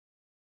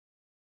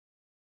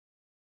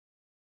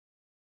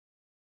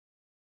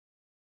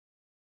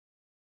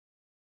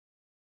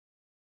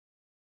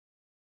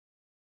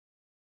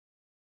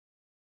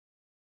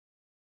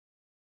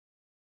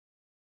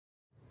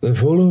The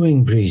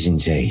following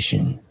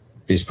presentation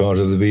is part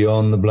of the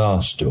Beyond the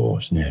Blast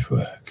Doors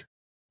network.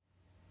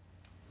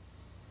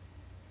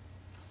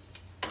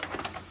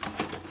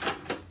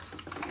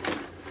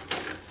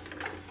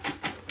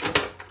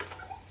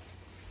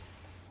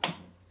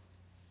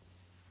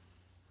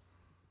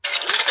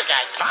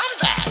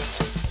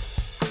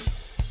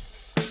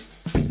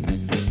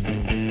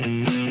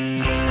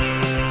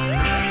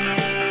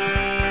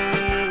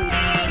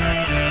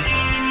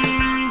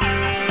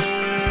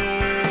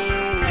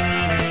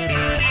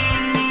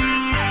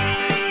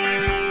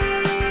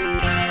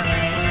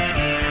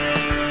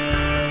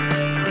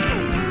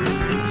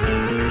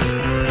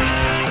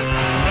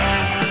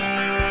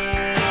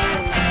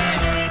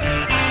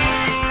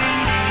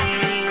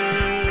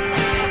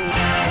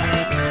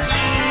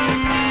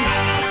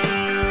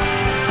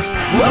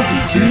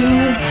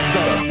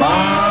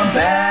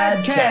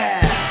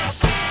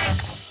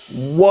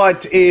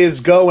 What is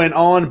going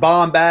on,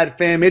 Bombad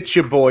fam? It's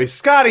your boy,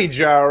 Scotty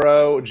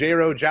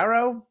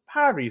Jaro,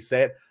 however you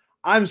say it.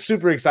 I'm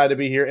super excited to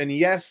be here. And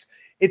yes,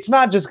 it's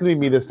not just going to be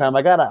me this time.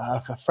 I got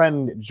a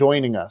friend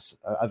joining us,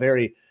 a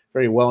very,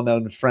 very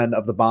well-known friend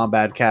of the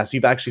Bombad cast.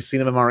 You've actually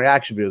seen him in my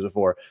reaction videos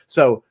before.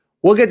 So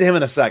we'll get to him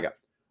in a second.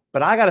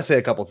 But I got to say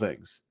a couple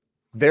things.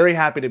 Very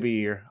happy to be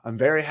here. I'm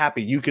very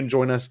happy you can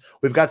join us.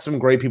 We've got some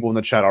great people in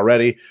the chat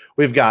already.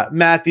 We've got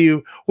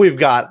Matthew. We've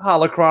got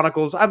Holo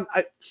Chronicles. I'm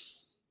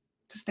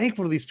just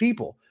thankful for these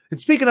people. And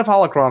speaking of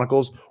Holo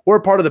Chronicles, we're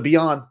part of the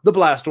Beyond the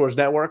Blast Doors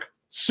network.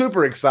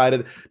 Super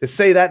excited to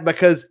say that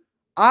because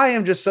I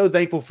am just so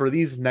thankful for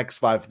these next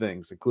 5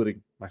 things,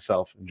 including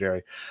myself and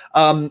Jerry.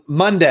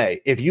 Monday,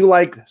 if you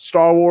like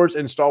Star Wars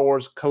and Star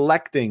Wars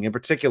collecting in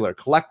particular,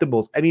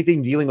 collectibles,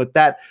 anything dealing with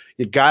that,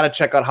 you got to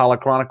check out Holo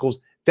Chronicles.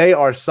 They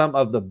are some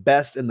of the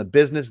best in the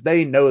business.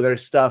 They know their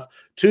stuff.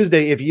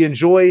 Tuesday, if you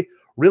enjoy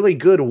really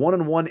good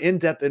one-on-one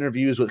in-depth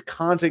interviews with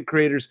content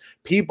creators,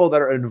 people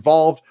that are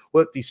involved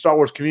with the Star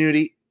Wars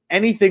community,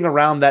 anything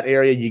around that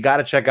area, you got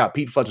to check out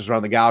Pete Fletcher's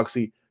Around the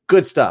Galaxy.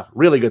 Good stuff.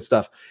 Really good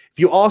stuff. If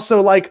you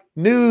also like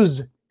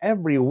news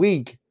every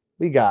week,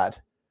 we got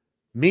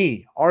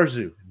me,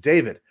 Arzu,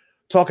 David,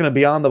 talking to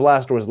Beyond the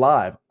Blast Doors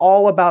Live,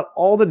 all about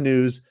all the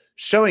news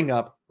showing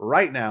up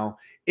right now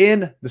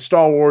in the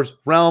Star Wars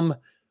realm. Of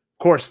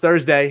course,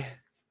 Thursday,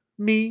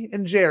 me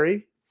and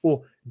Jerry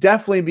will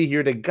definitely be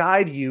here to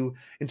guide you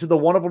into the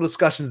wonderful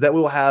discussions that we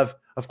will have,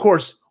 of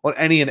course, on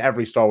any and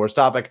every Star Wars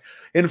topic.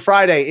 And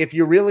Friday, if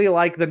you really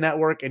like the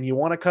network and you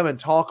want to come and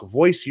talk,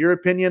 voice your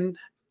opinion,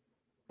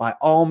 by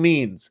all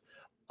means.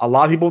 A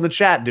lot of people in the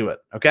chat do it,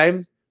 okay?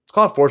 It's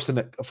called Force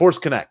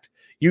Connect.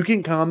 You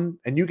can come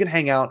and you can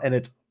hang out, and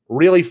it's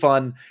really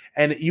fun.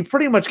 And you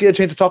pretty much get a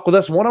chance to talk with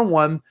us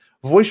one-on-one,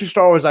 voice your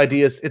Star Wars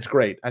ideas. It's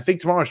great. I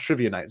think tomorrow's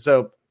trivia night,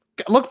 so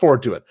look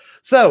forward to it.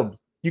 So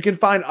you can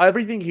find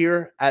everything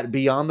here at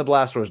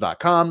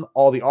beyondtheblastdoors.com,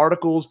 all the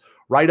articles,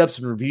 write-ups,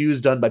 and reviews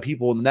done by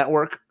people in the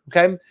network,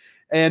 okay?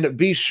 And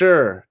be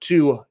sure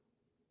to,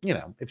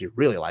 if you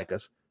really like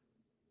us,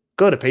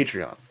 go to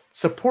Patreon.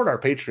 Support our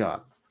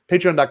Patreon,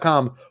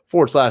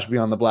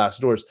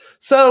 patreon.com/beyondtheblastdoors.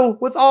 So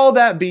with all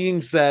that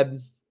being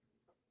said,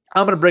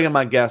 I'm going to bring in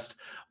my guest.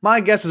 My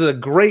guest is a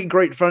great,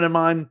 great friend of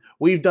mine.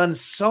 We've done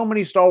so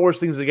many Star Wars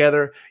things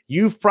together.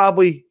 You've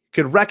probably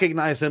could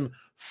recognize him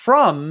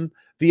from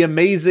the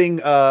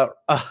amazing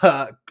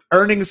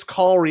earnings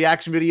call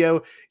reaction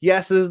video.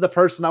 Yes, this is the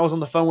person I was on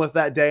the phone with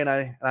that day, and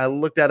I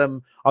looked at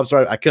him. I'm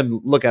sorry, I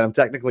couldn't look at him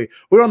technically.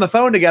 We were on the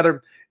phone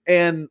together,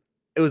 and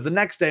it was the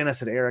next day, and I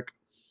said, Eric,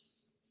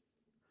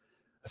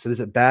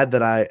 is it bad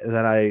that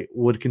I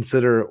would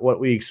consider what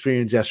we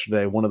experienced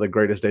yesterday one of the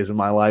greatest days of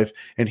my life?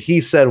 And he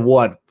said,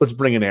 what? Let's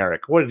bring in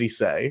Eric. What did he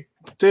say?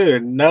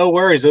 Dude, no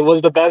worries. It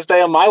was the best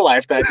day of my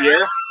life that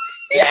year.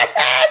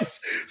 Yes.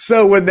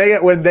 So when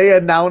they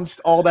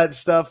announced all that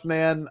stuff,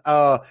 man,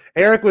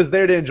 Eric was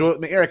there to enjoy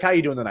it. Eric, how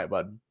you doing tonight,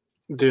 bud?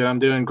 Dude, I'm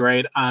doing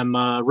great. I'm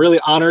really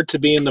honored to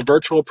be in the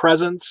virtual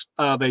presence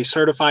of a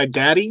certified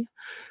daddy.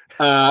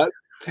 I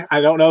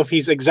don't know if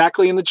he's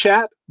exactly in the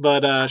chat,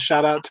 but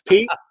shout out to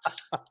Pete.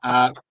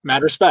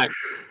 Mad respect.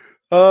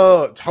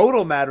 Oh,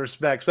 total mad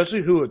respect,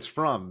 especially who it's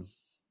from.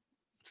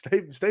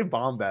 Stay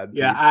Bombad.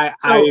 Yeah, I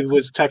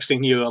was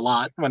texting you a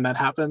lot when that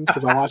happened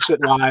because I watched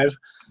it live.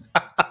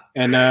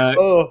 And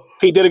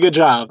he did a good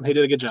job.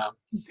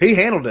 He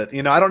handled it.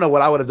 I don't know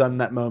what I would have done in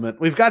that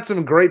moment. We've got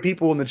some great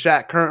people in the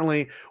chat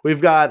currently. We've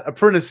got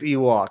Apprentice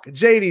Ewok,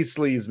 JD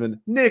Sleesman,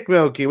 Nick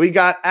Milky. We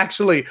got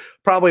actually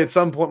probably at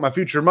some point my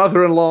future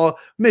mother-in-law,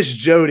 Miss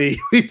Jody.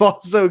 We've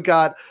also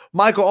got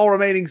Michael All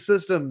Remaining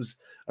Systems,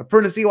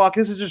 Apprentice Ewok.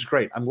 This is just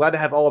great. I'm glad to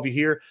have all of you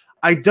here.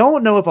 I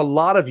don't know if a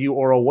lot of you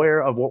are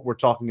aware of what we're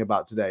talking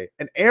about today.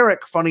 And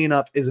Eric, funny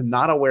enough, is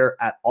not aware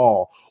at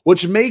all,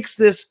 which makes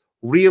this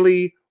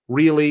really,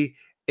 really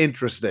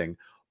interesting.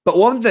 But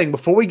one thing,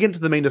 before we get into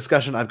the main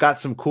discussion, I've got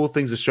some cool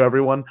things to show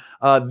everyone.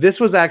 This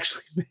was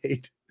actually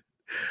made,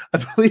 I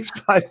believe,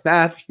 by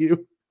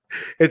Matthew.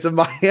 It's a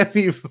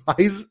Miami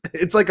Vice.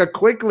 It's like a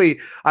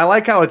quickly, I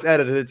like how it's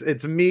edited.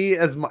 It's me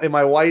as in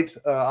my white,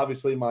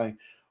 obviously my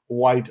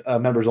white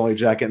members only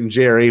jacket, and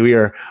Jerry, we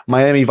are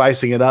Miami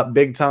Vicing it up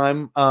big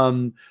time.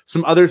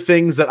 Some other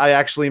things that I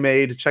actually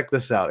made. Check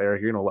this out,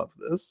 Eric. You're gonna love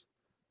this.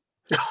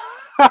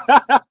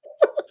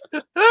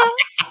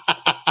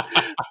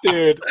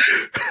 Dude.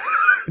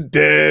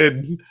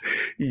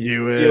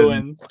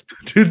 Ewan.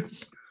 Dude.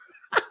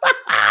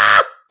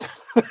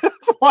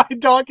 Why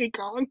Donkey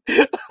Kong?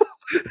 Just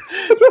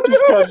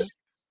because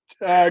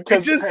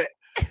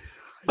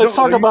let's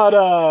talk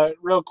about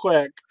real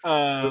quick.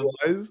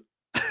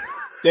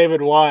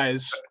 David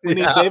Wise. We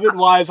need David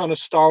Wise on a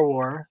Star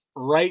Wars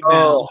right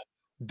now.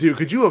 Dude,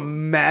 could you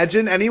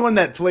imagine anyone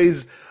that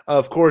plays,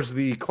 of course,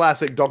 the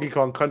classic Donkey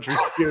Kong Country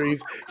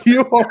series?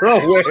 You are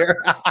aware.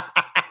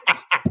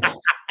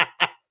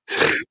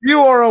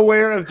 You are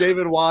aware of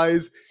David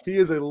Wise. He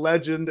is a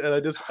legend, and I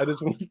just how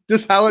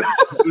it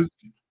is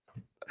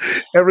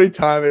every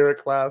time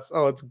Eric laughs.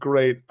 Oh, it's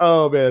great.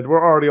 Oh man,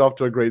 we're already off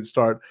to a great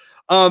start.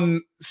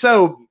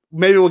 So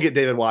maybe we'll get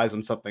David Wise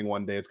on something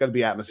one day. It's got to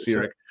be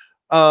atmospheric.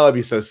 Oh, it'd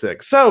be so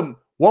sick. So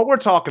what we're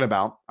talking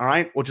about, all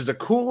right, which is a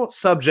cool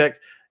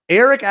subject.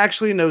 Eric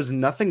actually knows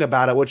nothing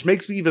about it, which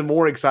makes me even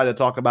more excited to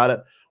talk about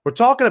it. We're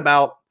talking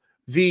about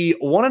the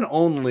one and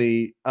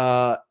only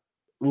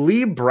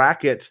Leigh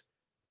Brackett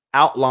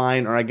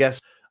outline, or I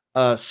guess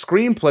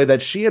screenplay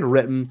that she had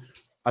written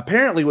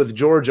apparently with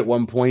George at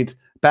one point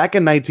back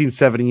in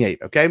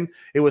 1978. Okay.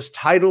 It was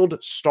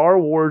titled Star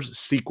Wars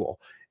Sequel.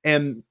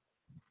 And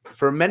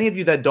for many of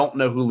you that don't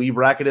know who Leigh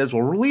Brackett is,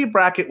 well, Leigh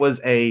Brackett was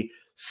a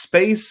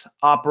space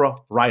opera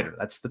writer.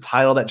 That's the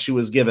title that she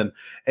was given.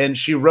 And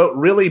she wrote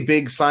really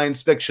big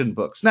science fiction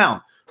books.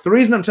 Now, the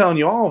reason I'm telling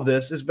you all of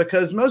this is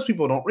because most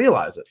people don't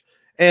realize it.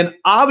 And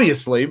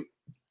obviously,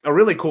 a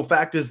really cool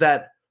fact is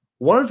that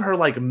one of her,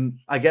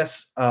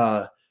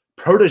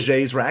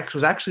 proteges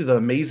was actually the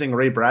amazing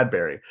Ray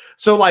Bradbury.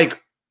 So, like,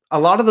 a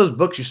lot of those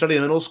books you study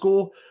in middle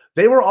school,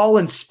 they were all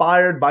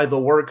inspired by the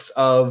works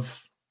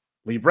of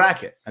Leigh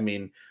Brackett. I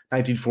mean,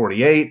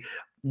 1948,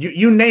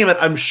 you name it,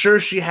 I'm sure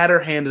she had her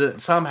hand in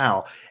it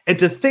somehow. And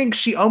to think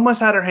she almost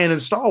had her hand in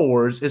Star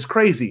Wars is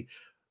crazy.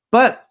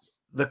 But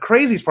the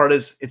craziest part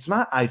is it's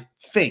not, I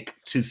think,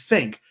 to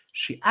think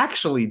she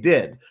actually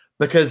did.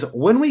 Because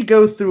when we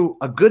go through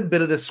a good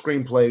bit of this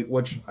screenplay,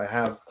 which I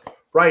have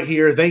right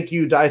here, thank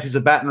you, Diocese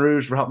of Baton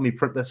Rouge, for helping me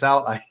print this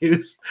out. I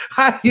used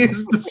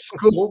the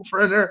school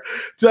printer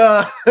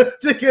to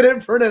get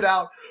it printed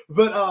out.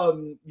 But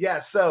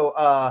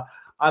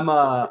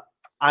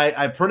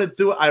I printed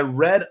through it. I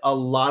read a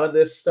lot of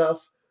this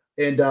stuff,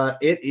 and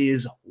it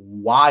is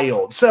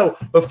wild. So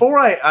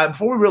before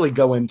we really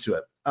go into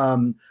it,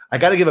 I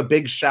got to give a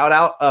big shout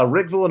out.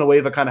 Rick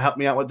Villanueva kind of helped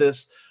me out with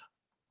this.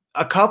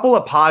 A couple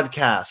of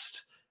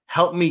podcasts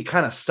helped me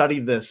kind of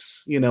study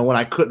this, when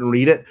I couldn't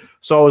read it.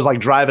 So I was like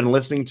driving and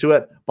listening to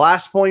it.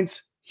 Blast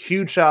Points,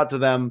 huge shout out to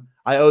them.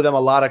 I owe them a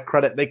lot of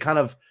credit. They kind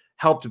of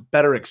helped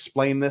better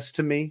explain this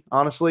to me,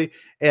 honestly.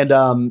 And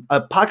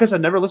a podcast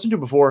I'd never listened to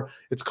before,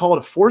 it's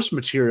called Force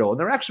Material. And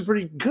they're actually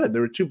pretty good.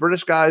 There were two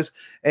British guys,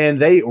 and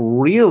they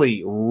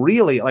really,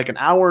 really, like an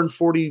hour and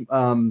 40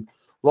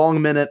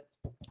 minute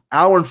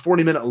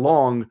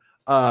long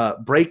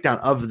breakdown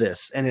of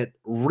this, and it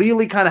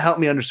really kind of helped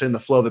me understand the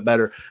flow of it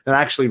better than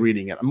actually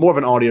reading it. I'm more of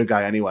an audio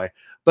guy anyway.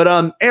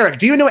 But Eric,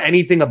 do you know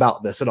anything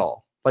about this at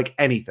all? Like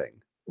anything?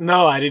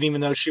 No, I didn't even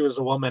know she was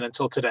a woman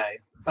until today.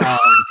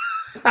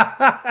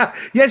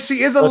 Yes,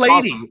 she is a lady,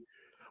 awesome.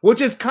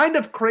 Which is kind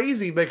of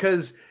crazy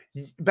because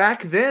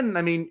back then,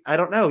 I mean, I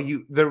don't know,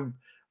 there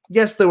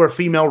were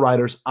female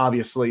writers,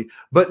 obviously,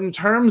 but in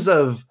terms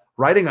of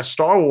writing a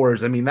Star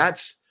Wars, I mean,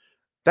 that's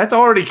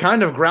already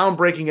kind of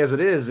groundbreaking as it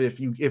is.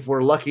 If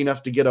we're lucky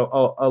enough to get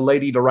a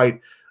lady to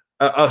write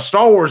a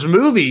Star Wars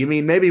movie, I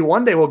mean, maybe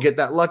one day we'll get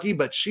that lucky,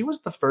 but she was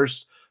the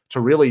first to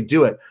really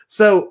do it.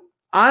 So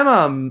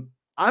I'm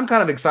kind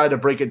of excited to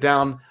break it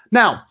down.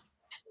 Now,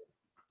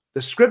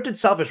 the script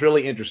itself is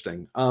really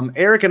interesting.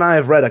 Eric and I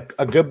have read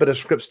a good bit of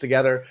scripts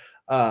together.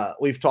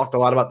 We've talked a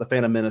lot about the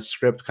Phantom Menace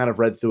script, kind of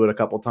read through it a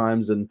couple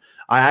times, and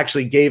I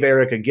actually gave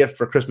Eric a gift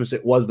for Christmas.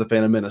 It was the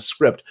Phantom Menace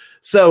script.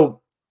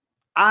 So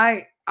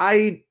I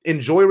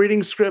enjoy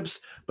reading scripts,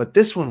 but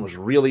this one was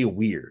really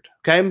weird.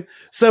 Okay.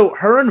 So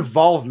her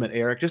involvement,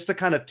 Eric, just to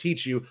kind of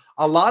teach you,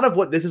 a lot of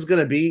what this is going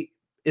to be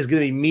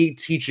me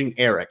teaching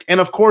Eric. And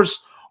of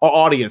course, our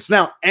audience.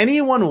 Now,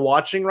 anyone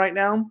watching right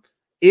now,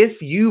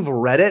 if you've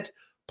read it,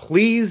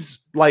 please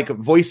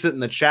voice it in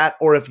the chat.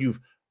 Or if you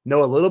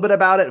know a little bit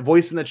about it,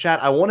 voice in the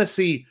chat. I want to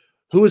see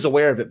who is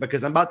aware of it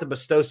because I'm about to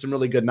bestow some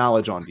really good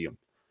knowledge on you.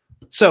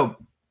 So,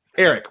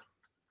 Eric,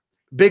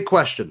 big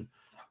question.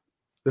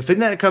 The thing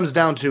that it comes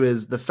down to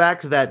is the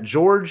fact that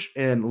George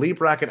and Leigh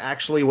Brackett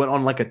actually went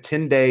on like a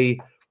 10-day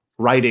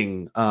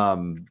writing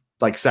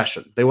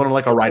session. They went on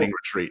like a writing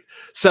retreat.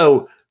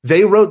 So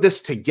they wrote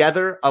this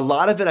together. A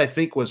lot of it, I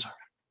think, was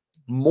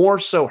more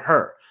so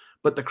her.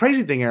 But the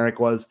crazy thing, Eric,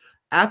 was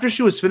after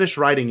she was finished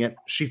writing it,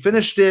 she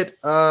finished it.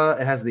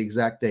 It has the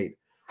exact date.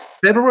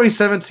 February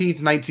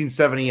 17th,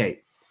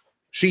 1978.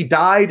 She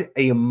died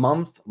a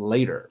month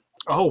later.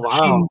 Oh,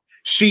 wow.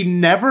 She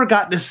never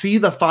got to see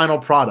the final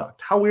product.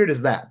 How weird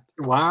is that?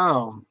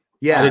 Wow.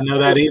 Yeah, I didn't know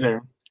that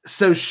either.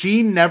 So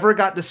she never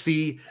got to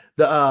see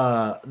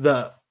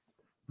the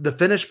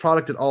finished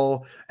product at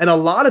all, and a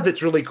lot of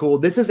it's really cool.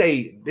 This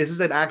is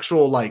an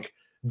actual like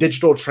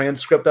digital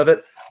transcript of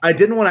it. I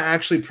didn't want to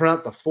actually print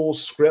out the full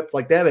script.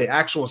 Like they have an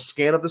actual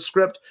scan of the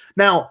script.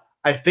 Now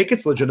I think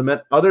it's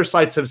legitimate. Other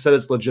sites have said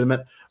it's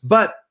legitimate,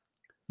 but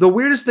the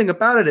weirdest thing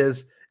about it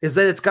is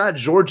that it's got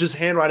George's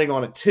handwriting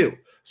on it too.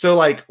 So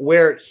like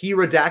where he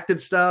redacted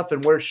stuff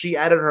and where she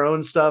added her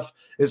own stuff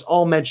is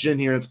all mentioned in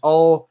here. It's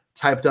all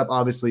typed up,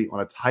 obviously, on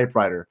a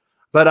typewriter.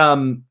 But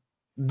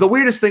the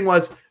weirdest thing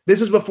was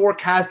this was before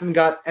Kasdan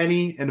got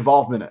any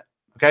involvement in it.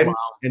 Okay, wow.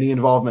 Any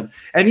involvement,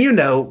 and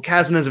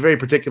Kasdan has a very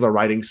particular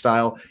writing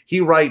style.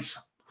 He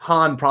writes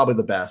Han probably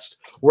the best,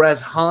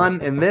 whereas Han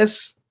in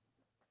this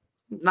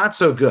not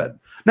so good.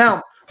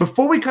 Now,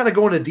 before we kind of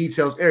go into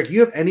details, Eric, do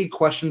you have any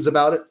questions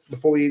about it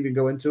before we even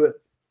go into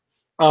it?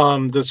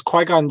 Does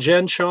Qui-Gon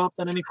Jinn show up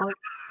at any point?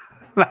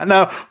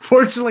 No,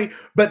 fortunately,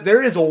 but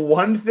there is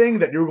one thing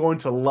that you're going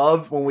to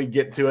love when we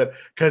get to it,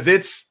 because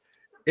it's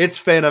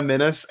Phantom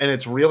Menace, and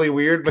it's really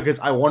weird because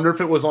I wonder if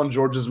it was on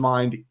George's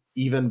mind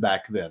even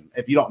back then.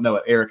 If you don't know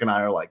it, Eric and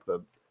I are like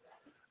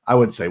I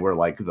would say we're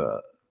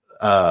the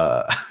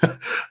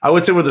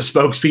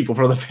spokespeople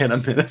for the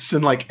Phantom Menace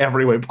in like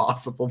every way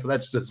possible, but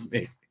that's just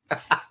me.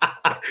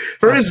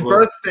 For his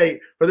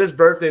birthday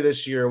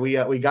this year,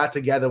 we got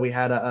together. We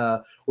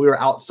were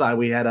outside.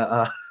 We had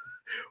a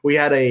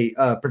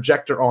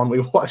projector on. We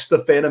watched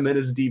the Phantom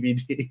Menace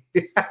DVD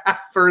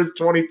for his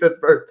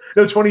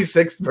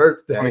 26th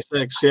birthday.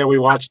 26. Yeah, we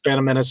watched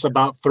Phantom Menace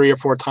about 3 or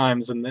 4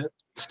 times in the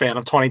span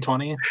of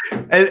 2020.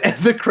 And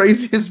the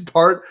craziest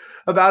part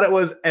about it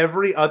was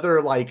every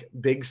other like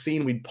big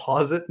scene, we'd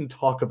pause it and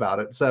talk about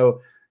it.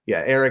 So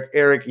yeah, Eric,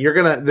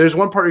 there's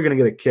one part you're gonna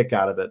get a kick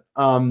out of it.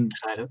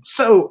 Excited.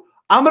 So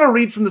I'm gonna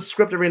read from the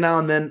script every now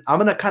and then. I'm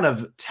gonna kind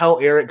of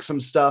tell Eric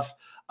some stuff.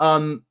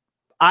 I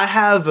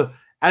have,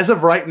 as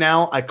of right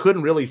now, I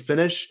couldn't really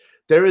finish.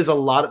 There is a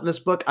lot in this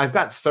book. I've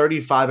got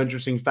 35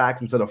 interesting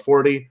facts instead of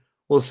 40.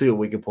 We'll see what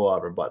we can pull out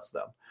of our butts,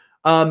 though.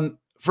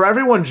 For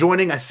everyone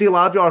joining, I see a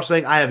lot of y'all are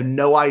saying, I have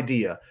no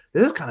idea.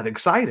 This is kind of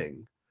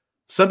exciting.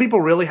 Some people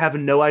really have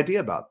no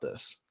idea about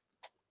this.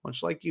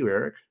 Much like you,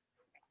 Eric.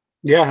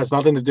 Yeah, it has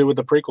nothing to do with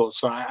the prequels,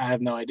 so I have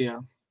no idea.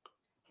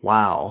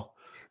 Wow.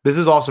 This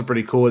is also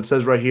pretty cool. It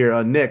says right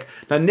here, Nick.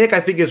 Now, Nick,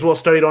 I think, is well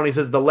studied on. He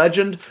says, the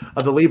legend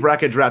of the Leigh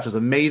Brackett draft is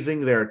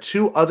amazing. There are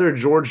 2 other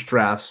George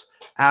drafts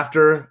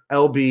after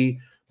LB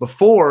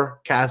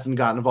before Kasdan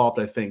got involved,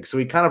 I think. So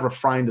he kind of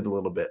refined it a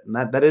little bit. And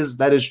that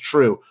is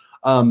true.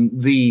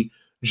 The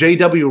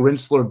J.W.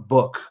 Rinsler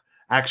book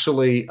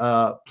actually,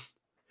 I'm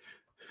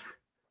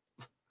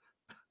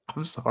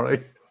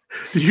sorry.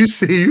 Do you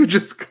see you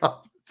just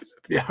commented?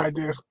 Yeah, I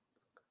do.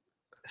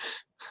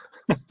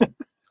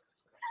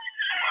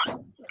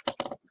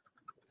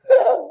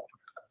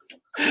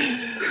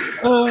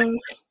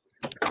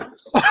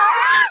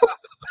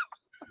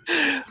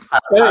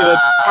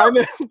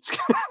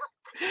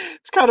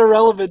 It's kind of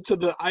relevant to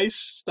the ice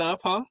stuff,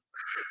 huh?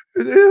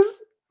 It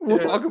is. We'll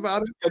talk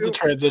about it. That's a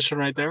transition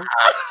right there.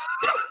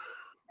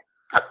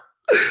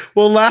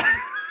 Well,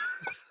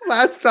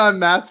 last time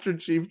Master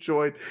Chief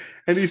joined,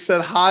 and he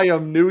said, "Hi,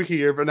 I'm new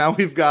here," but now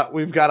we've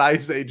got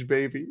Ice Age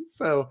baby.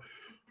 So,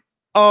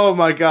 oh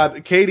my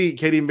God,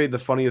 Katie made the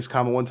funniest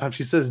comment one time.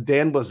 She says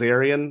Dan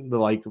Blazarian, the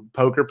like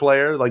poker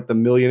player, like the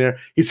millionaire.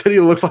 He said he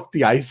looks like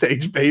the Ice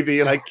Age baby,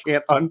 and I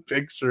can't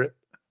unpicture it.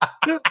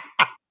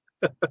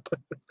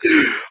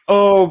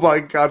 Oh my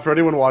God! For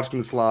anyone watching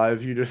this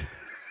live,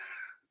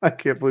 I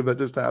can't believe that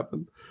just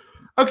happened.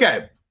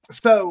 Okay,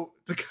 so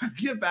to kind of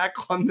get back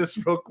on this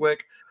real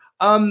quick,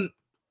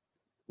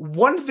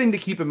 one thing to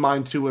keep in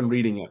mind too when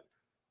reading it,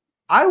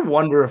 I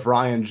wonder if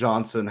Rian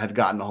Johnson had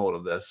gotten a hold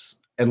of this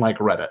and like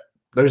read it.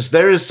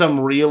 There is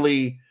some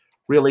really,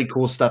 really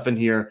cool stuff in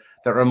here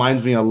that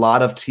reminds me a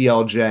lot of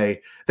TLJ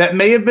that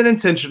may have been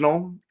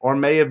intentional or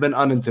may have been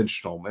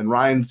unintentional. And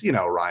Ryan's,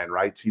 Ryan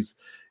writes, he's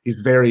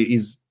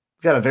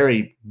got a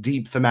very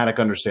deep thematic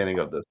understanding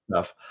of this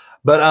stuff.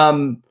 But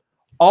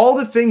all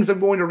the things I'm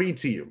going to read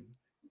to you,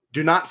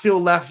 do not feel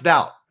left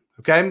out.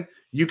 Okay.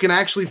 You can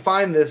actually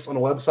find this on a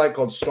website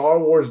called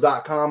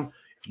StarWars.com.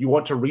 If you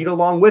want to read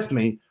along with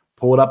me,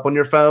 pull it up on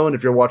your phone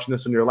if you're watching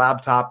this on your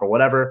laptop or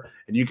whatever,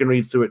 and you can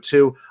read through it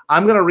too.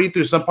 I'm going to read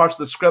through some parts of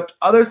the script.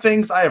 Other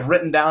things I have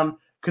written down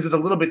because it's a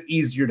little bit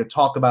easier to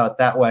talk about it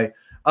that way.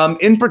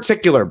 In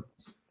particular,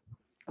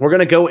 we're going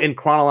to go in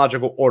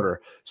chronological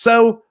order.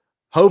 So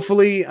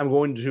hopefully I'm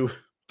going to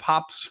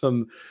pop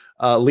some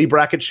Leigh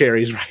Brackett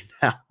cherries right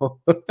now.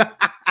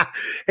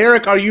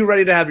 Eric, are you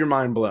ready to have your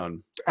mind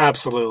blown?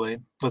 Absolutely.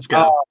 Let's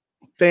go.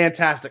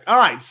 Fantastic. All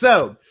right.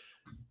 So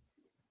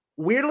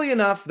weirdly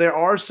enough, there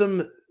are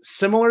some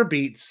similar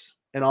beats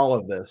in all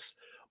of this,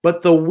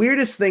 but the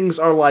weirdest things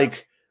are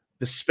like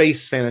the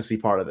space fantasy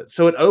part of it.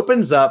 So it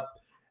opens up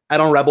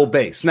at on Rebel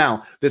base.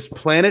 Now, this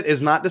planet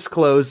is not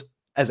disclosed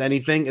as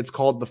anything. It's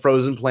called the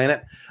Frozen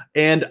Planet.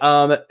 And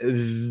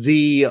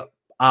the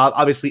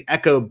obviously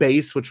Echo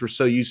Base, which we're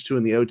so used to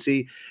in the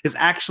OT, is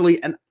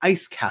actually an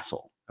ice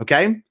castle.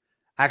 Okay,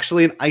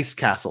 actually an ice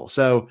castle.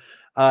 So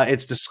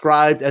it's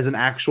described as an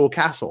actual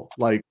castle,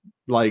 like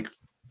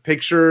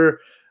picture.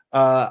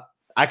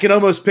 I can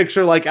almost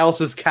picture like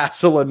Elsa's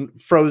castle in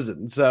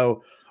Frozen.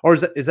 So, or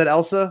is that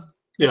Elsa?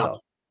 Yeah.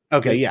 Elsa.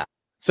 Okay, yeah.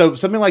 So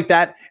something like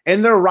that,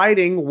 and they're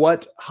riding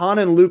what Han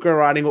and Luke are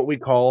riding, what we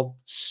call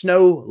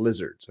snow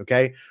lizards.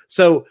 Okay,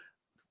 so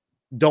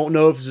don't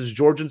know if this is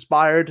George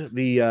inspired.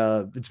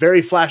 It's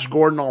very Flash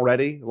Gordon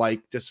already.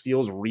 Like, just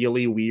feels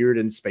really weird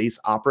and space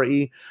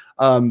opera-y.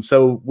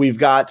 So we've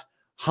got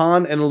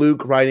Han and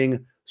Luke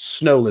riding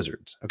snow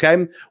lizards.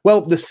 Okay,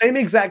 well, the same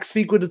exact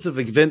sequence of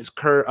events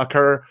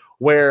occur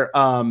where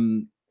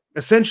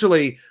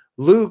essentially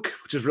Luke,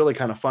 which is really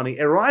kind of funny.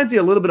 It reminds you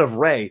a little bit of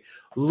Rey.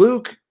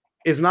 Luke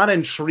is not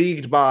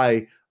intrigued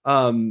by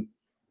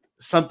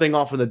something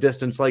off in the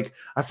distance. Like,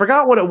 I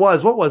forgot what it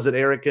was. What was it,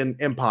 Eric, in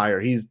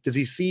Empire? Does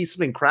he see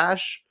something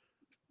crash?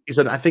 He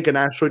said, I think an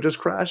asteroid just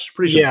crashed.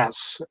 Pretty sure.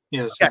 Yes.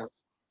 Okay.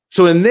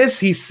 So in this,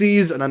 he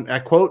sees, and I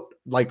quote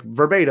like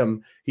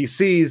verbatim, he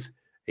sees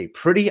a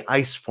pretty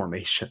ice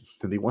formation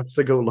that he wants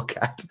to go look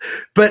at.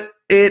 But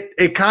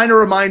it kind of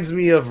reminds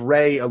me of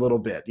Rey a little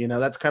bit. You know,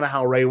 that's kind of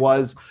how Rey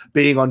was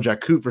being on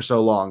Jakku for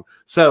so long.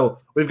 So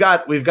we've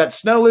got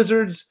snow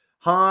lizards,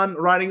 Han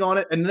riding on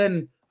it, and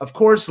then of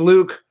course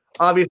Luke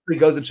obviously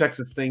goes and checks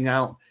this thing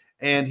out,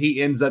 and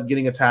he ends up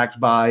getting attacked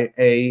by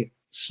a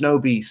snow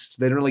beast.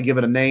 They didn't really give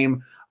it a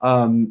name.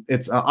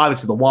 It's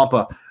obviously the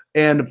Wampa.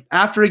 And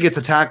after he gets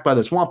attacked by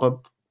this Wampa,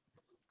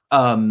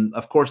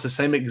 of course, the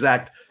same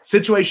exact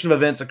situation of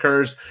events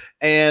occurs.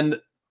 And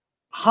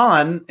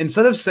Han,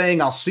 instead of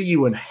saying, I'll see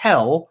you in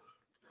hell,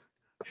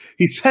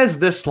 he says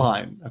this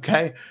line,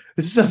 okay?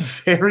 This is a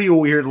very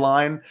weird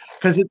line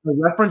because it's a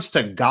reference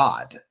to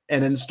God.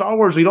 And in Star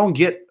Wars, we don't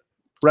get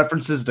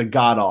references to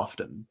God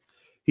often.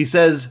 He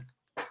says,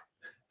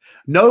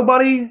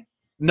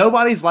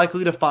 nobody's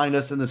likely to find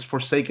us in this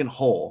forsaken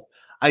hole.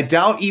 I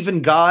doubt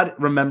even God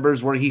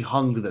remembers where he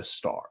hung this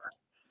star.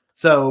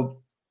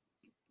 So,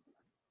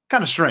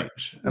 kind of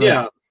strange. I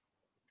mean,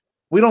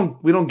 we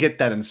don't get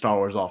that in Star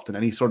Wars often.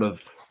 Any sort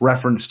of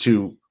reference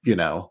to, you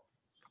know,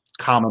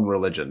 common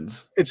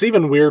religions. It's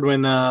even weird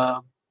when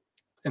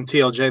in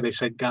TLJ they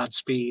said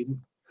Godspeed.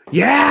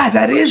 Yeah,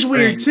 that is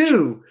weird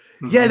too.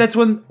 Mm-hmm. Yeah, that's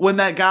when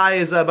that guy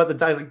is about to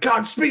die. He's like,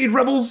 Godspeed,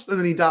 rebels, and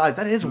then he dies.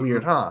 That is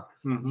weird, huh?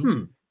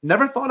 Mm-hmm.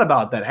 Never thought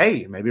about that.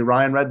 Hey, maybe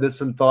Ryan read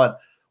this and thought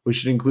we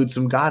should include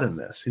some God in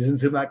this. He doesn't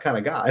seem that kind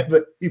of guy,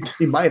 but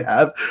he might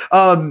have.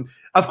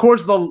 Of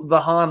course,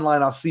 the Han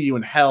line, I'll see you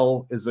in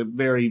hell, is a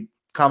very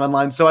common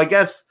line. So I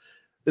guess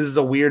this is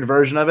a weird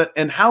version of it.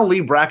 And how Leigh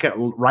Brackett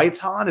writes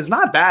Han is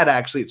not bad,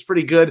 actually. It's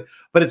pretty good,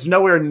 but it's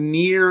nowhere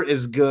near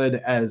as good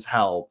as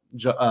how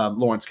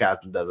Lawrence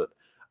Kasdan does it.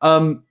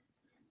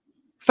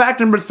 Fact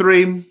number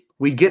 3,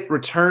 we get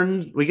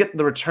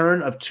the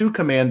return of 2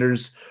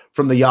 commanders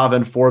from the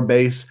Yavin 4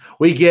 base.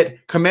 We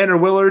get Commander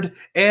Willard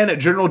and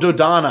General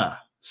Dodonna.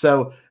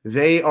 So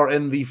they are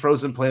in the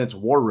Frozen Planet's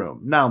war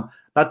room. Now,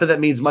 not that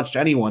means much to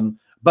anyone,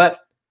 but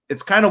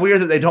it's kind of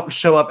weird that they don't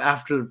show up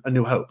after A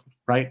New Hope,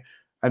 right?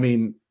 I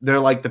mean, they're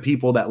like the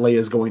people that Leia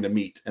is going to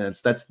meet. And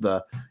that's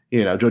the,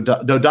 you know,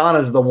 Dodonna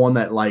is the one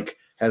that like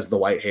has the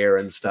white hair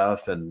and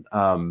stuff. And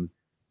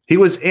he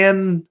was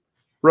in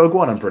Rogue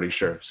One, I'm pretty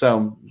sure.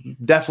 So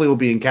definitely will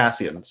be in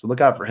Cassian. So look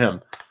out for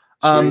him.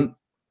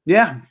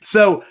 Yeah.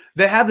 So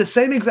they have the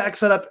same exact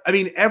setup. I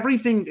mean,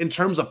 everything in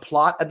terms of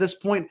plot at this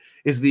point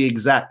is the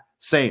exact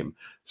same.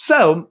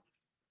 So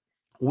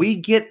we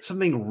get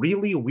something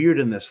really weird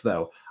in this,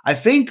 though. I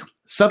think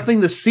something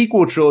the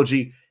sequel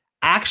trilogy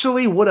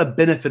actually would have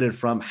benefited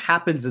from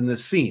happens in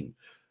this scene.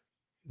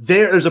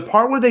 There's a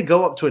part where they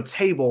go up to a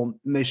table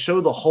and they show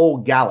the whole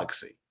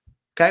galaxy.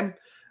 Okay.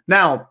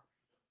 Now,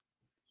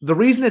 the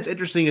reason it's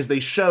interesting is they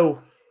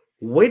show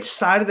which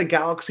side of the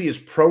galaxy is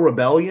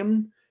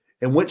pro-rebellion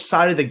and which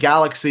side of the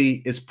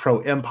galaxy is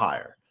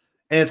pro-empire.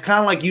 And it's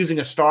kind of like using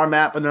a star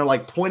map, and they're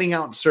like pointing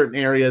out certain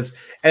areas.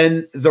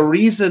 And the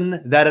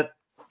reason that it...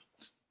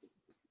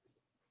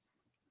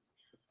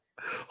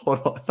 Hold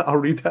on, I'll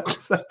read that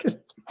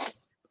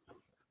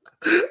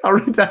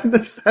in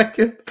a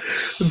second.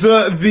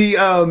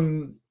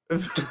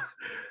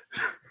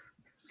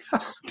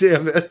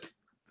 Damn it.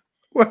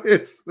 What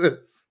is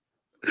this?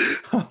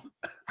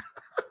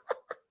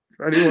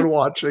 For anyone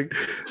watching,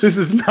 this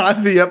is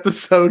not the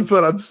episode,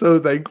 but I'm so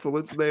thankful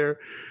it's there.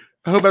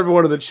 I hope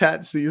everyone in the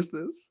chat sees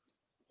this.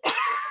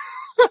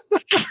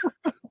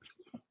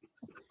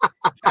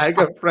 Tag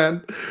a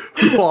friend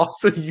who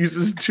also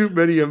uses too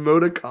many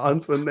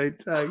emoticons when they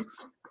text.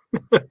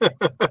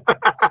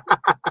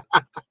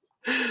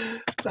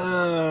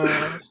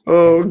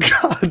 Oh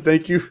God,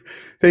 thank you,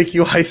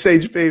 Ice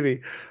Age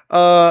baby.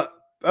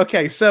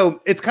 Okay,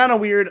 so it's kind of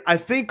weird. I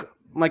think,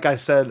 like I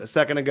said a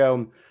second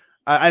ago,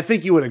 I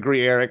think you would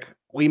agree, Eric.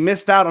 We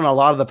missed out on a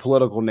lot of the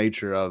political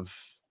nature of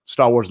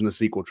Star Wars in the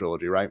sequel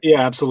trilogy, right?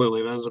 Yeah,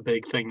 absolutely. That was a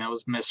big thing that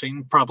was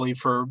missing, probably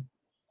for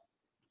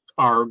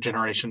our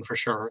generation for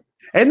sure.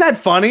 Isn't that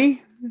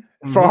funny?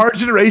 for our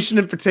generation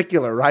in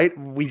particular, right?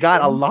 We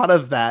got a lot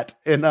of that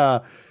in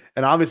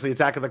and obviously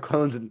Attack of the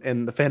Clones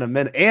and the Phantom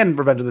Men and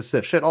Revenge of the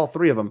Sith. Shit, all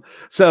three of them.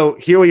 So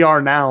here we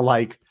are now,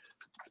 like,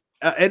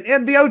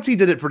 and the OT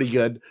did it pretty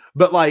good,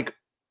 but like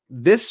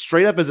this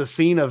straight up is a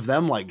scene of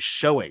them like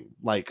showing,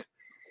 like,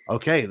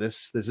 okay,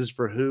 this is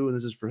for who and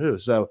this is for who.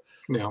 So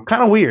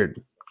kind of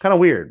weird.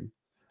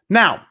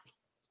 Now,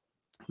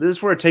 this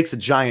is where it takes a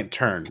giant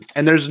turn,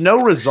 and there's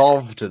no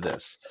resolve to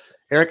this.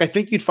 Eric, I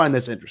think you'd find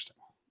this interesting.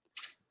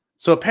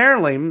 So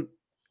apparently,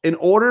 in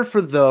order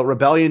for the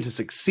rebellion to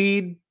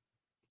succeed,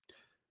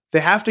 they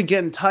have to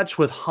get in touch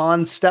with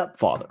Han's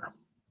stepfather.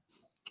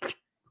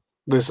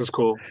 This is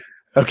cool.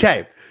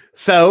 Okay,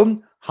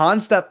 so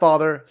Han's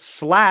stepfather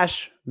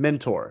 /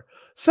 mentor.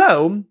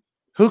 So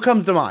who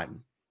comes to mind?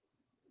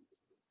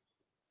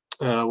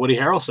 Woody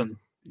Harrelson.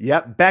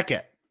 Yep,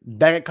 Beckett.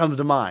 Beckett comes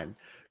to mind.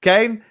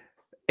 Okay,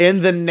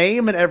 and the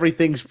name and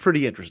everything's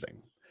pretty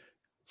interesting.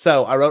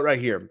 So I wrote right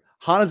here,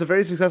 Han is a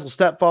very successful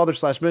stepfather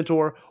 /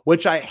 mentor,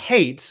 which I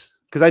hate,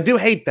 because I do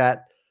hate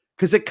that,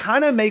 because it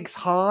kind of makes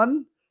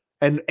Han,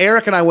 and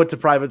Eric and I went to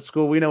private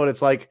school. We know what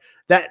it's like.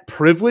 That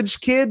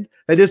privileged kid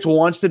that just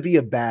wants to be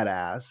a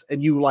badass,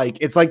 and you like,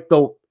 it's like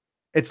the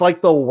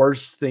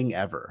worst thing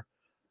ever.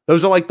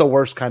 Those are like the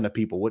worst kind of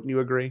people. Wouldn't you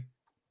agree?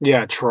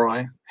 Yeah,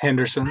 Troy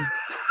Henderson.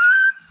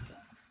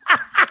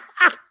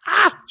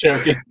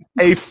 Joking.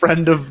 A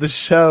friend of the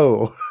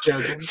show.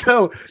 Joking.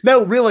 So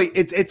no, really,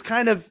 it's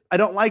kind of, I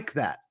don't like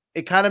that.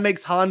 It kind of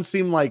makes Han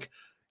seem like,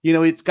 you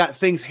know, it's got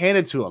things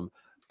handed to him.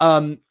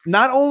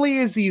 Not only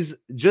is he's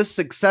just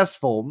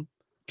successful,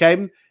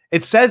 okay,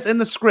 it says in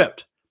the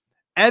script,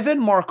 Evan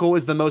Markle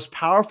is the most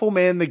powerful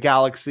man in the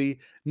galaxy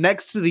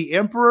next to the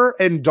Emperor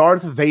and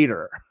Darth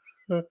Vader.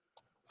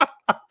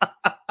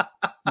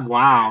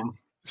 Wow.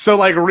 So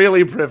like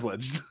really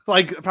privileged,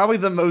 like probably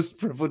the most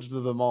privileged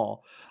of them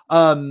all.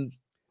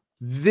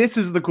 This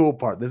is the cool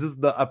part. This is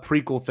a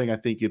prequel thing I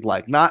think you'd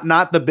like.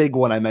 Not the big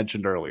one I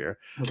mentioned earlier,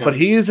 but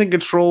he is in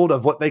control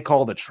of what they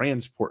call the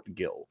Transport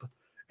Guild.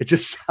 It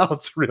just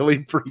sounds really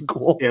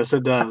prequel. Yes,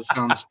 it does.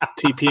 Sounds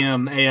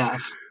TPM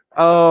AF.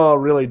 Oh, it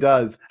really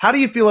does. How do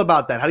you feel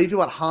about that? How do you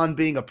feel about Han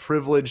being a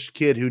privileged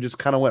kid who just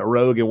kind of went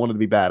rogue and wanted to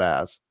be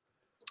badass?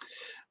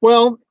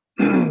 Well,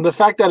 the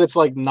fact that it's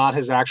like not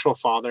his actual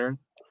father,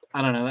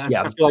 I don't know. I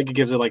feel like it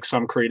gives it like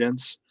some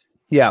credence.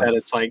 Yeah. That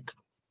it's like,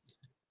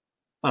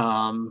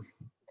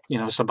 you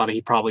know, somebody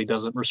he probably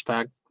doesn't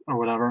respect or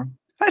whatever.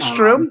 That's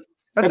true.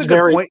 That's a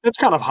good point. That's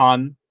kind of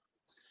Han.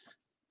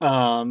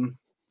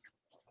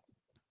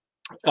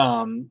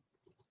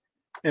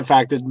 In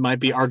fact, it might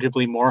be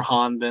arguably more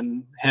Han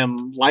than him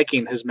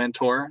liking his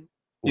mentor.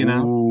 You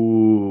know.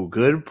 Ooh,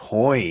 good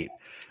point.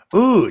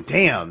 Ooh,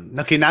 damn.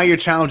 Okay, now you're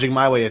challenging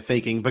my way of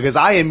thinking, because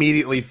I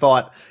immediately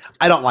thought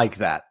I don't like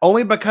that.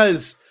 Only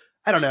because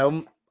I don't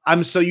know.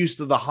 I'm so used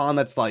to the Han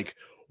that's like,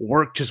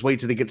 work, just wait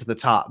till they get to the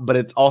top. But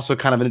it's also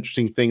kind of an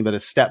interesting thing that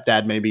his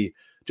stepdad maybe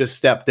just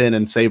stepped in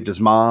and saved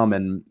his mom,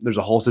 and there's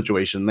a whole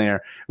situation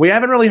there. We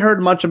haven't really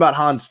heard much about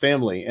Han's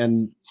family,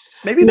 and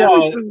maybe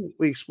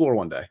we explore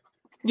one day.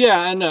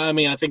 Yeah, and I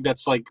mean, I think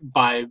that's like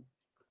by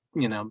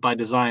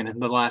design.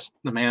 The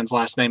man's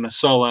last name is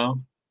Solo.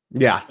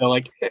 Yeah, so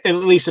like at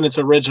least in its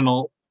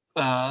original,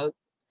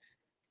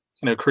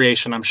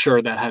 creation, I'm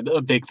sure that had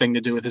a big thing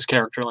to do with his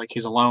character. Like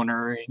he's a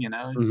loner,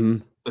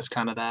 this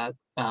kind of that.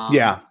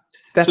 Yeah,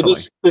 definitely.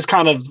 So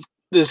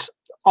this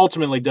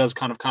ultimately does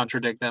kind of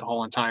contradict that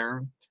whole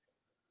entire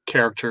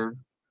character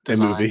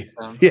design. Movie.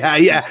 So.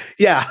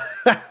 Yeah.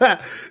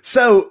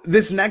 So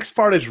this next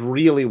part is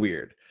really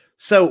weird.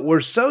 So we're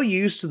so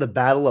used to the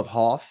Battle of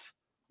Hoth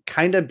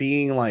kind of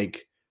being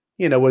like,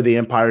 where the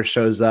Empire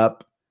shows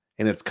up,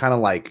 and it's kind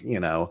of like,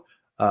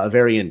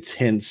 very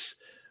intense,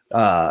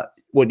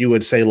 what you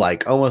would say,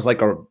 like almost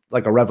like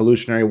a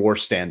Revolutionary War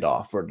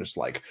standoff, or just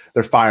like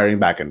they're firing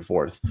back and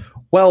forth.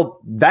 Well,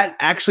 that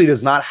actually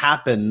does not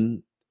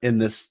happen in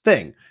this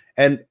thing.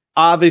 And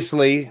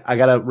obviously, I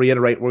got to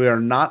reiterate, we are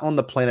not on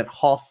the planet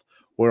Hoth.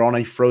 We're on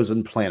a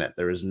frozen planet.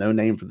 There is no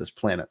name for this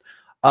planet.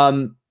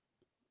 In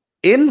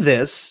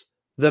this,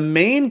 the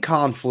main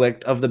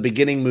conflict of the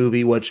beginning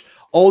movie, which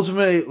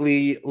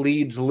ultimately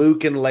leads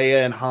Luke and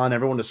Leia and Han,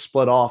 everyone to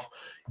split off,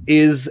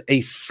 is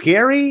a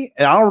scary,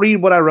 and I'll read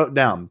what I wrote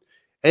down.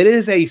 It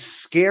is a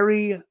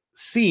scary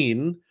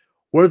scene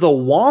where the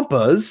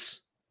Wampas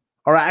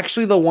are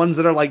actually the ones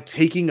that are like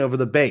taking over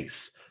the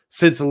base.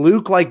 Since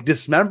Luke like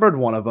dismembered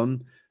one of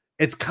them,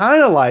 it's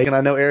kind of like, and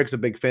I know Eric's a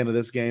big fan of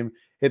this game,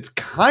 it's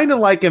kind of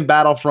like in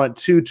Battlefront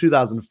 2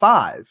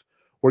 2005,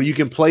 where you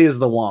can play as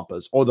the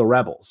Wampas or the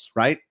Rebels,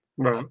 right?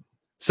 Right.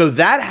 So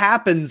that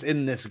happens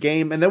in this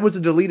game, and there was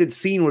a deleted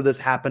scene where this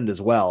happened as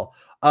well.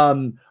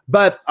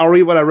 But I'll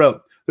read what I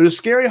wrote. There's a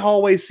scary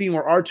hallway scene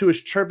where R2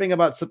 is chirping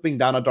about something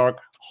down a dark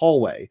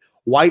hallway.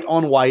 White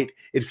on white,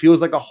 it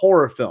feels like a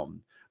horror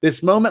film.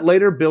 This moment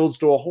later builds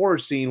to a horror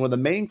scene where the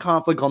main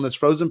conflict on this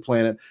frozen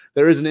planet,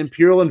 there is an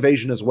Imperial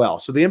invasion as well.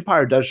 So the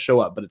Empire does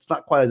show up, but it's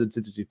not quite as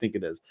intense as you think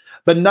it is.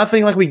 But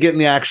nothing like we get in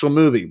the actual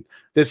movie.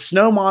 This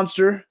snow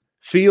monster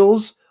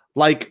feels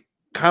like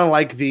kind of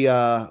like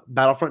the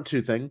Battlefront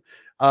 2 thing.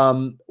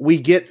 We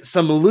get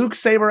some Luke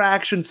saber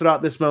action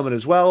throughout this moment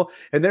as well.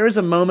 And there is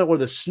a moment where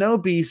the Snow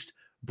Beast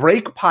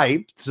break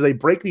pipe. So they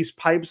break these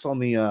pipes on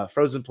the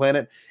frozen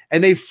planet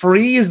and they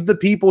freeze the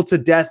people to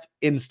death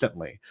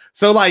instantly.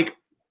 So like,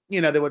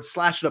 they would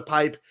slash at a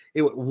pipe,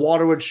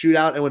 water would shoot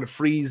out and would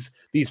freeze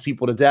these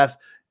people to death.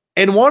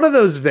 And one of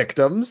those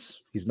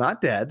victims, he's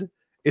not dead,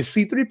 is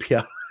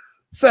C-3PO.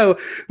 So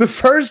the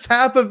first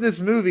half of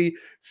this movie,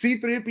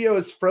 C-3PO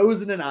is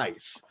frozen in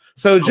ice.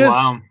 So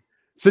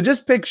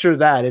just picture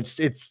that.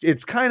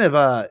 It's kind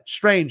of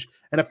strange.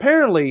 And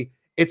apparently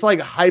it's like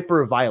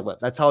hyper violent.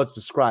 That's how it's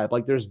described.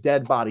 Like there's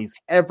dead bodies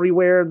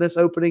everywhere in this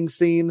opening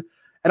scene.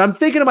 And I'm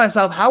thinking to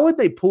myself, how would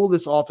they pull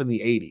this off in the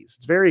 80s?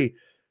 It's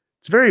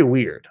very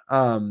weird.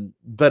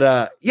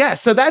 Yeah,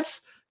 so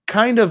that's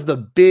kind of the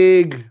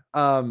big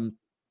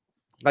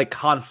like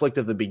conflict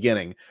of the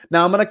beginning.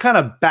 Now I'm going to kind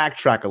of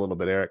backtrack a little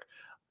bit, Eric.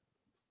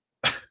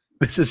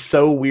 This is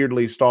so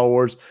weirdly Star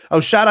Wars. Oh,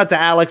 shout out to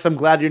Alex. I'm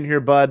glad you're in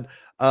here, bud.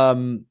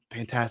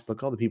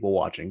 Fantastic. All the people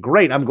watching.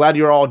 Great. I'm glad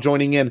you're all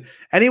joining in.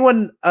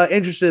 Anyone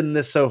interested in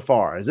this so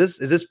far? Is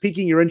this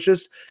piquing your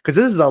interest? Because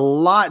this is a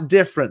lot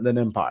different than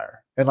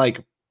Empire in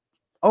like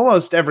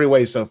almost every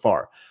way so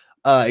far,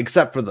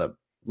 except for the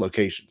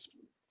locations.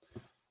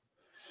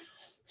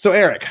 So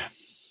Eric,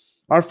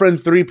 our friend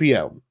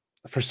 3PO,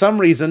 for some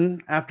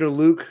reason, after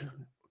Luke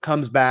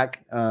comes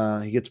back,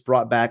 he gets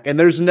brought back, and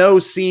there's no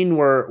scene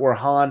where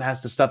Han has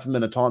to stuff him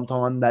in a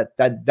tauntaun.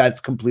 That's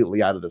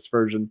completely out of this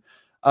version.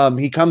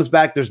 He comes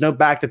back. There's no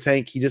back to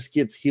tank. He just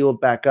gets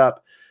healed back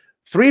up.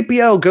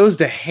 3PO goes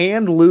to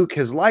hand Luke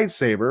his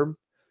lightsaber,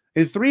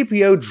 and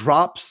 3PO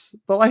drops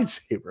the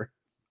lightsaber,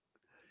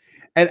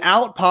 and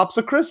out pops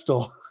a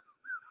crystal.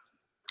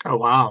 Oh,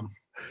 wow.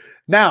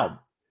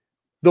 Now,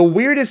 the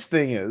weirdest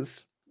thing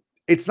is,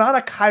 it's not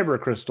a Kyber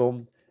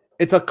crystal.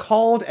 It's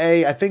called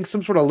I think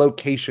some sort of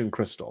location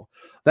crystal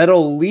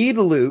that'll lead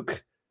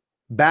Luke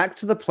back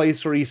to the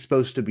place where he's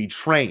supposed to be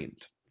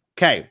trained.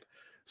 Okay.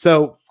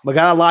 So we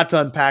got a lot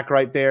to unpack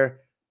right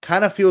there.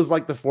 Kind of feels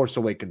like The Force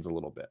Awakens a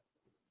little bit.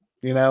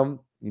 He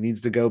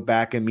needs to go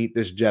back and meet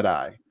this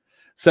Jedi.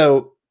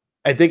 So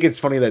I think it's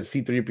funny that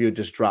C-3PO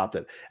just dropped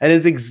it. And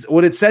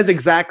what it says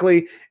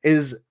exactly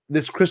is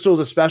this crystal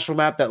is a special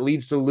map that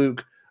leads to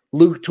Luke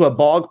to a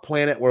bog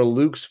planet where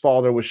Luke's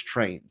father was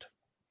trained.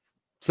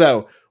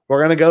 So we're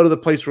going to go to the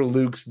place where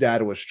Luke's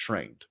dad was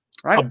trained.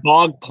 Right? A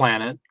bog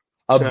planet.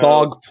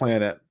 Bog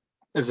planet.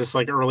 Is this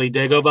like early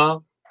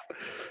Dagobah?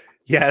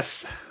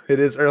 Yes, it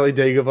is early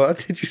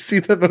Dagobah. Did you see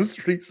the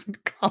most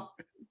recent comment?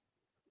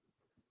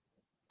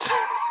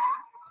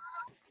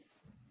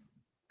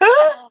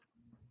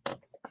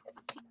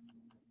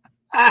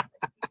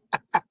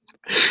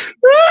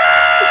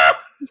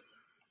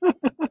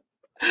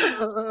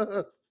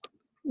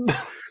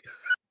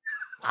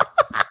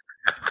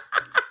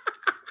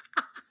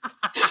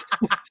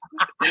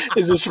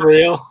 Is this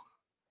real?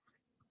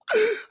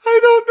 I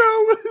don't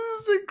know.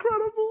 This is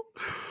incredible.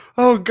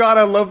 Oh, God,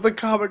 I love the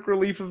comic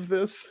relief of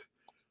this.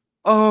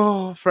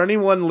 Oh, for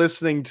anyone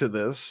listening to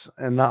this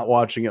and not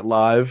watching it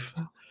live,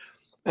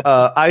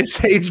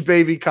 Ice Age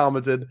Baby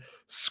commented,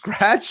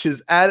 Scrat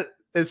is at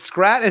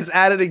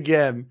it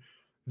again,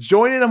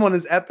 joining him on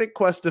his epic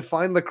quest to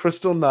find the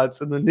crystal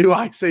nuts in the new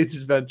Ice Age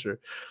adventure.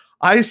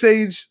 Ice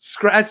Age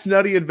Scrat's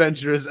Nutty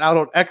Adventure is out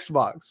on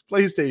Xbox,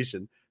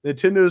 PlayStation,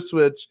 Nintendo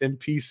Switch, and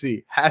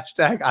PC. #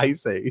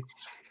 Ice Age.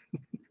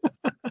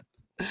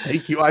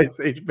 Thank you, Ice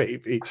Age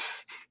Baby.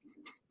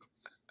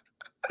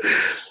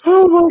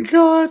 Oh my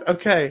God.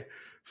 Okay.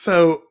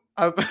 So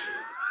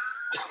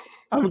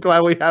I'm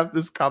glad we have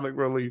this comic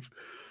relief.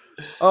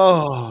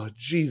 Oh,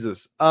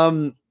 Jesus.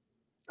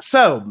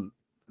 So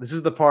this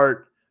is the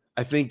part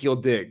I think you'll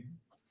dig.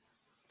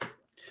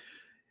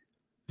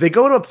 They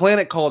go to a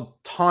planet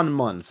called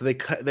Tonmun. So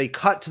they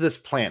cut to this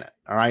planet.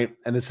 All right.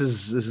 And this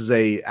is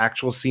a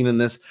actual scene in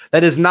this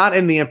that is not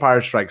in The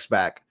Empire Strikes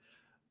Back.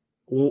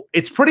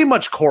 It's pretty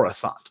much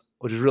Coruscant,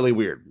 which is really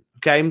weird.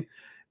 Okay.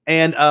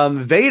 And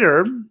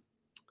Vader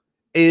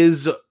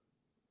is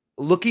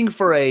looking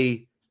for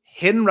a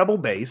hidden rebel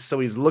base. So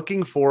he's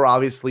looking for,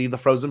 obviously, the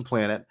frozen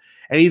planet.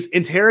 And he's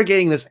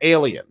interrogating this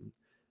alien.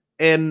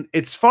 And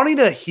it's funny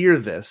to hear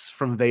this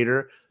from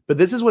Vader, but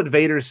this is what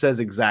Vader says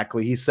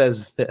exactly. He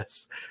says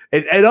this.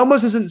 It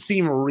almost doesn't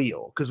seem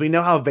real because we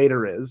know how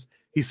Vader is.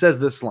 He says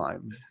this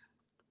line.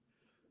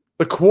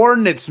 The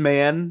coordinates,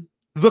 man.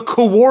 The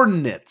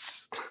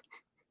coordinates.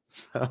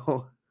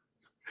 So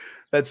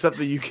that's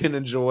something you can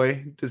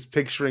enjoy. Just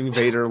picturing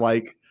Vader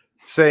like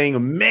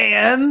saying,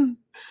 man.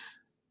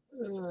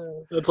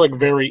 That's like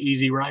very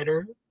Easy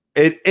Rider.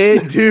 It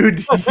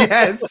dude,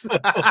 yes.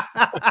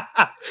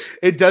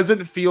 It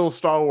doesn't feel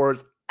Star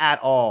Wars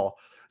at all.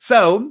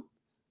 So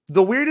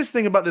the weirdest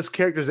thing about this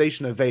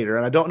characterization of Vader,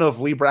 and I don't know if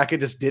Leigh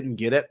Brackett just didn't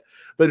get it,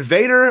 but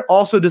Vader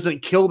also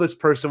doesn't kill this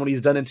person when he's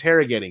done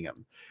interrogating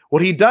him.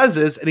 What he does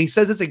is, and he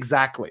says this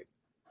exactly,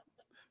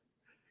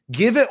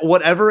 give it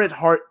whatever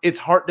its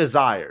heart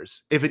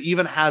desires, if it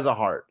even has a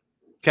heart.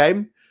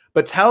 Okay?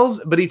 But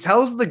he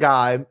tells the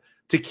guy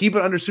to keep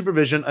it under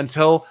supervision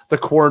until the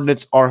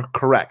coordinates are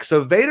correct.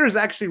 So Vader is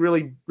actually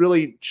really,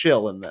 really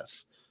chill in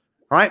this.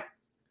 All right.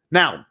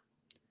 Now,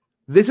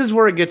 this is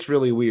where it gets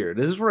really weird.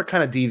 This is where it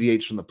kind of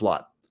deviates from the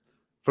plot,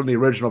 from the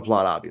original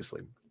plot,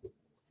 obviously.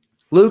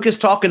 Luke is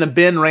talking to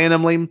Ben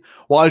randomly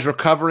while he's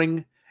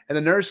recovering, and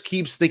the nurse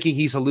keeps thinking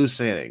he's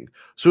hallucinating.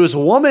 So his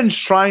woman's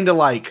trying to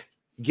like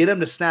get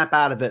him to snap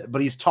out of it,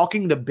 but he's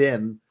talking to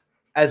Ben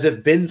as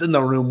if Ben's in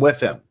the room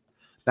with him.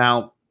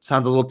 Now,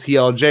 sounds a little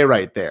TLJ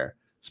right there,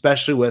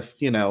 especially with,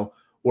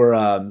 where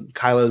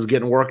Kylo's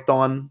getting worked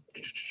on,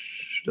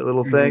 the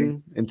little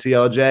thing in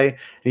TLJ. And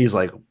he's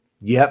like,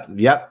 yep.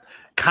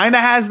 Kind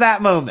of has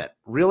that moment.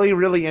 Really,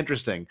 really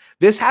interesting.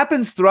 This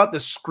happens throughout the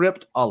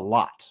script a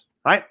lot,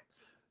 right?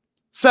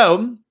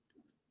 So,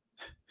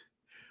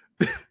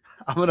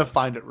 I'm going to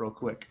find it real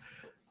quick.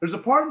 There's a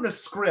part in the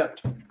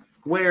script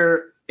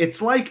where it's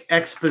like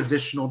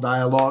expositional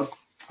dialogue,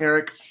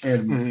 Eric.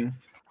 And,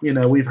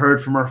 we've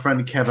heard from our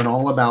friend Kevin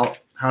all about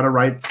how to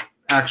write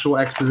actual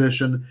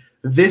exposition.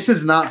 This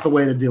is not the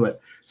way to do it.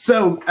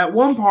 So, at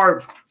one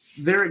part,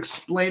 they're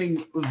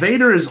explaining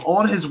Vader is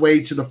on his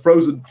way to the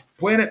frozen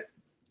planet,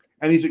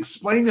 and he's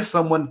explaining to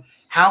someone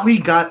how he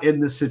got in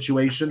this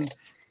situation.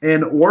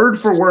 And word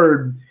for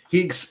word,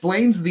 he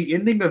explains the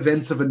ending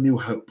events of A New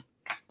Hope.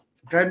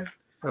 Okay?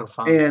 Oh,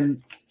 fun.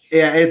 And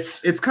yeah,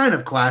 it's kind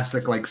of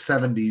classic, like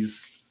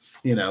 70s,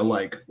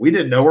 like we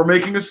didn't know we're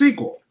making a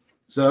sequel.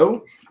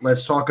 So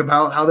let's talk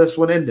about how this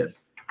one ended.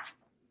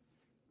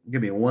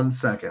 Give me 1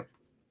 second.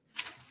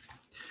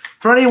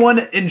 For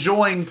anyone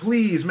enjoying,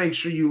 please make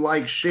sure you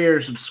like, share,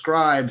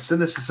 subscribe,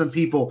 send this to some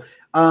people.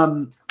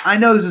 I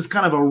know this is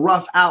kind of a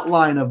rough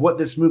outline of what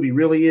this movie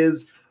really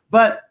is,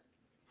 but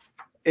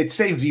it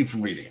saves you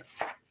from reading it.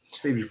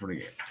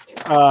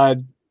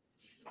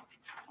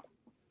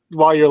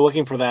 While you're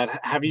looking for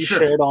that, have you Sure.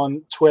 shared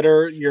on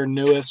Twitter your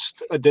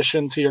newest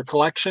addition to your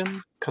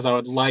collection? Because I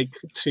would like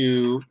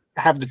to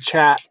have the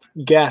chat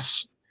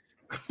guess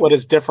what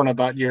is different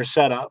about your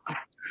setup.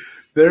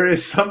 There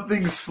is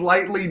something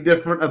slightly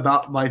different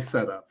about my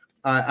setup.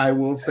 I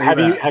will say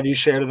Have you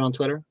shared it on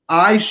Twitter?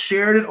 I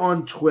shared it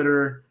on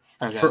Twitter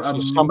for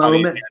a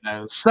moment.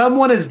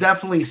 Someone has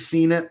definitely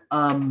seen it.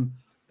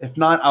 If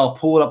not, I'll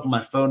pull it up on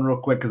my phone real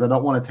quick because I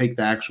don't want to take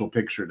the actual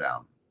picture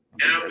down.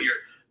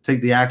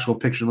 Take the actual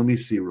picture. Let me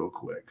see real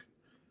quick.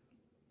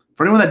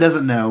 For anyone that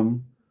doesn't know,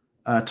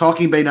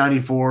 Talking Bay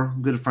 94,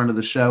 good friend of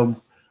the show,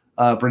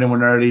 Brendan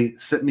Winardi,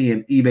 sent me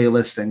an eBay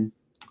listing.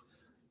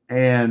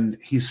 And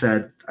he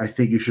said, I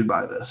think you should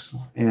buy this.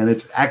 And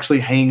it's actually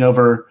hanging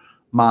over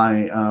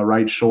my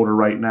right shoulder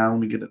right now. Let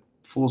me get it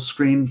full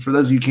screen. For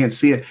those of you who can't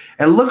see it,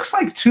 it looks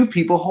like two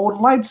people holding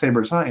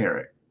lightsabers, huh,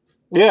 Eric?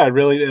 Yeah,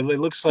 really. It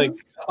looks like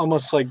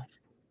almost like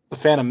the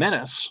Phantom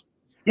Menace.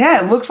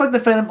 Yeah, it looks like the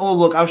Phantom. Oh,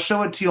 look, I'll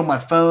show it to you on my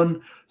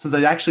phone since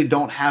I actually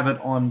don't have it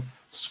on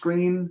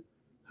screen.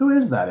 Who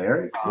is that,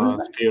 Eric?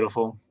 That's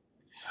beautiful.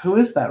 Who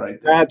is that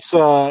right there? That's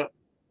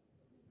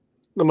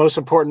the most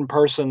important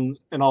person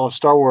in all of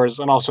Star Wars,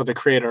 and also the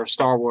creator of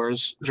Star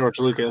Wars, George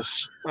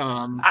Lucas,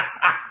 and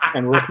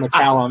Rick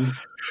McCallum.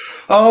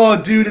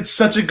 Oh, dude, it's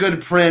such a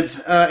good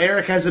print.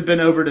 Eric hasn't been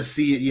over to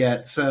see it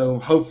yet, so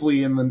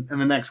hopefully in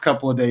the next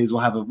couple of days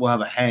we'll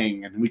have a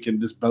hang and we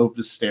can both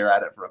stare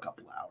at it for a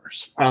couple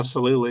hours.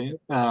 Absolutely.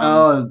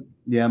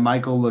 Yeah,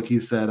 Michael, look, he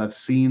said, I've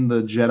seen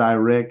the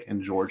Jedi Rick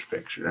and George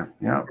picture.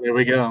 Yeah, here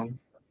we go.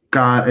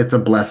 God, it's a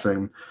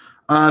blessing.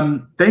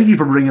 Thank you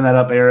for bringing that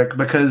up, Eric,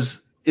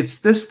 because it's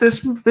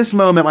this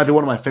moment might be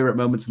one of my favorite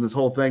moments in this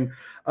whole thing.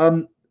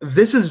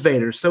 This is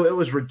Vader, so it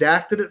was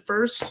redacted at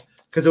first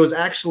because it was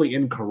actually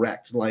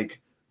incorrect.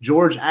 Like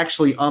George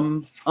actually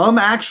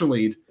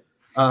actually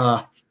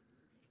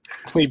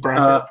Leigh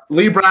Brackett.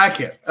 Leigh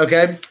Brackett.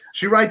 Okay,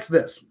 she writes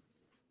this.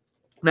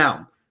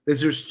 Now,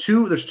 there's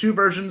two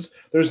versions.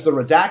 There's the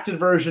redacted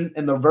version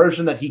and the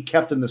version that he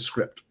kept in the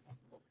script.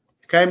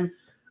 Okay,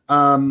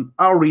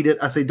 I'll read it.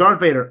 I say,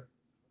 Darth Vader.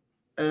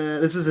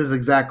 This is his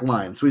exact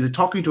line. So he's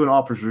talking to an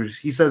officer.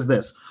 He says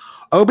this: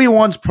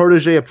 Obi-Wan's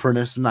protege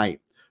apprentice, Knight,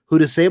 who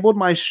disabled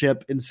my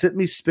ship and sent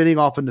me spinning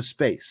off into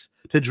space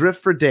to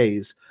drift for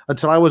days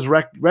until I was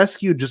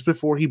rescued just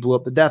before he blew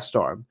up the Death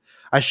Star.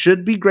 I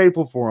should be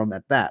grateful for him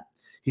at that.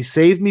 He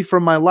saved me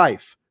from my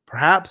life.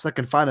 Perhaps I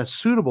can find a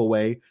suitable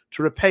way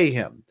to repay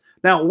him.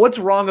 Now, what's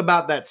wrong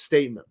about that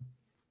statement?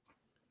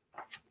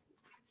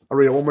 I'll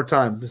read it one more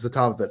time. This is the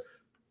top of it.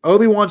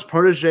 Obi-Wan's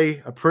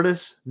protege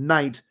apprentice,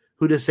 Knight,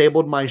 who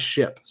disabled my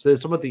ship. So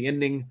it's talking about the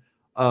ending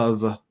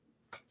of A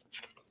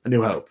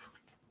New Hope.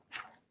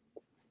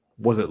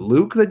 Was it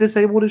Luke that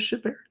disabled his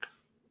ship, Eric?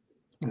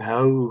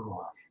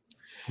 No.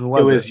 Who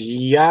was it was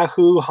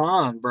Yahoo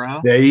Han,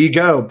 bro. There you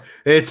go.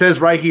 It says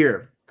right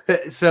here.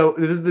 So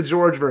this is the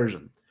George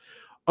version.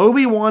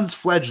 Obi-Wan's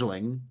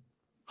fledgling.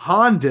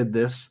 Han did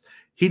this.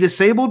 He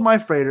disabled my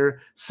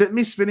freighter, sent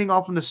me spinning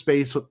off into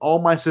space with all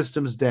my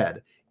systems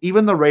dead,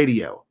 even the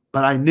radio.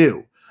 But I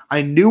knew.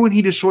 I knew when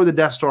he destroyed the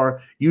Death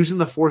Star using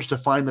the Force to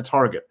find the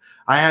target.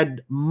 I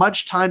had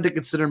much time to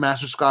consider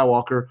Master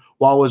Skywalker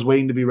while I was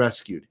waiting to be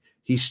rescued.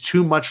 He's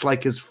too much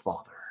like his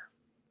father.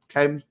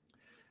 Okay?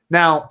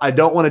 Now, I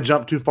don't want to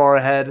jump too far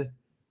ahead,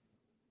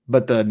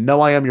 but the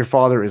 "No, I am your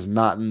father" is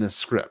not in this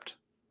script.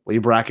 Leigh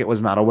Brackett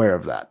was not aware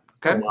of that.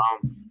 Okay, Oh, wow.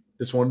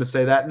 just wanted to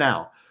say that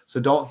now. So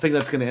don't think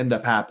that's going to end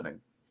up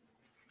happening.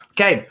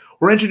 Okay,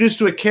 we're introduced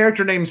to a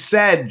character named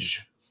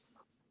Sedge.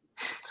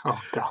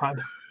 Oh God.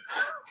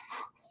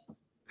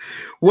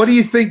 What do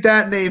you think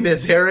that name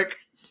is, Eric?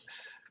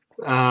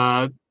 It's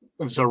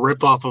a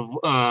ripoff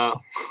of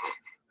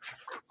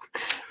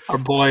our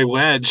boy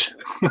Wedge.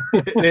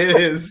 It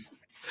is.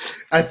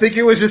 I think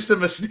it was just a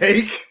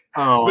mistake.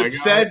 Oh my But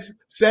God.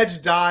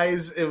 Sedge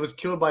dies. It was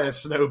killed by a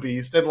snow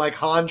beast, and like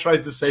Han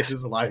tries to save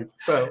his life.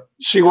 So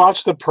She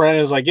watched the print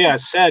and was like, yeah,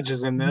 Sedge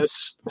is in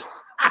this.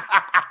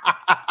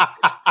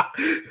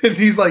 and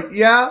he's like,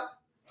 "Yeah,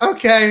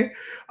 okay."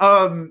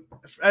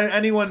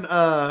 Anyone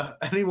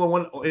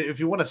want, if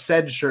you want a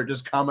Sedge shirt,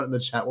 just comment in the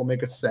chat. We'll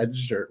make a Sedge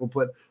shirt. We'll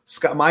put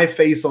my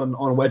face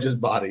on Wedge's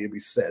body. It'd be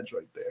Sedge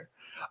right there.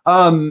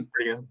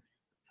 Pretty good.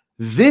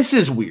 This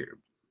is weird.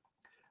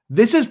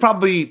 This is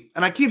probably,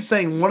 and I keep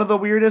saying one of the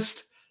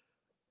weirdest,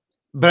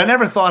 but I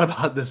never thought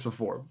about this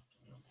before.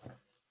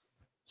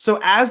 So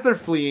as they're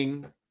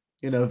fleeing,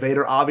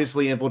 Vader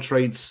obviously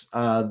infiltrates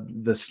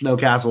the snow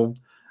castle,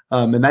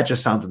 and that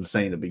just sounds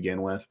insane to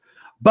begin with.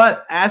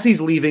 But as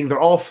he's leaving, they're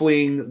all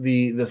fleeing.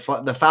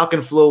 The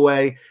Falcon flew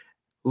away.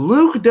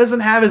 Luke doesn't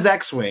have his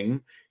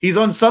X-wing. He's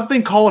on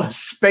something called a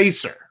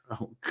spacer.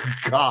 Oh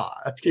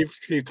God!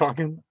 Keep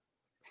talking.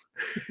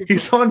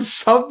 He's on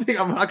something.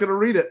 I'm not going to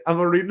read it. I'm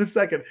going to read it in a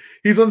second.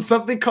 He's on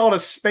something called a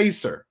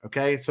spacer.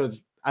 Okay, so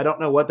I don't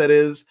know what that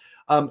is.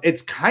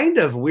 It's kind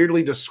of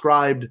weirdly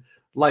described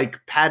like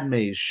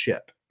Padme's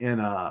ship in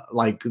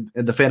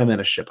the Phantom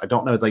Menace ship. I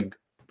don't know. It's like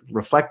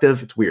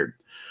reflective. It's weird.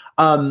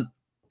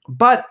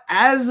 But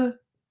as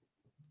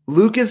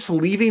Luke is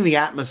leaving the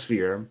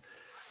atmosphere,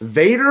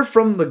 Vader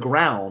from the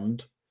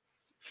ground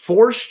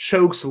force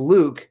chokes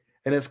Luke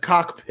in his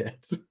cockpit.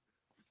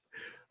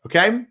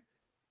 Okay?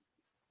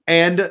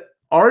 And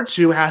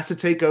R2 has to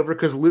take over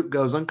because Luke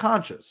goes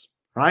unconscious,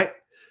 right?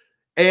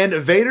 And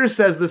Vader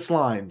says this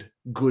line,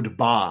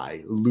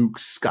 "Goodbye, Luke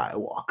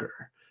Skywalker,"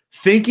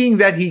 thinking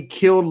that he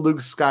killed Luke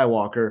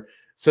Skywalker.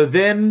 So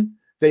then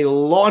they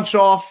launch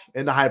off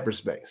into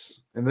hyperspace.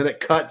 And then it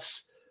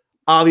cuts,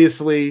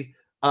 obviously,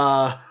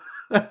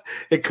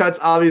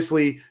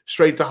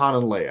 straight to Han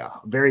and Leia.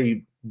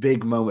 Very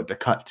big moment to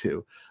cut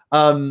to.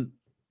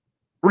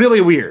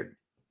 Really weird.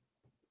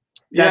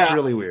 That's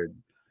really weird.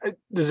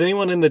 Does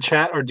anyone in the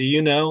chat, or do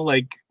you know,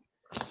 like,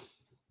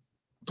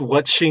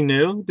 what she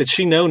knew? Did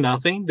she know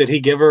nothing? Did he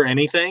give her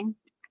anything?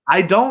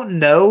 I don't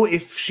know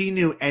if she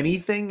knew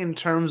anything in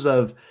terms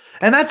of,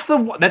 and that's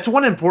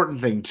one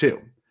important thing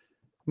too.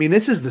 I mean,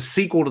 this is the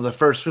sequel to the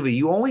first movie.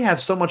 You only have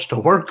so much to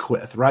work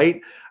with, right?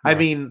 I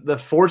mean, the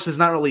Force is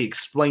not really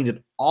explained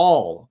at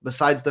all,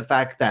 besides the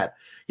fact that,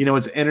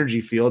 it's an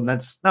energy field. And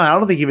I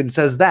don't think he even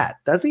says that,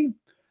 does he?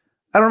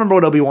 I don't remember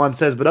what Obi-Wan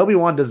says, but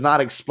Obi-Wan does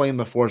not explain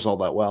the Force all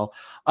that well.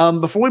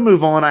 Before we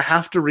move on, I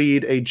have to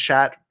read a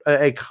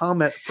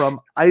comment from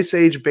Ice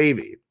Age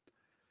Baby.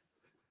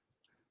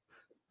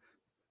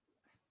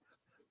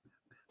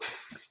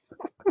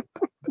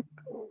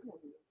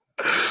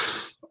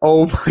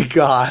 Oh my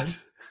God.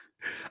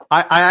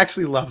 I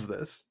actually love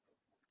this.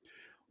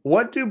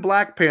 What do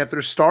Black Panther,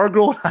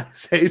 Stargirl, and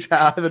Ice Age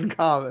have in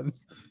common?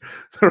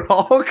 They're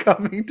all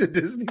coming to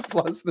Disney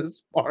Plus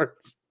this March.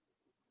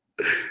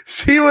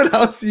 See what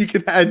else you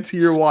can add to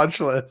your watch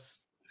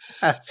list.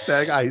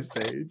 Hashtag Ice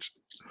Age.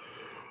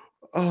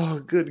 Oh,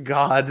 good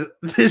God.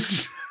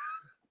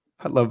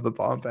 I love the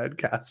Bombad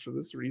cast for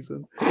this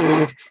reason.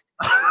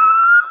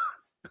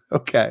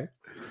 Okay.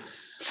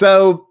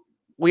 So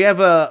we have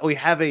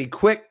a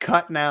quick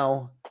cut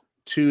now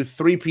to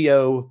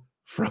 3PO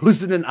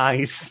frozen in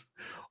ice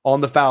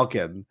on the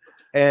Falcon.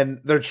 And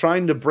they're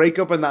trying to break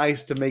open the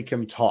ice to make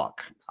him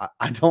talk.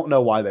 I don't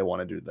know why they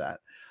want to do that.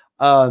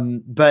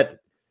 But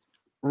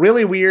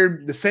really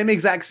weird. The same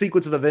exact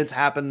sequence of events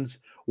happens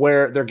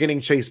where they're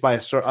getting chased by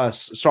a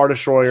Star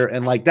Destroyer.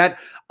 And like that,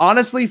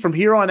 honestly, from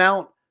here on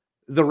out,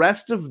 the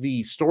rest of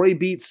the story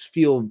beats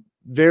feel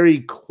very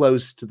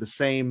close to the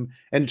same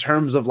in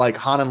terms of like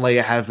Han and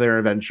Leia have their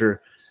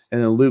adventure and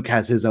then Luke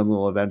has his own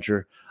little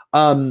adventure.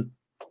 R2,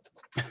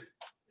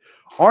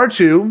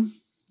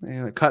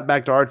 cut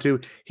back to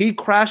R2. He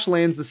crash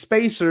lands the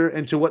spacer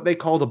into what they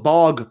call the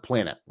bog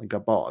planet, like a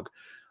bog.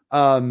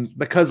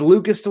 Because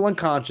Luke is still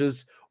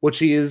unconscious, which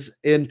he is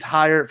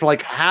for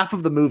like half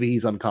of the movie,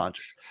 he's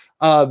unconscious.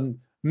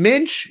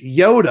 Minch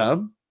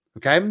Yoda,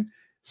 okay?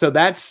 So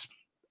that's,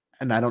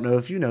 and I don't know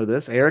if you know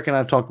this, Eric and I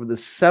have talked about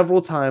this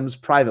several times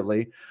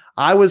privately.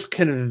 I was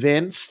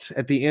convinced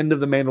at the end of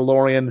The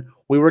Mandalorian,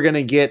 we were going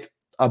to get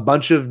a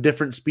bunch of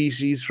different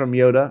species from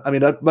Yoda. I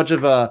mean, a bunch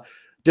of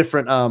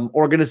different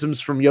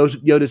organisms from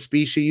Yoda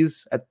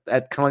species at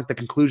kind of like the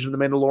conclusion of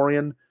The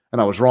Mandalorian.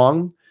 And I was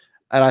wrong.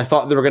 And I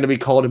thought they were going to be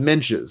called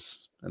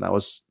Minches. And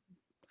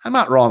I'm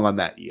not wrong on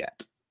that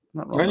yet.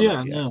 Not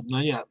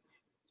yet.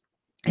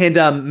 And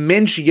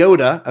Minch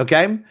Yoda,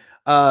 okay,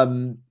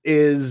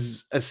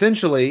 is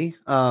essentially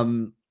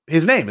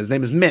his name. His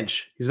name is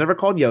Minch. He's never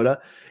called Yoda.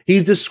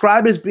 He's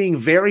described as being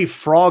very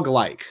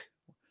frog-like,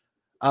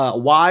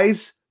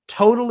 wise,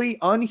 totally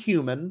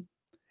unhuman,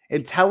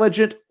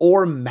 intelligent,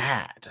 or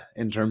mad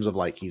in terms of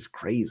like he's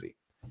crazy.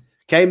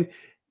 Okay.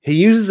 He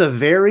uses a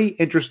very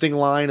interesting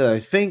line that I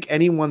think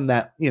anyone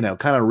that,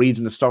 kind of reads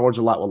into Star Wars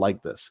a lot will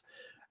like this.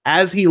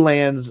 As he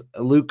lands,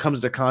 Luke comes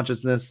to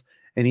consciousness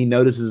and he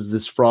notices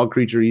this frog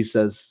creature. He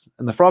says,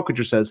 and the frog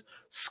creature says,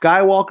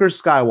 "Skywalker,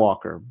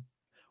 Skywalker,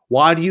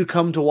 why do you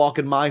come to walk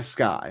in my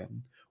sky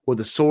with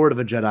the sword of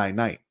a Jedi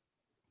Knight?"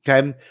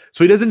 Okay.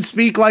 So he doesn't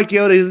speak like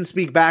Yoda. He doesn't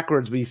speak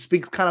backwards, but he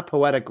speaks kind of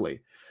poetically.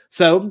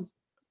 So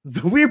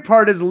the weird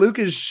part is Luke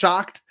is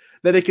shocked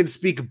that it can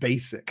speak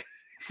basic.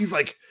 He's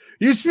like,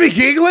 "You speak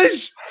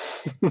English?"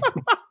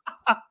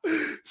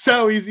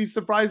 So he's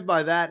surprised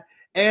by that.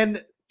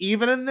 And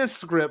even in this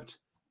script,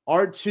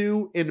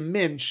 R2 and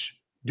Minch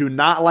do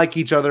not like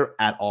each other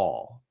at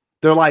all.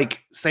 They're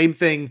like, same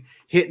thing,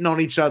 hitting on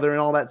each other and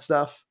all that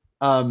stuff.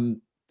 How do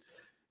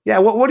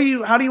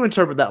you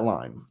interpret that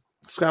line?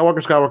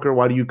 "Skywalker, Skywalker,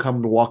 why do you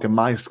come to walk in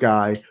my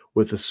sky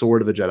with the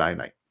sword of a Jedi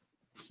Knight?"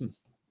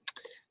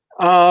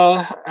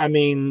 I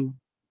mean,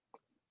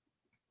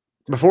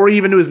 before he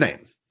even knew his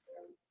name.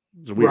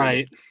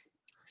 Right.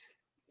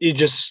 You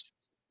just,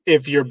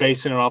 if you're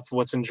basing it off of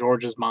what's in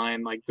George's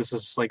mind, like this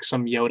is like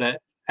some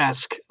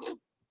Yoda-esque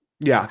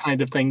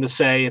kind of thing to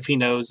say if he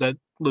knows that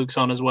Luke's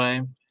on his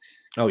way.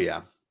 Oh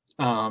yeah.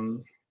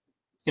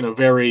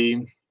 Very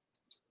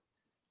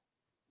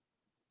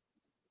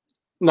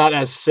not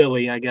as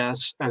silly, I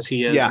guess, as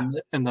he is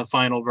in the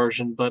final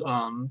version, but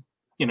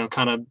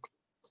kind of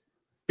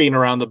being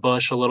around the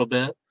bush a little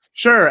bit.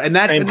 Sure, and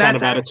that's same kind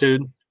of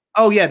attitude.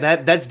 Oh yeah,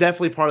 that's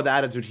definitely part of the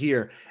attitude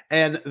here.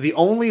 And the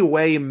only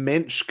way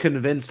Minch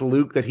convinced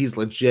Luke that he's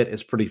legit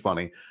is pretty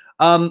funny.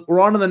 We're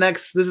on to the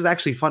next. This is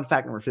actually fun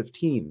fact number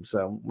 15.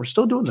 So we're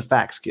still doing the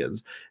facts,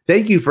 kids.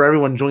 Thank you for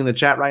everyone joining the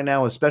chat right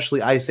now,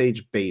 especially Ice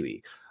Age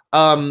Baby.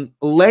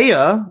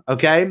 Leia,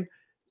 okay,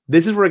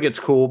 this is where it gets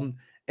cool.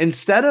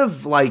 Instead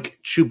of like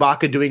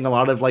Chewbacca doing a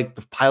lot of like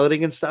the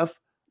piloting and stuff,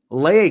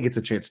 Leia gets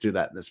a chance to do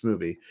that in this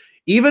movie.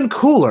 Even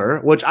cooler,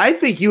 which I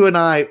think you and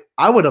I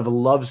would have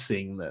loved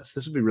seeing this.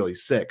 This would be really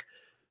sick.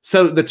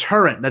 So the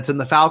turret that's in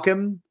the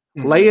Falcon,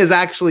 Leia's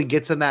actually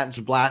gets in that and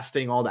just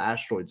blasting all the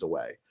asteroids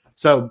away.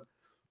 So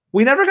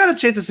we never got a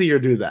chance to see her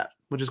do that,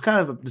 which is kind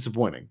of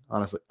disappointing,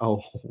 honestly.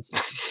 Oh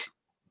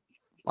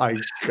my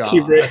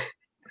God.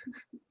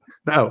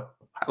 No,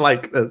 I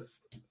like this.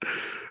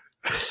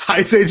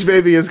 Ice Age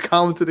Baby has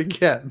commented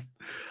again.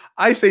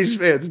 Ice Age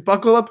fans,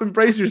 buckle up and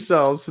brace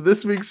yourselves for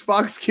this week's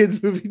Fox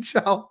Kids movie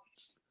challenge.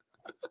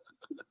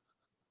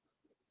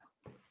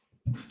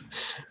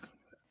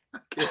 I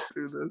can't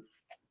do this.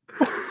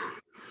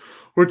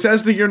 We're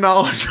testing your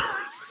knowledge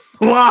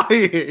on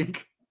lying.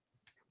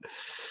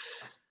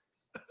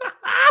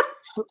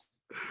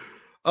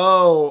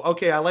 Oh,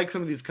 okay. I like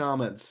some of these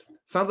comments.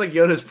 Sounds like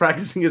Yoda's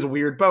practicing his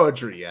weird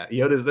poetry. Yeah,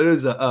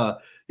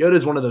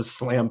 Yoda's one of those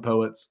slam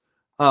poets.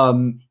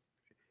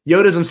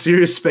 Yoda's on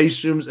serious space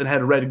shrooms and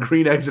had read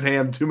Green Eggs and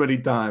Ham too many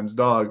times,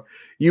 dog.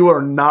 You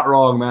are not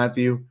wrong,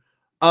 Matthew.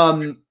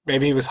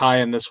 Maybe he was high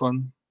in this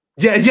one.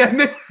 Yeah.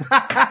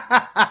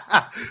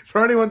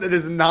 For anyone that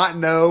does not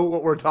know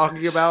what we're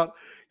talking about,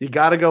 you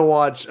got to go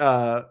watch.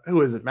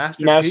 Who is it?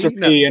 Master P?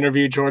 No.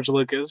 Interview George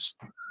Lucas.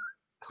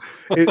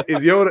 Is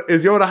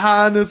Yoda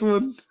high in this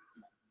one?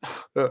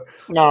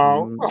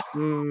 No,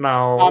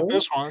 not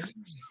this one.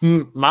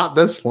 Not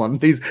this one.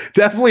 He's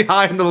definitely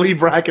high in the Leigh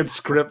Brackett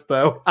script,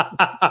 though.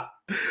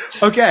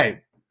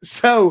 Okay,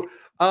 so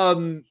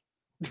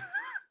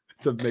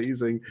it's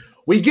amazing.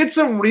 We get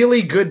some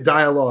really good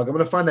dialogue. I'm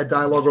going to find that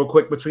dialogue real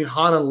quick between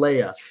Han and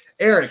Leia.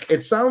 Eric,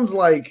 it sounds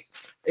like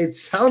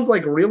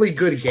really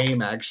good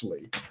game,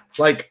 actually.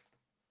 Like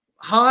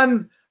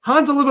Han's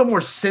a little bit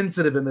more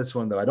sensitive in this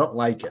one, though. I don't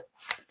like it.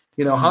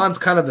 Han's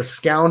kind of the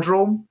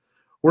scoundrel,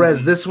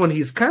 whereas this one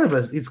he's kind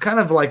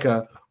of like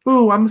a,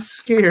 "Ooh, I'm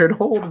scared,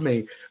 hold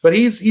me." But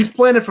he's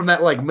playing it from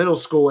that like middle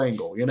school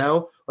angle,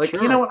 Like,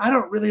 sure. You know what? I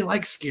don't really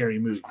like scary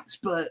movies,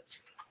 but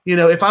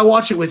if I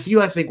watch it with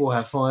you, I think we'll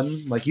have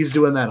fun. Like he's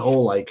doing that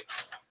whole like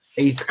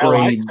 8th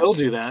grade. I still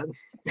do that.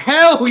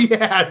 Hell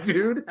yeah,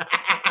 dude.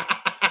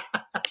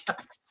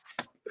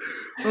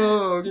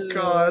 Oh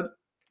God.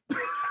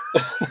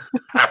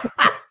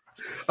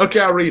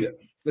 Okay, I'll read it.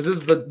 This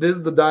is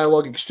the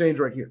dialogue exchange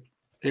right here.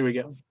 Here we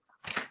go.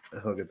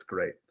 Oh, it's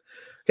great.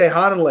 Okay,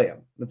 Han and Leia.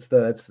 That's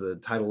the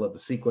title of the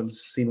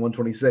sequence, scene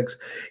 126.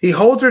 He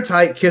holds her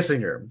tight,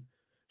 kissing her.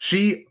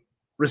 She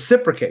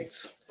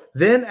reciprocates.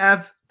 Then,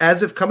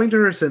 as if coming to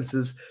her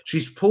senses,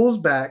 she pulls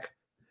back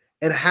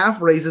and half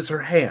raises her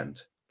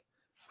hand.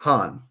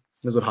 Han,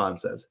 this is what Han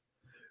says.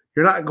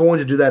 "You're not going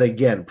to do that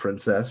again,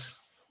 princess."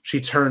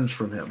 She turns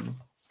from him,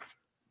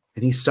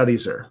 and he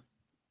studies her.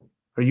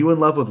 "Are you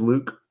in love with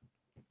Luke?"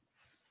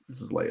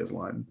 This is Leia's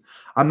line.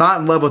 "I'm not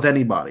in love with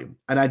anybody,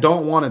 and I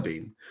don't want to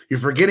be. You're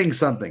forgetting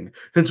something.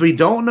 Since we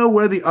don't know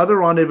where the other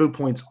rendezvous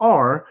points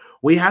are,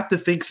 we have to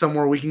think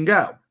somewhere we can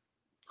go."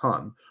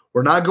 Han,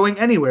 We're not going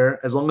anywhere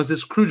as long as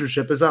this cruiser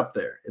ship is up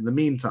there in the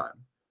meantime.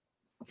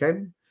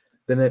 Okay?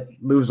 Then it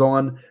moves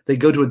on. They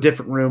go to a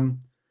different room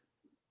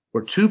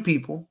where two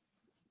people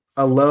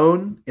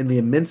alone in the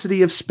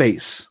immensity of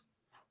space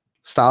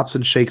stops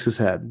and shakes his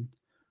head.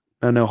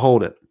 No,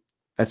 hold it.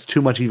 That's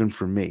too much even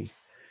for me.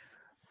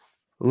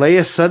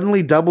 Leia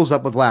suddenly doubles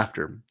up with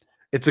laughter.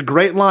 It's a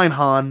great line,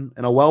 Han,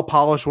 and a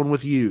well-polished one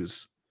with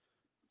yous,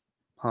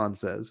 Han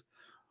says.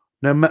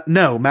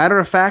 No, matter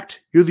of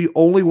fact, you're the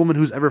only woman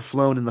who's ever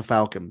flown in the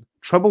Falcon.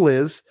 Trouble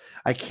is,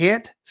 I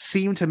can't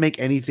seem to make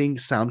anything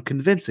sound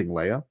convincing,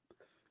 Leia.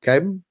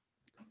 Okay?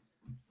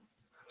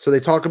 So they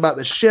talk about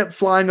the ship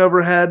flying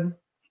overhead,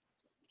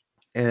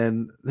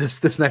 and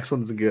this next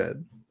one's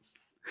good.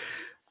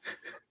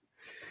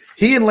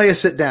 He and Leia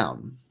sit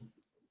down.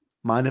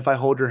 Mind if I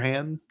hold your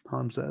hand?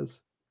 Han says.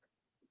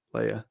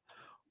 Leia.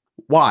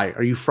 Why?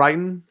 Are you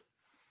frightened?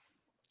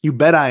 You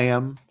bet I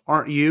am.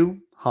 Aren't you?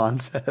 Han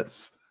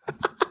says.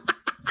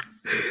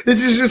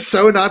 This is just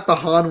so not the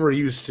Han we're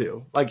used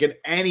to, like in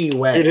any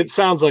way. Dude, it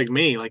sounds like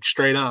me, like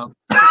straight up.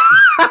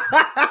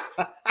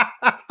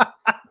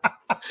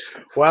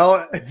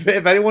 Well,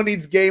 if anyone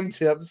needs game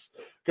tips,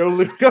 go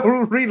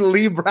read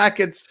Leigh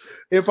Brackett's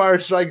Empire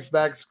Strikes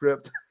Back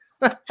script.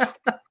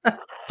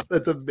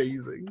 That's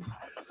amazing.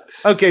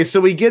 Okay, so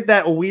we get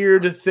that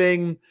weird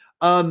thing.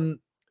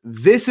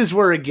 This is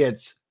where it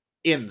gets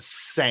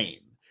insane.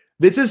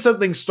 This is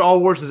something Star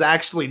Wars has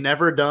actually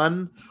never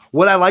done.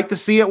 Would I like to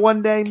see it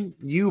one day?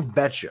 You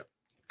betcha.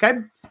 Okay?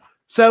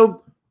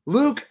 So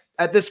Luke,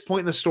 at this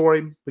point in the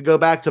story, we go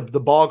back to the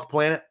Bog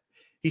Planet.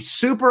 He's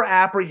super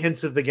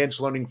apprehensive against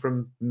learning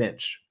from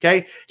Minch.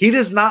 Okay? He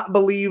does not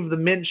believe the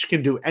Minch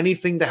can do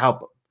anything to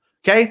help him.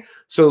 Okay?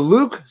 So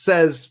Luke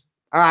says,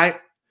 all right,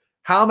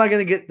 how am I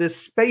going to get this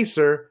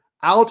spacer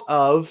out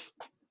of...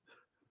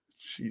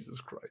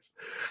 Jesus Christ.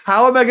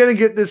 How am I going to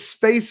get this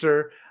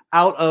spacer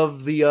out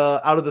of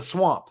the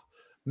swamp?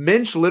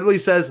 Minch literally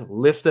says,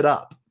 lift it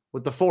up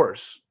with the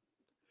Force.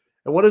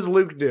 And what does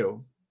Luke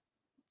do?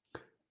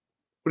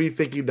 What do you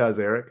think he does,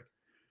 Eric?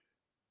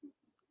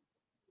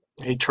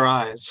 He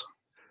tries.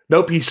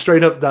 Nope, he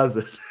straight up does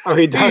it. Oh,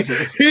 he does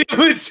it. He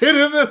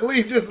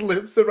legitimately just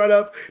lifts it right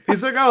up.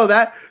 He's like, oh,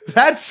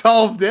 that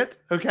solved it.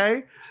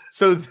 Okay.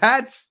 So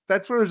that's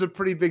where there's a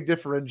pretty big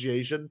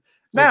differentiation.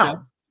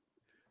 Now,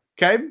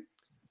 okay.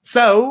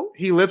 So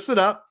he lifts it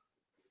up,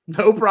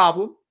 no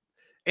problem.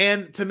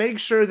 And to make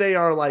sure they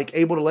are like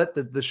able to let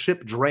the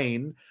ship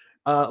drain,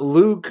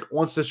 Luke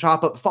wants to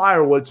chop up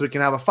firewood so he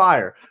can have a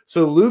fire.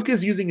 So Luke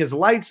is using his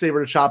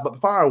lightsaber to chop up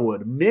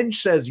firewood.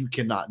 Minch says you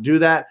cannot do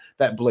that.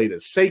 That blade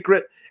is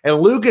sacred.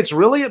 And Luke gets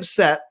really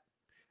upset,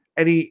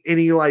 and he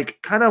like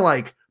kind of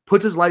like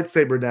puts his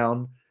lightsaber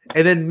down,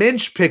 and then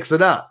Minch picks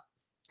it up.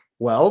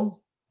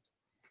 Well,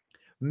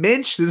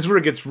 Minch, this is where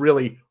it gets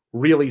really,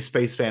 really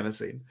space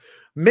fantasy.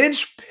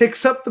 Minch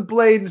picks up the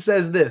blade and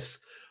says this,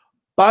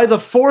 by the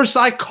Force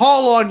I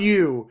call on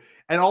you.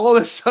 And all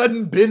of a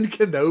sudden, Ben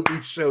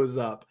Kenobi shows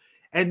up.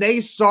 And they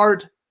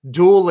start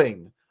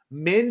dueling.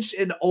 Minch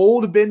and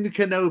old Ben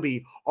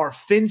Kenobi are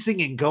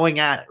fencing and going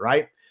at it,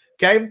 right?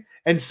 Okay?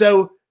 And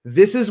so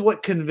this is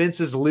what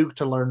convinces Luke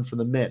to learn from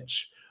the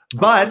Minch.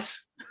 But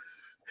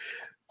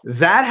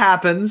that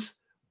happens,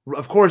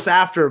 of course,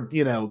 after,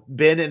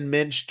 Ben and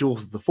Minch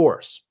duels with the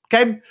Force.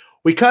 Okay?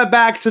 We cut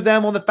back to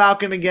them on the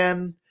Falcon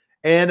again.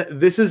 And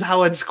this is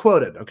how it's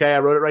quoted. Okay? I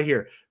wrote it right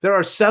here. There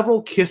are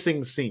several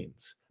kissing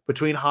scenes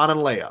between Han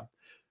and Leia.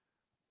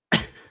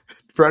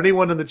 For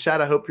anyone in the chat,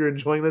 I hope you're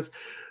enjoying this.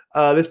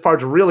 This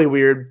part's really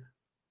weird.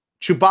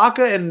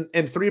 Chewbacca and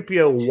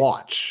 3PO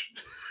watch.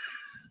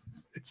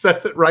 It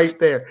says it right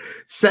there. It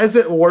says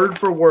it word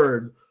for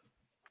word.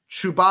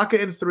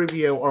 Chewbacca and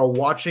 3PO are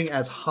watching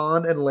as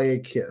Han and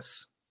Leia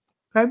kiss.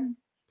 Okay?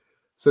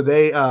 So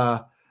they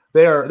are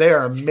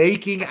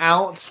making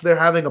out. They're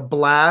having a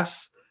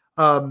blast.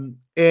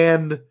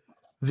 And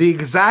the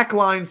exact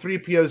line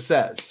 3PO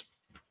says,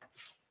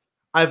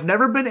 I've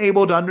never been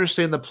able to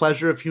understand the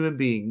pleasure of human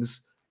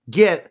beings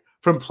get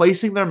from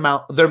placing their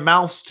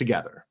mouths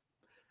together.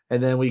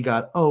 And then we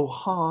got, oh,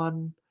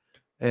 Han.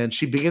 And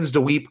she begins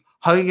to weep,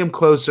 hugging him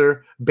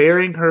closer,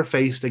 burying her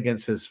face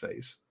against his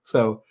face.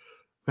 So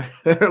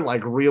they're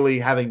like really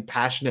having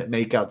passionate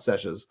makeout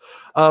sessions.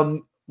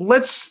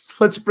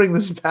 Let's bring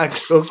this back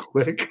real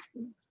quick.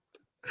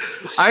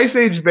 Ice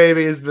Age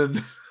Baby has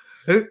been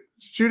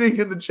shooting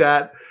in the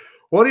chat.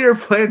 What are your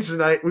plans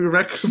tonight? We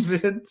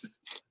recommend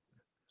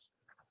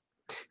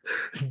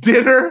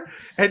dinner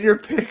and your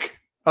pick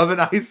of an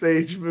Ice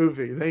Age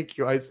movie. Thank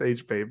you, Ice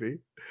Age Baby.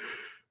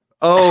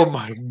 Oh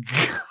my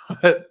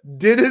God.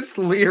 Dennis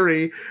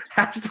Leary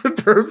has the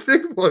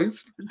perfect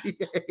voice for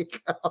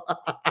Diego.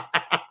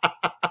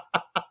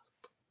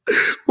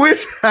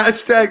 Which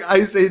hashtag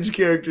Ice Age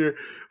character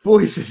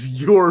voice is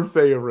your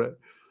favorite?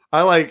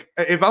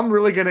 If I'm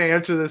really going to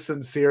answer this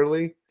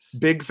sincerely,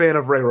 big fan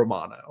of Ray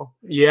Romano.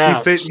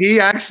 Yeah. He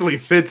actually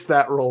fits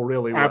that role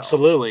really well.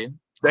 Absolutely.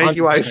 Thank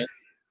you, Ice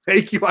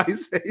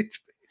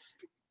Age.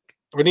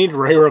 We need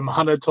Ray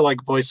Romano to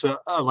voice a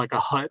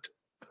hut.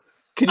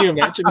 Can you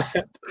imagine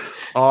that?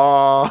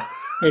 Oh,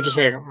 They just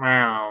make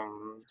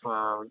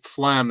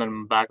phlegm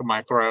in the back of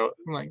my throat,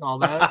 like all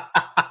that.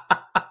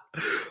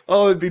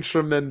 oh, it'd be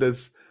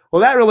tremendous.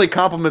 Well, that really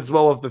complements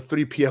well with the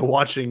 3PO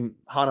watching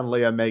Han and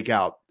Leia make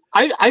out.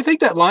 I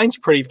think that line's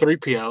pretty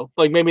 3PO.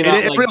 Like maybe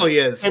not. It really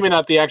is. Maybe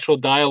not the actual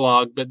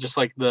dialogue, but just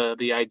like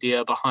the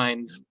idea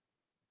behind,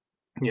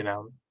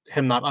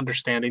 him not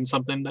understanding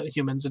something that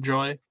humans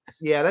enjoy.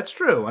 Yeah, that's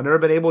true. I've never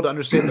been able to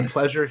understand the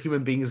pleasure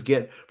human beings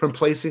get from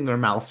placing their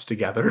mouths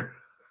together.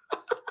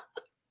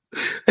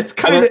 It's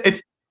kind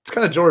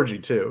of Georgie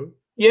too.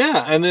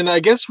 Yeah, and then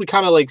I guess we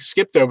kind of like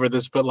skipped over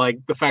this, but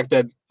like the fact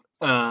that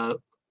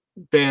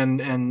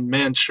Ben and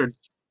Minch are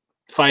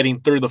fighting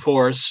through the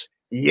Force.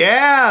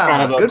 Yeah,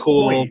 kind of a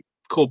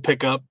cool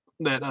pickup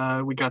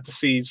that we got to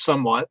see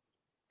somewhat.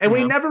 And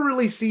we never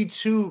really see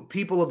two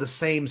people of the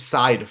same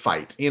side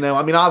fight. I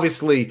mean,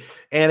 obviously,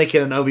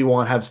 Anakin and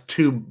Obi-Wan have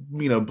two,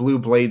 blue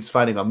blades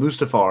fighting on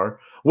Mustafar,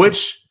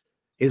 which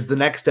is the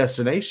next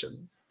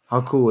destination. How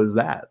cool is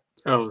that?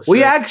 Oh,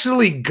 we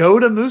actually go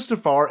to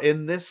Mustafar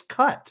in this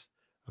cut,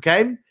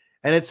 okay?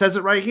 And it says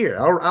it right here.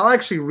 I'll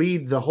actually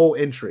read the whole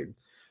entry.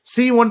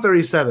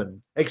 C-137,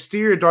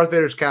 exterior Darth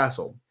Vader's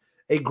castle.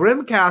 A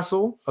grim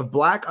castle of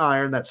black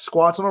iron that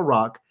squats on a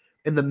rock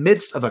in the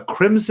midst of a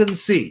crimson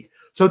sea.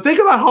 So think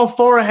about how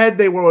far ahead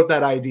they were with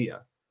that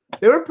idea.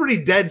 They were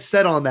pretty dead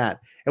set on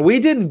that. And we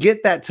didn't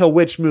get that till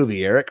which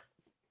movie, Eric?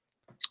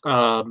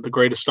 The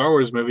greatest Star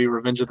Wars movie,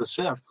 Revenge of the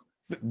Sith.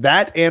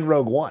 That and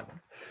Rogue One.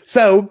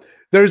 So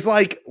there's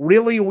like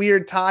really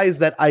weird ties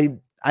that I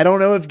don't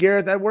know if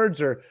Gareth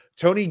Edwards or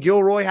Tony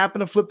Gilroy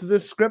happened to flip to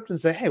this script and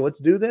say, hey, let's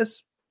do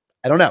this.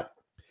 I don't know.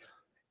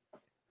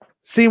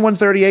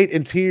 C-138,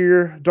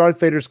 interior Darth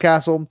Vader's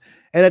castle,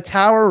 and a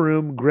tower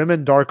room grim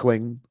and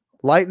darkling,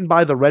 lightened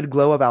by the red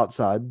glow of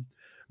outside.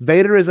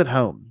 Vader is at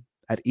home,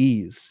 at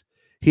ease.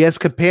 He has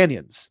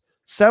companions,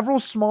 several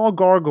small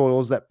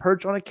gargoyles that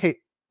perch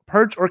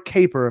or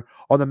caper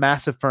on the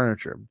massive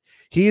furniture.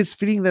 He is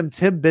feeding them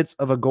tidbits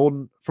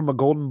from a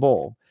golden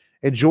bowl,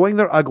 enjoying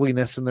their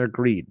ugliness and their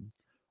greed.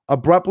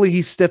 Abruptly,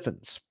 he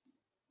stiffens.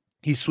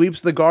 He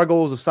sweeps the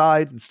gargoyles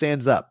aside and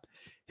stands up,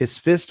 his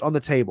fist on the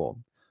table.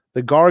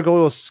 The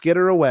gargoyles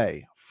skitter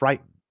away,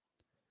 frightened.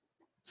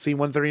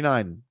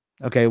 C-139.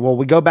 Okay, well,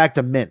 we go back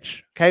to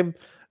Minch. Okay,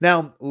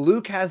 now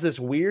Luke has this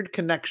weird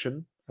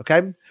connection,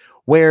 okay,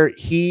 where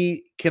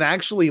he can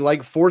actually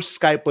like force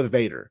Skype with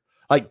Vader,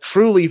 like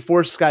truly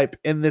force Skype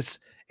in this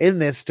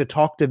to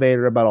talk to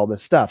Vader about all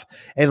this stuff.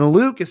 And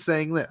Luke is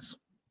saying this.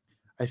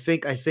 I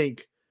think,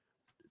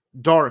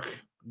 dark.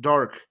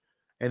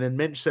 And then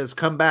Minch says,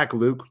 come back,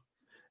 Luke.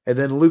 And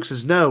then Luke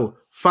says, no,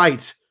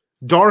 fight,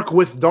 dark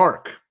with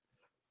dark.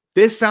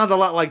 This sounds a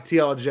lot like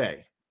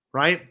TLJ,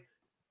 right?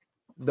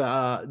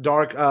 The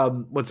dark,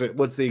 what's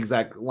the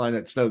exact line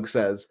that Snoke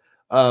says?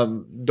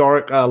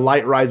 Dark,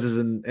 light rises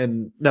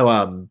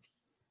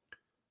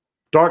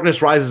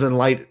darkness rises and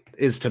light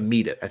is to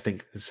meet it. I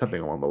think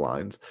something along the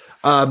lines.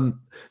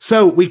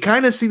 So we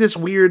kind of see this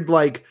weird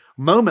like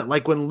moment,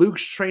 like when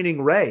Luke's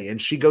training Rey and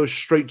she goes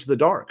straight to the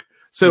dark.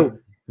 So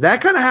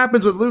that kind of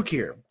happens with Luke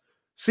here.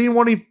 Scene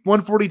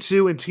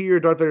 142, interior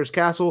Darth Vader's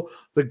castle.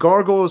 The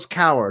gargoyles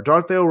cower.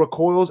 Darth Vader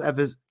recoils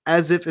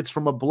as if it's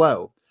from a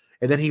blow.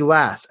 And then he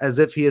laughs as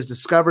if he has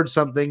discovered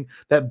something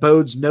that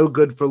bodes no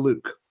good for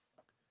Luke.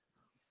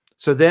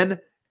 So then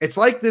it's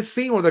like this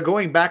scene where they're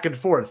going back and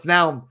forth.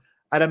 Now,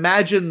 I'd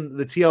imagine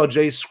the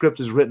TLJ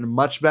script is written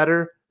much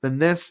better than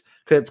this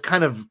because it's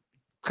kind of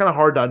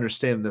hard to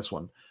understand in this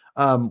one.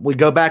 We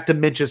go back to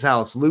Minch's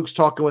house. Luke's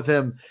talking with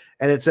him,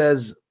 and it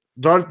says,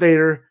 Darth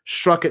Vader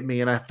struck at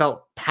me, and I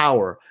felt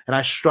power, and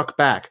I struck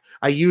back.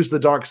 I used the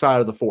dark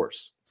side of the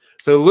Force.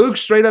 So Luke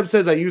straight up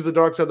says, I used the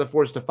dark side of the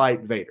Force to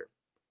fight Vader.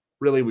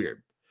 Really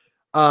weird.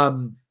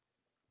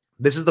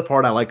 This is the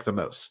part I like the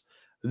most.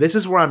 This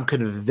is where I'm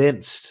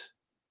convinced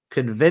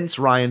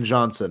Rian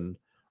Johnson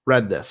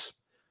read this.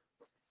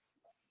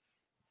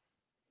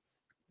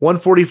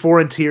 144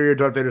 interior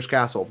Darth Vader's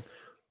castle.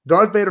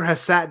 Darth Vader has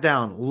sat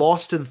down,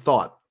 lost in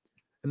thought,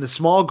 and the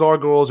small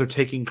gargoyles are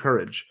taking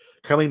courage,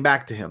 coming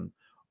back to him.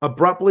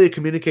 Abruptly, a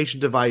communication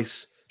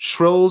device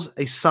shrills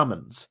a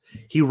summons.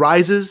 He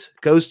rises,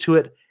 goes to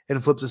it,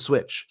 and flips a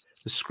switch.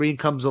 The screen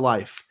comes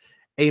alive.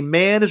 A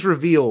man is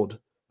revealed,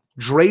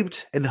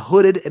 draped and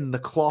hooded in the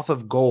cloth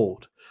of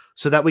gold,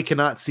 so that we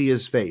cannot see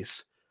his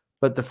face.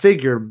 But the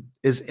figure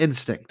is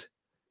instinct,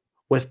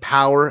 with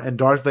power, and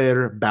Darth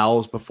Vader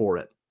bows before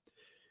it.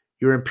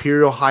 Your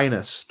Imperial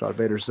Highness, Darth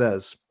Vader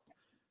says.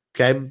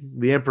 Okay,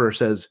 the Emperor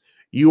says,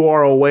 you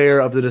are aware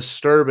of the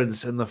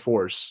disturbance in the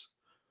Force.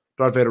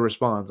 Darth Vader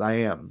responds, I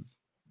am.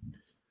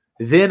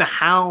 Then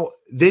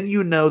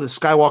you know that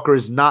Skywalker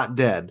is not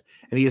dead,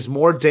 and he is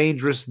more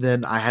dangerous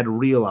than I had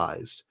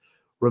realized.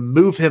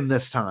 Remove him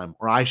this time,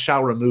 or I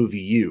shall remove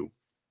you.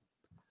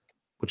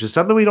 Which is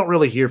something we don't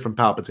really hear from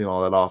Palpatine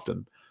all that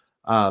often.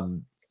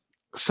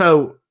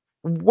 So,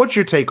 what's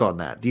your take on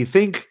that? Do you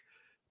think,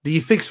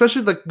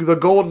 especially the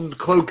golden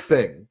cloak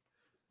thing,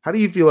 how do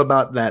you feel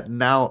about that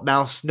now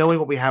knowing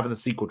what we have in the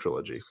sequel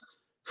trilogy?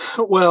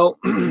 Well,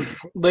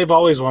 they've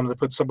always wanted to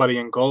put somebody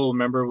in gold.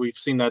 Remember, we've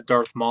seen that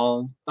Darth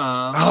Maul.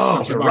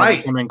 You're right.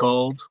 Him in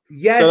gold.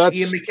 Yes, So that's,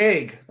 Ian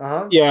McCaig.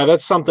 Uh-huh. yeah,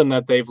 that's something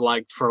that they've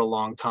liked for a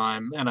long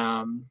time.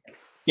 And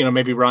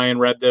maybe Ryan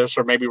read this,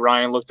 or maybe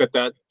Ryan looked at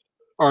that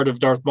art of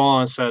Darth Maul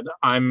and said,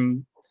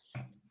 "I'm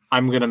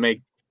gonna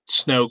make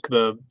Snoke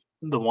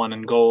the one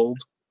in gold."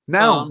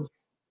 Now,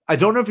 I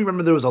don't know if you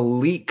remember, there was a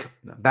leak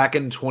back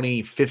in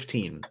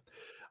 2015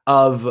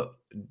 of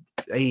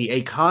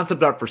a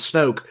concept art for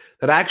Snoke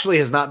that actually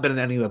has not been in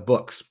any of the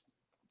books.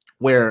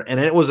 And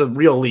it was a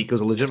real leak, it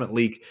was a legitimate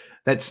leak,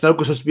 that Snoke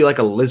was supposed to be like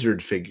a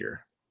lizard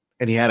figure,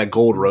 and he had a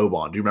gold robe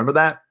on. Do you remember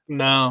that?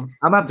 No.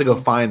 I'm gonna have to go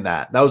find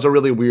that. That was a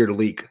really weird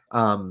leak.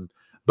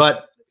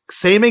 But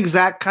same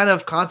exact kind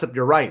of concept.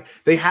 You're right.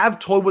 They have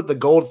toyed with the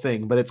gold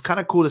thing, but it's kind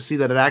of cool to see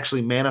that it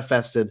actually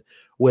manifested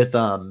with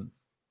the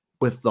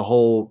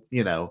whole,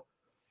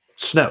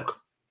 Snoke.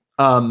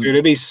 Dude,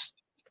 it'd be.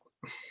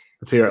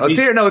 Let's hear it. Let's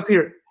hear it. No, let's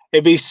hear it.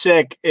 It'd be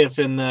sick if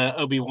in the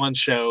Obi-Wan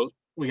show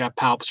we got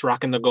Palps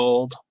rocking the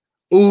gold.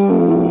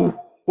 Ooh,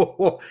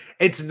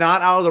 it's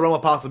not out of the realm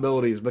of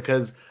possibilities,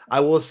 because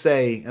I will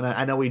say, and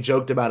I know we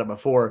joked about it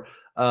before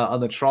on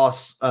the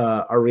Tross,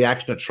 our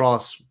reaction to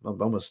Tross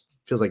almost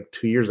feels like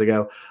 2 years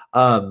ago,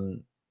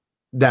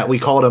 that we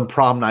called him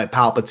Prom Night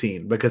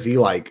Palpatine because he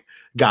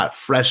got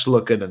fresh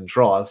looking in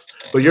Tross.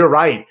 But you're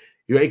right.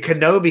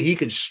 Kenobi, he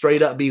could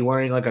straight up be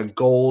wearing like a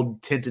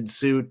gold tinted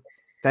suit.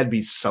 That'd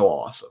be so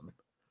awesome.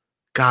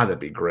 God, that'd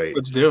be great.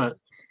 Let's do it.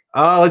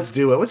 Let's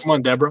do it. Come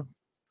on, Deborah.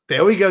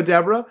 There we go,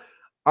 Deborah.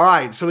 All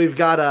right, so we've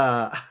got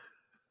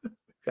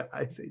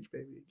Ice Age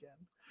Baby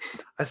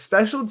again. A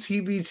special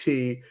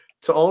TBT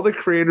to all the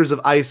creators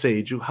of Ice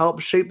Age who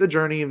helped shape the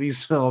journey of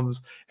these films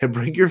and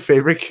bring your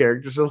favorite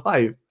characters to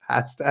life.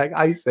 Hashtag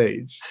Ice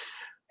Age.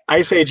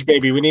 Ice Age,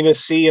 baby. We need to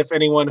see if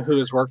anyone who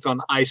has worked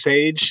on Ice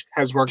Age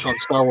has worked on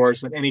Star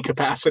Wars in any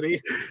capacity.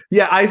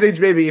 Yeah, Ice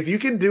Age, baby. If you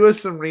can do us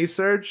some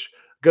research,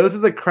 go through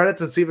the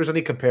credits and see if there's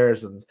any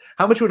comparisons.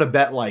 How much you want to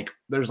bet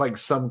there's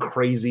some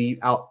crazy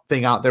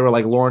thing out there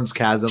where Lawrence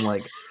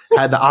Kasdan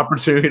had the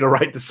opportunity to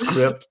write the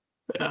script?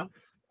 Yeah.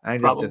 I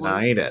just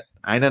denied it.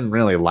 I didn't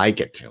really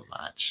like it too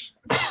much.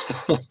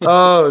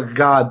 Oh,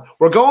 God.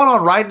 We're going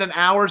on right in an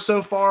hour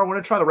so far. We're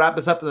going to try to wrap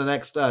this up in the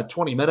next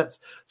 20 minutes.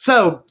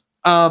 So,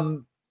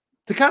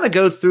 to kind of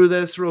go through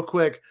this real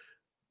quick,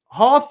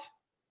 Hoth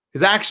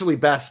is actually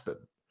Bespin.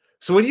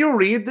 So when you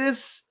read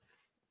this,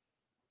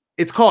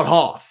 it's called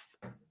Hoth.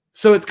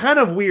 So it's kind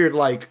of weird.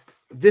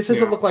 This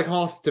doesn't look like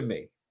Hoth to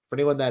me. For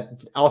anyone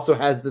that also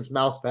has this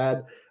mouse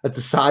pad that's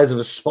the size of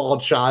a small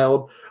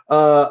child,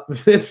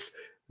 this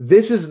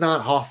is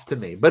not Hoth to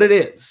me, but it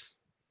is.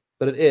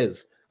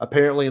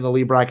 Apparently in the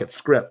Leigh Brackett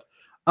script.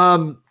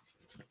 What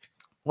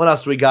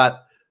else do we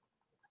got?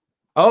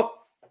 Oh,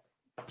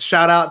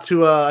 shout out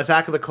to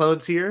Attack of the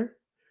Clones here.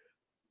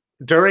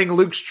 During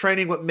Luke's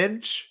training with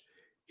Minch,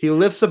 he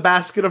lifts a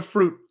basket of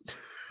fruit.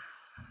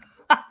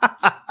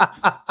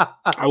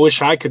 I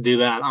wish I could do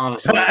that,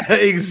 honestly.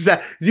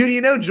 Exactly.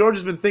 Dude, George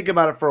has been thinking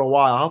about it for a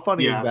while. How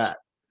funny is that?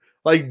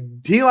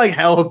 He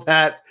held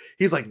that.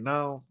 He's like,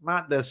 no,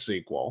 not this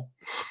sequel.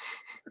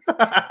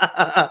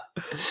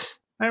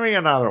 Maybe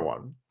another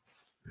one.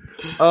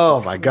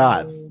 Oh my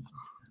God.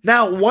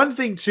 Now, one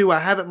thing too, I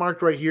have it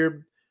marked right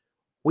here.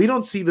 We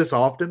don't see this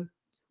often.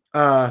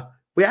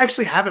 We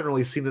actually haven't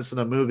really seen this in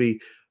a movie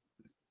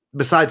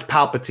besides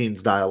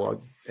Palpatine's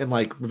dialogue in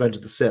Revenge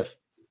of the Sith.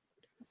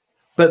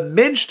 But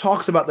Minch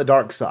talks about the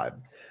dark side.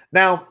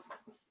 Now,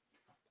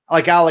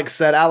 like Alex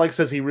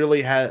says he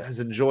really has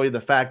enjoyed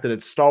the fact that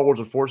it's Star Wars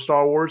before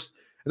Star Wars.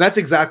 And that's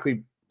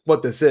exactly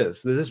what this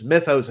is. This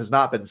mythos has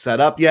not been set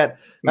up yet.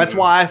 That's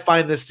why I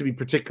find this to be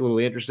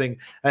particularly interesting.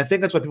 And I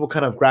think that's why people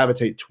kind of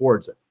gravitate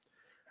towards it.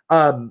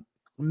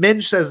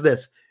 Minch says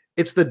this.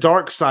 It's the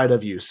dark side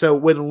of you. So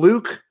when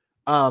Luke,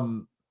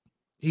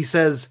 he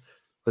says,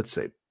 let's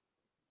see.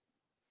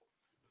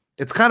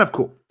 It's kind of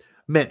cool.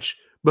 Minch,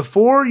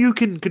 before you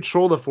can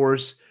control the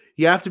Force,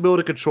 you have to be able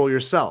to control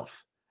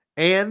yourself.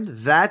 And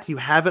that you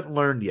haven't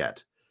learned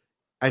yet.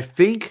 I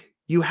think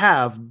you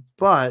have,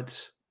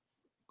 but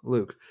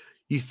Luke,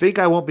 you think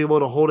I won't be able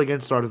to hold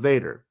against Darth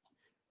Vader.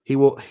 He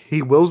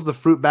wills the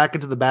fruit back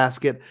into the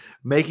basket,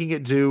 making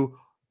it do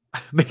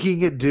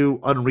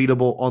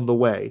unreadable on the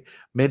way.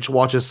 Minch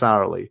watches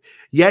sourly.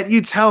 Yet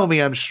you tell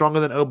me I'm stronger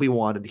than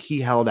Obi-Wan, and he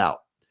held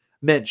out.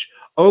 Minch,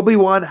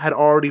 Obi-Wan had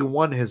already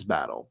won his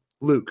battle.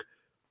 Luke,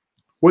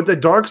 with the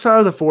dark side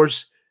of the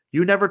Force,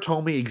 you never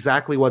told me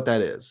exactly what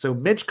that is. So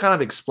Minch kind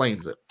of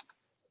explains it.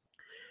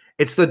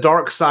 It's the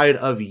dark side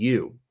of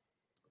you.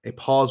 A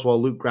pause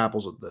while Luke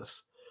grapples with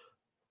this.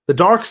 The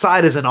dark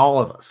side is in all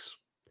of us.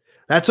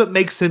 That's what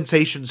makes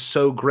temptation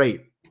so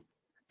great.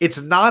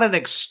 It's not an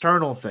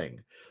external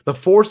thing. The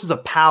Force is a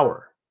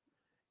power.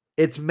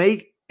 It's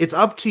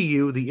up to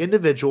you, the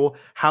individual,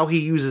 how he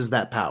uses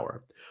that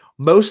power.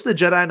 Most of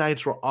the Jedi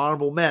Knights were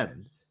honorable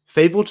men,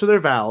 faithful to their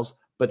vows,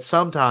 but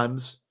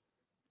sometimes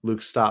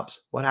Luke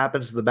stops. What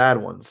happens to the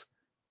bad ones?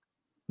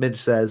 Minch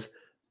says,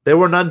 there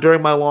were none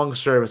during my long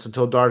service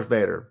until Darth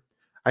Vader.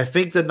 I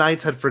think the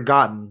knights had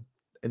forgotten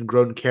and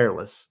grown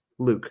careless.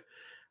 Luke,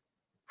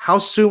 how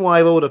soon will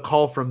I be able to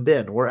call from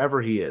Ben,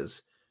 wherever he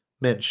is?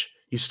 Minch,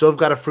 you still have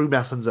got a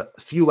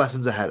few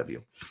lessons ahead of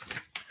you.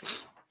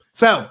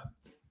 So,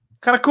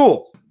 kind of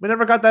cool. We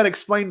never got that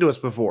explained to us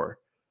before.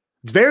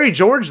 It's very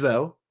George,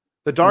 though.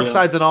 The dark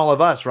side's in all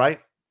of us, right?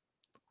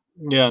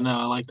 Yeah, no,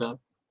 I like that.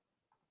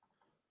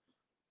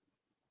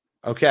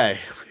 Okay,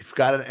 we've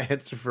got an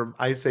answer from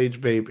Ice Age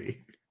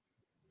Baby.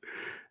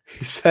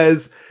 He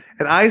says,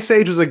 an Ice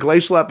Age was a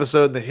glacial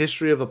episode in the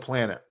history of the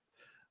planet.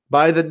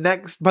 By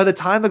the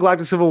time the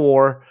Galactic Civil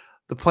War,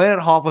 the planet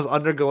Hoth was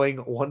undergoing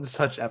one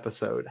such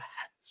episode.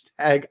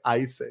 Hashtag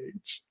Ice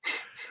Age.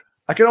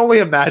 I can only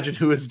imagine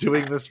who is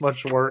doing this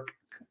much work.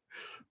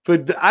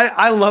 But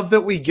I love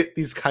that we get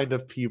these kind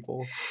of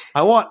people.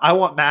 I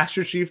want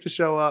Master Chief to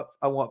show up.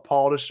 I want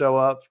Paul to show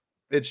up.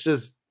 It's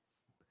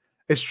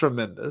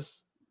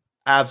tremendous.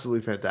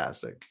 Absolutely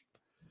fantastic.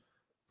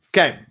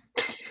 Okay.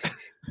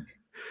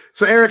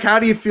 So, Eric, how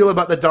do you feel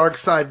about the dark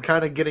side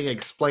kind of getting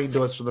explained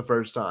to us for the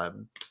first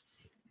time?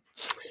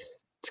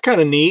 It's kind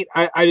of neat.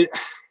 I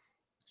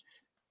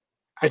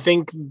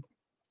think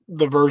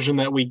the version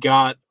that we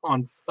got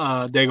on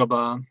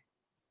Dagobah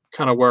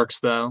kind of works,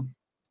 though,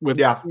 with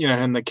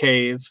in the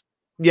cave.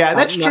 Yeah,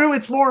 that's true.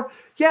 It's more.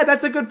 Yeah,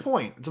 that's a good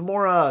point. It's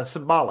more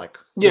symbolic.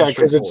 Yeah,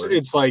 because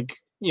it's like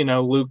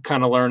Luke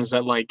kind of learns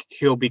that like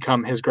he'll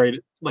become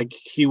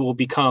he will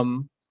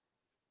become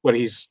what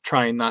he's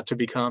trying not to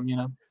become.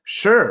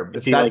 Sure,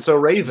 it's That's So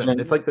Raven.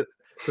 It's like the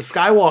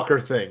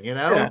Skywalker thing.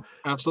 Yeah,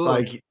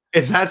 absolutely. Like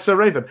it's That's So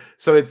Raven.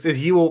 So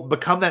he will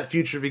become that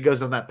future if he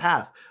goes on that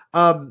path.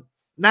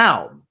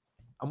 Now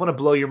I'm gonna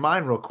blow your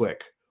mind real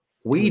quick.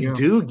 We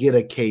do get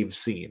a cave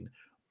scene,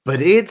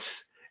 but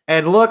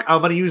and look,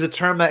 I'm going to use a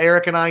term that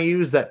Eric and I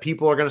use that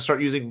people are going to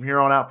start using from here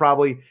on out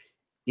probably.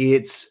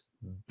 It's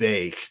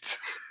baked.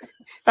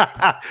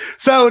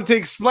 So to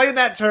explain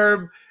that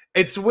term,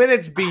 it's when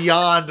it's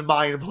beyond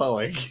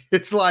mind-blowing.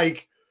 It's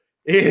like,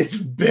 it's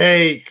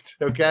baked,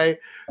 okay?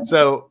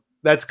 So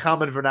that's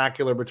common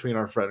vernacular between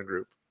our friend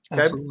group.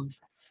 Okay?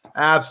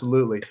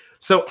 Absolutely.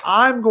 So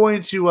I'm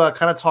going to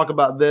kind of talk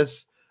about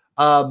this.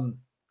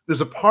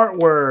 There's a part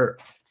where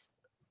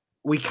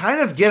we kind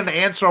of get an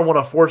answer on what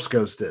a Force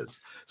Ghost is.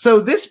 So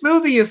this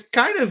movie is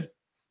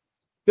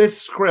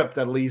this script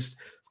at least,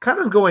 it's kind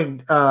of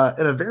going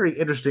in a very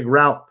interesting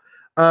route.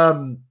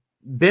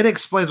 Ben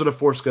explains what a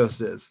Force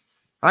Ghost is.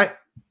 All right.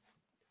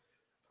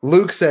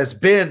 Luke says,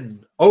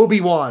 Ben,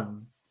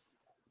 Obi-Wan,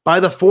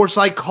 by the Force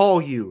I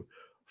call you.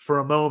 For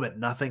a moment,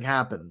 nothing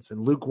happens, and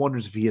Luke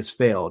wonders if he has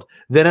failed.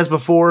 Then, as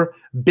before,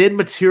 Ben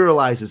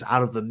materializes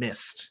out of the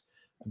mist.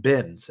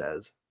 Ben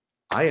says,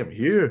 I am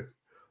here.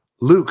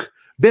 Luke,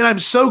 Ben, I'm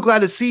so glad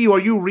to see you. Are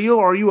you real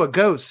or are you a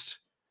ghost?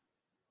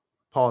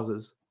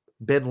 Pauses.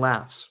 Ben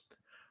laughs.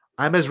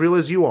 I'm as real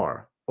as you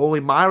are.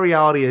 Only my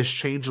reality has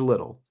changed a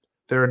little.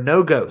 There are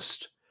no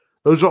ghosts.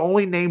 Those are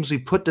only names we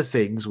put to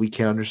things we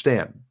can't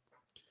understand.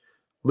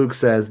 Luke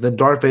says, then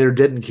Darth Vader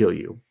didn't kill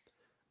you.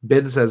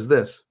 Ben says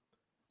this.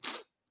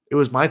 It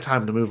was my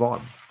time to move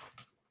on.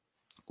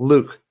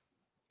 Luke,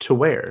 to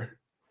where?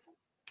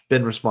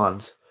 Ben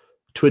responds,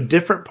 to a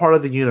different part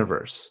of the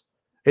universe.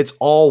 It's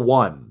all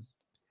one.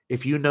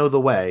 If you know the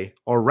way,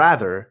 or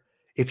rather,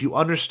 if you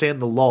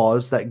understand the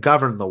laws that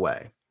govern the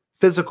way,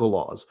 physical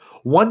laws.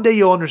 One day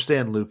you'll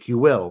understand, Luke, you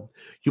will.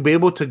 You'll be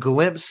able to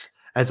glimpse,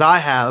 as I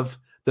have,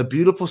 the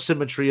beautiful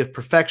symmetry of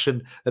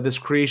perfection that this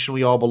creation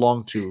we all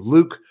belong to.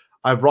 Luke,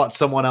 I brought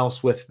someone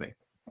else with me.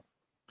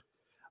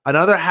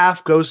 Another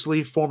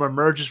half-ghostly form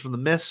emerges from the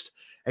mist,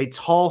 a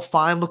tall,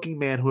 fine-looking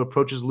man who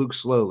approaches Luke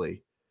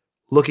slowly.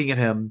 Looking at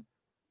him,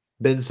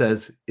 Ben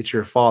says, it's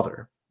your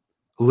father.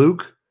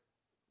 Luke,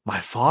 my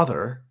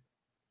father?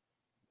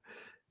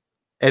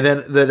 And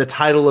then the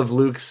title of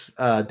Luke's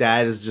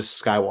dad is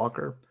just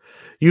Skywalker.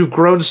 You've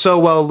grown so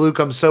well, Luke.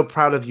 I'm so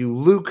proud of you.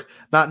 Luke,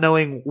 not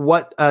knowing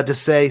what to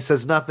say,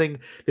 says nothing.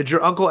 Did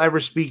your uncle ever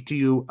speak to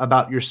you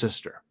about your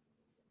sister?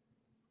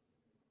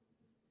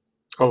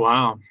 Oh,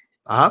 wow.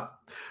 Uh-huh.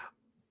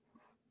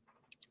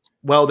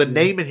 Well, the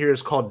name in here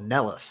is called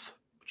Nelith,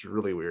 which is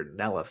really weird.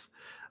 Nelith.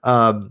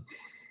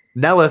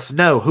 Nelith,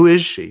 no. Who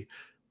is she?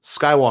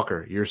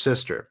 Skywalker, your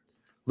sister.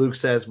 Luke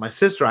says, my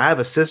sister? I have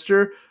a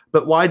sister?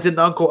 But why didn't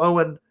Uncle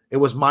Owen? It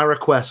was my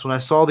request. When I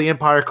saw the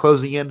Empire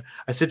closing in,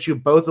 I sent you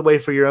both away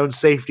for your own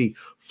safety,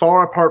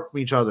 far apart from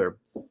each other.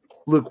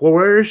 Luke, well,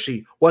 where is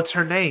she? What's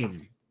her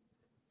name?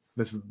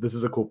 This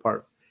is a cool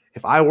part.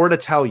 If I were to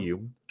tell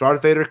you,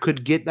 Darth Vader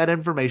could get that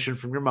information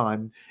from your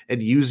mind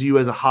and use her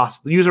as a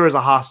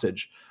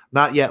hostage.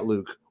 Not yet,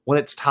 Luke. When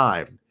it's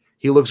time.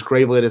 He looks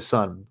gravely at his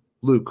son.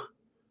 Luke,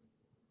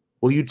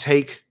 will you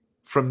take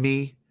from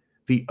me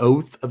the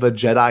oath of a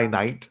Jedi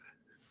Knight?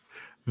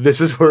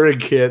 This is where it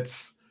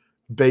gets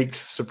baked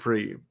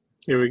supreme.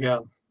 Here we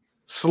go.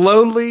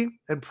 Slowly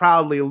and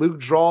proudly, Luke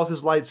draws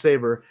his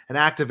lightsaber and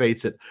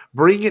activates it,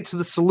 bringing it to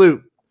the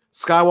salute.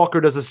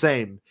 Skywalker does the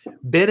same.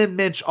 Ben and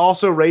Minch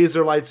also raise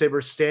their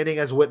lightsabers, standing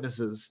as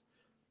witnesses.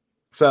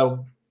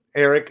 So,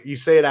 Eric, you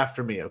say it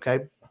after me,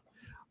 okay?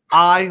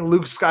 I,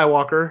 Luke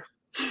Skywalker,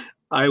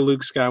 I,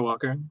 Luke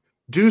Skywalker,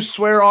 do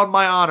swear on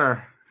my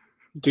honor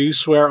do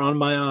swear on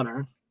my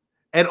honor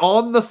and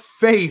on the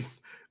faith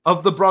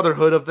of the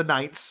Brotherhood of the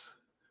Knights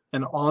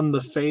and on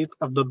the faith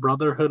of the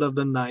Brotherhood of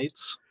the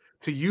Knights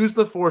to use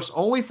the Force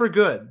only for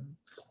good.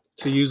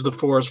 to use the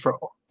Force for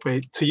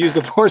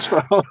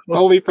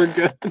only for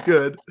good.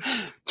 Good.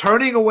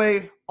 Turning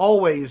away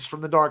always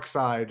from the dark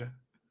side.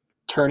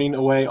 Turning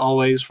away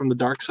always from the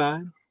dark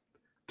side.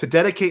 To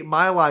dedicate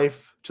my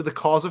life to the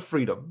cause of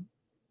freedom.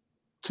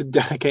 To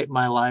dedicate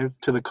my life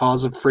to the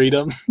cause of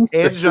freedom.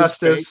 And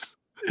justice.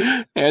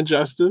 And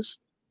justice.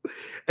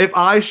 If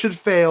I should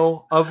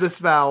fail of this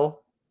vow.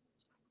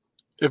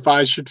 If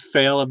I should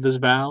fail of this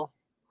vow.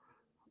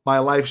 My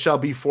life shall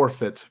be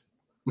forfeit.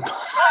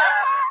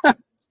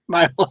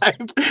 My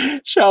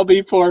life shall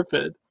be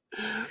forfeit.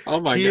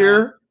 Oh my God.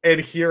 Here and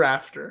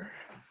hereafter.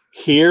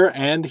 Here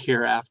and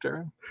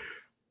hereafter.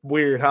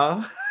 Weird,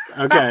 huh?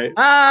 Okay.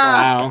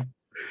 Wow.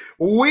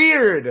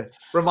 Weird.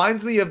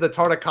 Reminds me of the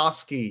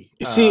Tartakovsky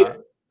See,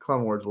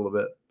 Clone Wars a little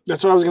bit.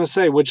 that's what I was going to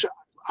say, which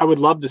I would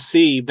love to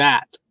see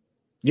that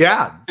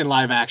Yeah. in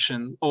live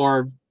action.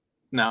 Or,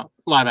 no,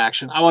 live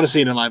action. I want to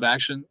see it in live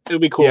action. It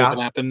would be cool if it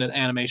happened in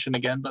animation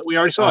again, but we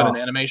already saw it in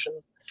animation.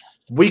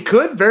 We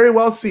could very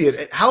well see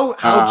it. How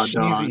cheesy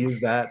dog.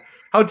 is that?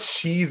 How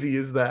cheesy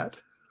is that?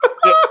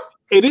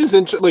 It is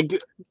interesting, like,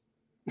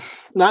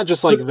 not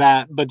just like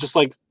that, but just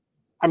like,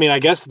 I mean, I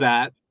guess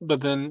that,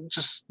 but then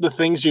just the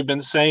things you've been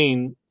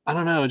saying, I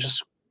don't know,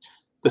 just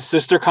the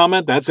sister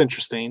comment, that's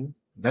interesting.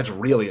 That's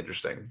really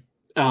interesting.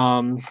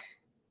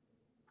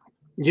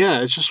 Yeah,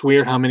 it's just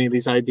weird how many of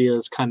these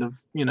ideas kind of,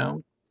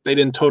 they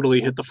didn't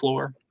totally hit the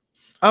floor.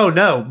 Oh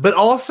no, but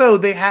also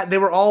they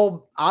were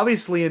all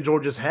obviously in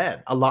George's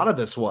head. A lot of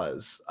this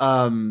was.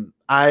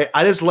 I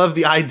just love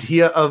the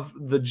idea of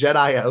the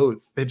Jedi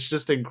oath. It's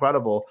just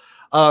incredible.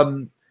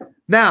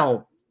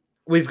 Now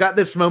we've got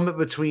this moment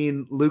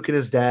between Luke and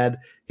his dad.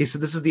 He said,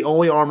 "This is the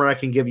only armor I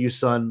can give you,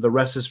 son. The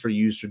rest is for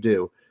you to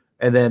do."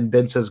 And then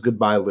Ben says,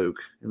 "Goodbye, Luke,"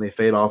 and they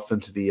fade off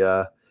into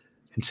the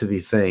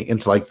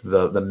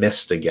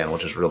mist again,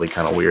 which is really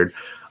kind of weird.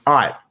 All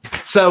right,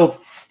 so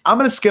I'm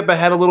gonna skip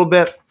ahead a little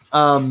bit.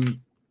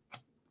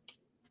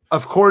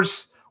 Of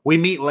course, we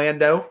meet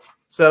Lando.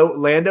 So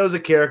Lando's a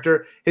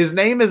character. His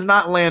name is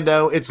not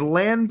Lando. It's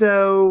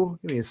Lando.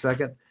 Give me a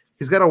second.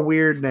 He's got a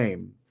weird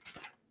name.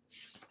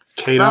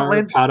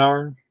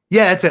 Kadar.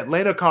 Yeah, that's it.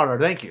 Lando Carter.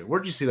 Thank you.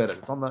 Where'd you see that?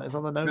 It's on the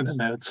notes. In the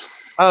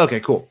notes. Oh, okay,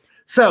 cool.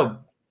 So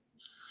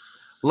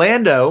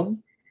Lando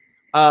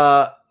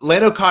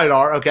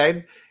Kadar,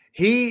 okay,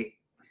 he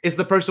is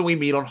the person we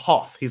meet on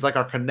Hoth. He's like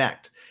our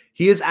connect.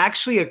 He is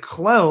actually a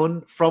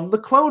clone from the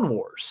Clone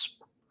Wars,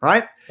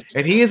 right?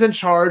 And he is in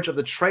charge of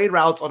the trade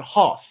routes on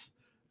Hoth.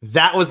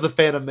 That was the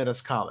Phantom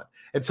Menace comment.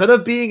 Instead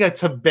of being a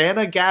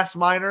Tabana gas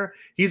miner,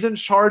 he's in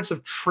charge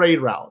of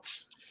trade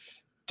routes.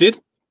 Did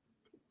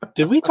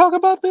we talk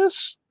about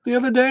this the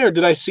other day, or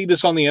did I see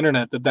this on the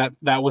internet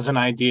that was an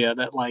idea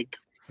that like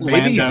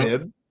Maybe Lando... you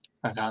did.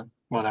 Okay,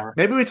 whatever.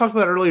 Maybe we talked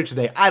about it earlier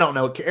today. I don't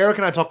know. Eric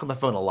and I talk on the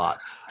phone a lot.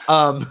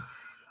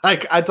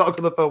 Like I talk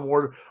on the phone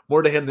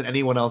more to him than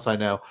anyone else I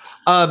know.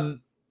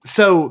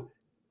 So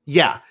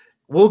yeah,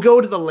 we'll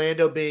go to the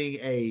Lando being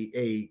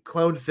a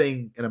clone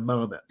thing in a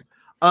moment.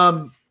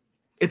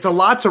 It's a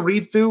lot to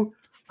read through.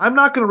 I'm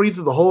not going to read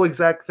through the whole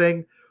exact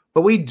thing,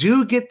 but we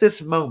do get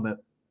this moment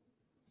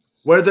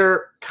where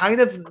they're not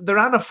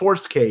in a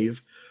Force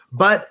cave,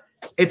 but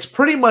it's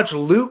pretty much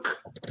Luke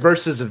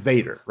versus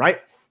Vader, right?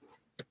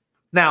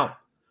 Now,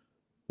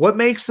 what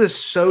makes this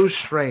so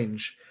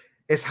strange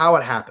is how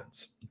it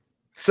happens.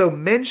 So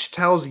Minch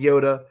tells Luke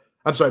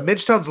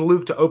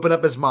to open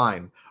up his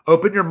mind.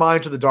 Open your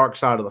mind to the dark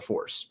side of the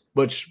Force,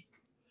 which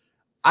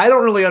I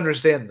don't really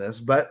understand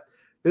this, but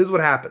this is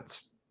what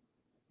happens.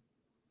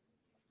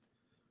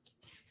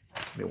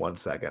 Give me 1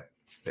 second.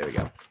 There we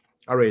go.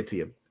 I'll read it to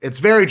you. It's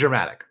very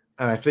dramatic,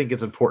 and I think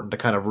it's important to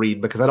kind of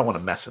read because I don't want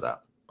to mess it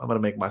up. I'm going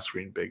to make my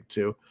screen big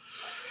too.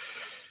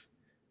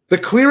 The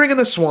clearing in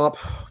the swamp,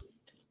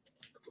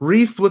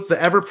 wreathed with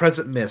the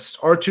ever-present mist,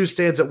 R2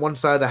 stands at one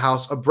side of the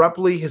house.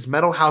 Abruptly, his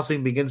metal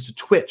housing begins to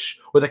twitch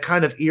with a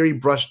kind of eerie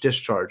brush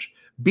discharge.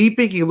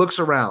 Beeping, he looks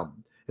around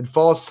and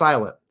falls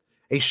silent.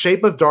 A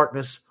shape of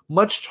darkness,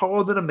 much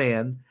taller than a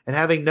man and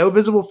having no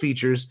visible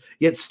features,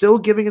 yet still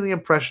giving the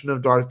impression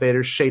of Darth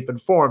Vader's shape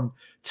and form,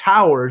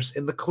 towers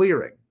in the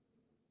clearing.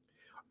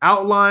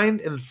 Outlined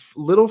in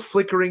little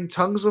flickering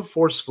tongues of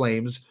force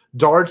flames,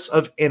 darts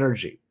of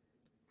energy.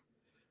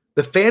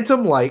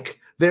 Phantom-like,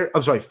 there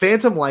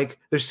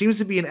seems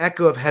to be an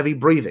echo of heavy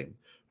breathing.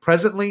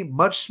 Presently,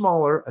 much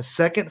smaller, a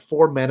second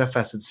form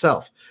manifests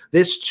itself.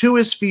 This too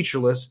is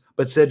featureless,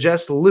 but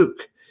suggests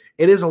Luke.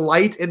 It is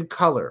light in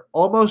color,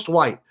 almost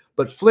white,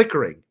 but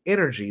flickering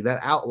energy that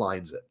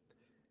outlines it.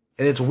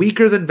 And it's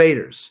weaker than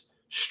Vader's.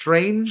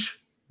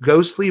 Strange,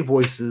 ghostly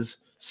voices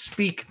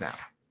speak now.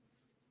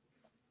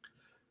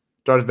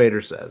 Darth Vader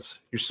says,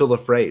 "You're still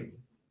afraid."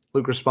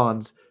 Luke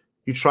responds,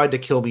 "You tried to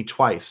kill me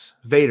twice.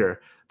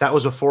 Vader, that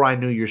was before I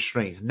knew your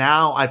strength.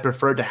 Now I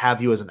prefer to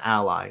have you as an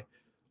ally.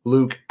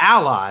 Luke,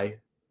 ally.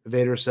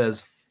 Vader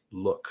says,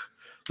 look.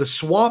 The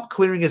swamp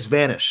clearing has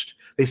vanished.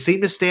 They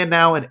seem to stand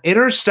now in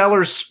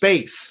interstellar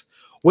space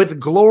with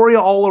glory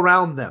all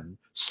around them.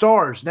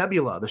 Stars,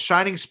 nebula, the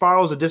shining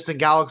spirals of distant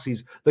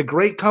galaxies, the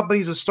great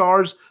companies of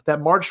stars that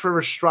march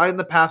forever striding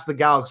the paths of the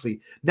galaxy.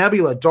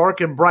 Nebula,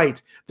 dark and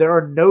bright. There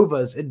are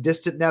novas in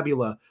distant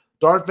nebula.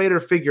 Darth Vader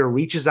figure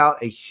reaches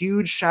out a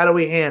huge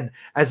shadowy hand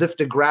as if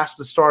to grasp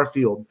the star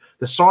field.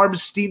 The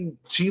stars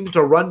seem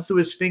to run through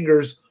his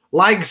fingers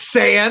like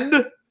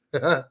sand.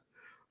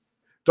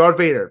 Darth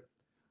Vader,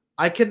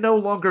 I can no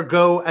longer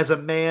go as a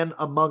man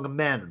among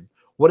men.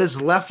 What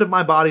is left of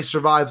my body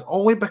survives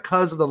only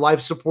because of the life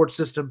support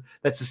system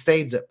that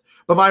sustains it.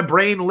 But my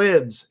brain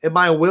lives, and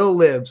my will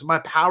lives, and my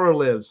power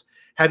lives.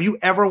 Have you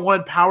ever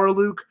wanted power,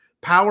 Luke?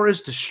 Power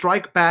is to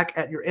strike back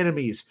at your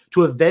enemies,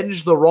 to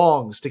avenge the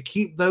wrongs, to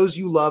keep those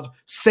you love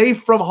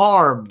safe from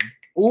harm.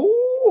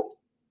 Ooh.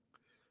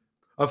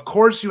 Of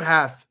course you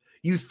have.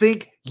 You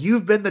think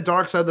you've been the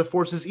dark side of the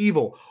Force's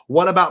evil.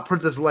 What about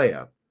Princess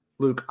Leia?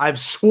 Luke, I've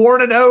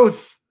sworn an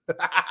oath.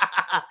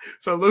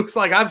 So Luke's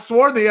like, I've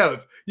sworn the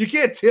oath. You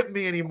can't tip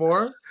me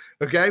anymore.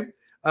 Okay?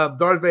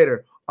 Darth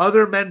Vader,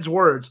 other men's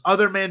words,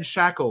 other men's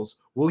shackles.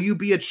 Will you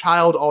be a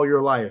child all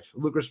your life?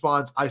 Luke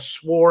responds, I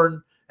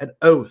sworn an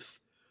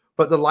oath.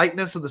 But the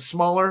lightness of the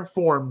smaller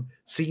form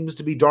seems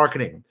to be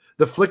darkening.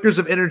 The flickers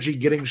of energy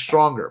getting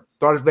stronger.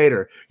 Darth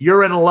Vader,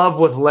 you're in love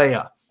with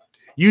Leia.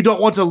 You don't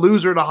want to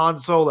lose her to Han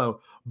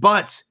Solo,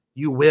 but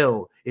you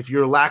will if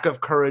your lack of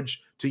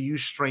courage to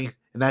use strength,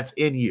 and that's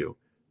in you.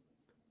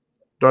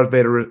 Darth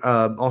Vader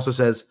also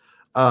says,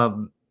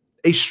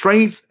 a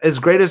strength as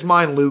great as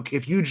mine, Luke.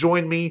 If you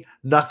join me,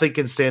 nothing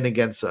can stand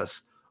against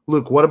us.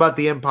 Luke, what about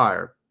the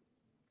Empire?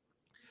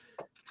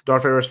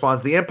 Darth Vader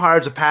responds, the Empire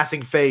is a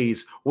passing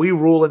phase. We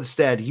rule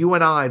instead. You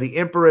and I, the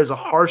Emperor is a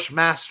harsh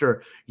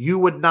master. You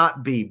would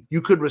not be.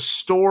 You could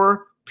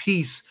restore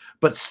peace,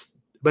 but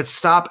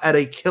stop at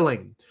a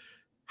killing.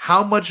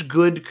 How much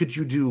good could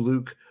you do,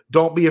 Luke?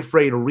 Don't be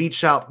afraid.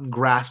 Reach out and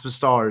grasp the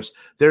stars.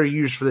 They're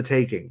yours for the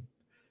taking.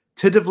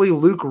 Tentatively,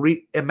 Luke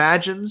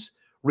imagines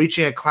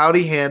reaching a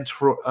cloudy hand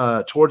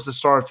towards the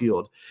star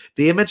field.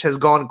 The image has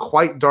gone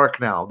quite dark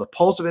now. The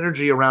pulse of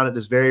energy around it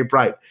is very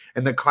bright,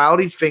 and the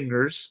cloudy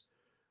fingers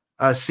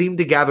seem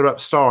to gather up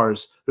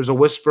stars. There's a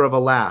whisper of a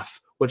laugh,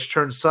 which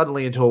turns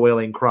suddenly into a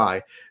wailing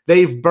cry.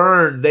 They've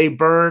burned. They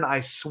burn.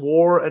 I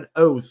swore an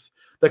oath.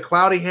 The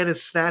cloudy hand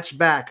is snatched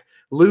back.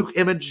 Luke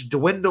image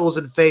dwindles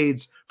and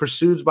fades,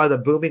 pursued by the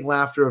booming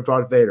laughter of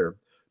Darth Vader.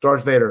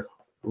 Darth Vader,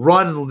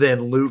 run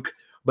then, Luke.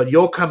 But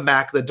you'll come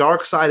back. The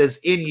dark side is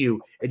in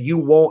you, and you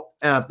won't.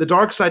 The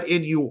dark side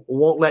in you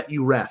won't let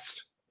you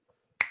rest.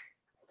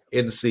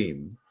 End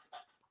scene.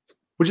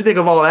 What'd you think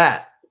of all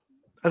that?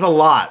 That's a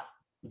lot.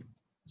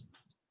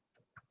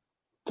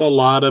 It's a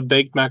lot of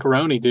baked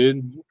macaroni,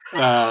 dude.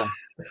 But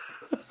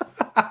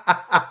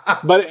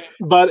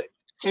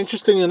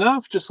interesting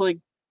enough, just like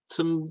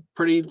some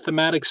pretty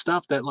thematic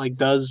stuff that like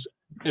does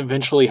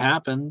eventually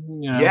happen.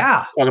 You know,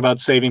 yeah. Talk about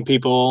saving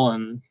people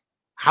and.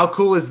 How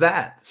cool is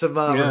that? Some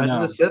Revenge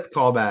of the Sith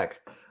callback.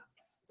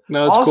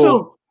 No, it's also,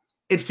 cool.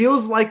 It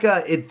feels like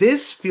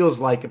this feels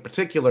like in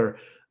particular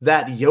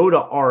that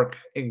Yoda arc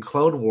in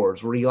Clone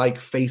Wars where he like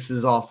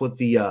faces off with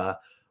the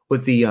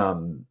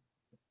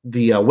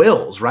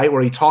Wills, right?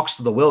 Where he talks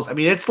to the Wills. I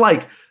mean, it's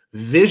like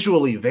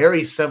visually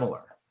very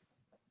similar.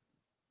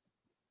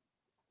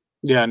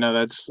 Yeah, no,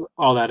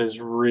 that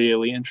is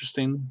really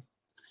interesting.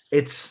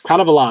 It's kind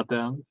of a lot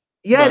though.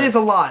 Yeah, it is a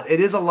lot. It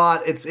is a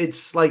lot.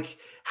 It's like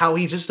how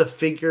he's just a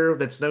figure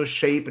that's no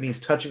shape and he's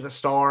touching the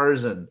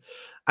stars. And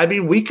I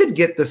mean, we could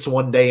get this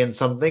one day in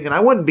something and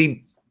I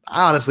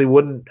honestly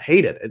wouldn't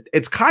hate it.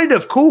 It's kind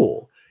of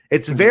cool.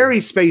 It's very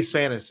space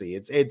fantasy.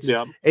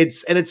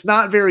 It's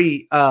not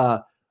very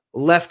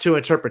left to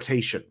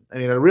interpretation. I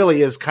mean, it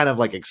really is kind of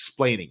like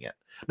explaining it.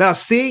 Now,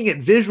 seeing it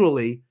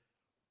visually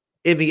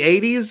in the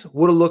 80s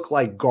would have looked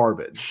like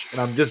garbage. And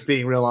I'm just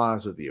being real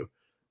honest with you.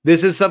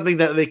 This is something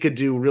that they could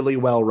do really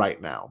well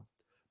right now.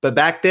 But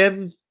back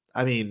then,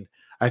 I mean,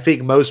 I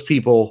think most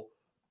people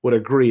would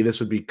agree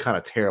this would be kind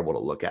of terrible to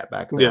look at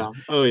back then. Yeah.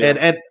 Oh, yeah.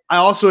 And I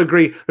also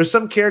agree. There's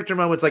some character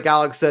moments, like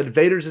Alex said,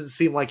 Vader didn't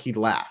seem like he'd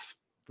laugh,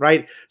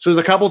 right? So there's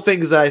a couple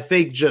things that I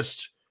think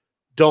just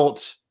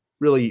don't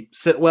really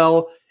sit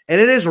well.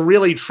 And it is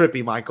really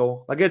trippy,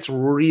 Michael. Like, it's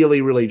really,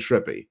 really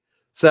trippy.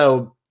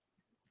 So,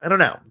 I don't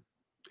know.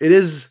 It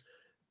is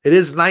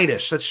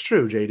nightish. That's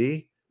true,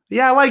 JD.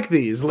 Yeah, I like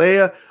these.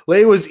 Leia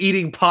was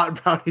eating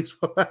pot brownies.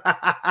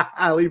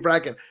 Leigh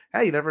Brackett.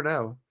 Hey, you never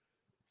know.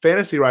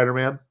 Fantasy writer,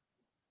 man.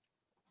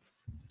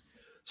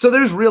 So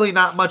there's really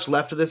not much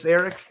left of this,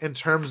 Eric, in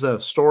terms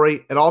of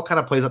story. It all kind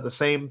of plays out the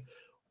same.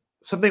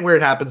 Something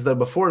weird happens, though.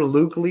 Before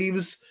Luke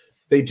leaves,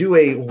 they do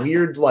a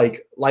weird,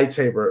 like,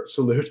 lightsaber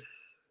salute.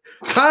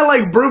 kind of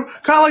like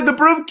the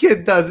broom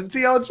kid does in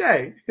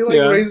TLJ. He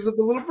raises up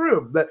the little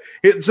broom.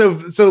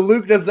 So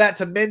Luke does that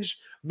to Minch.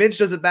 Minch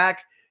does it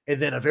back. And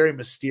then a very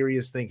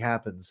mysterious thing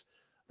happens.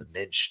 The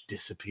Minch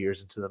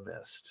disappears into the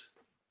mist.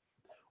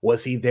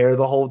 Was he there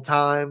the whole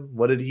time?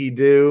 What did he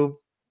do?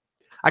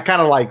 I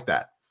kind of like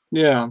that.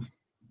 Yeah.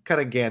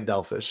 Kind of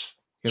Gandalfish.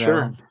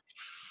 Sure.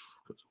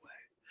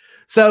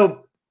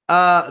 So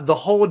the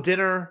whole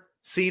dinner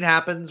scene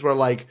happens where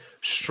like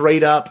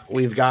straight up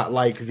we've got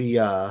like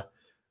the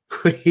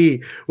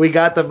we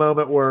got the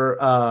moment where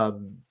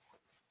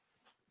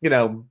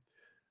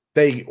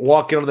they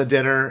walk in on the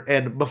dinner,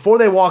 and before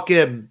they walk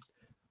in,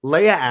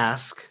 Leia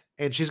asks,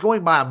 and she's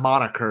going by a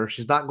moniker.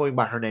 She's not going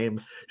by her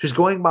name. She's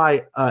going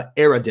by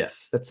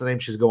Eredith. That's the name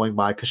she's going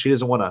by because she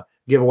doesn't want to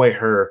give away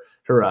her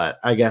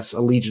I guess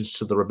allegiance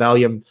to the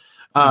rebellion.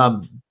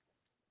 Lando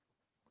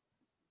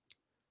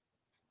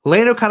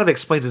kind of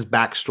explains his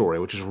backstory,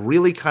 which is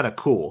really kind of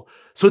cool.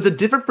 So it's a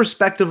different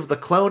perspective of the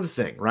clone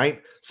thing,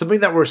 right?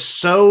 Something that we're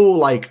so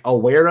like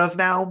aware of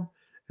now.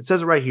 It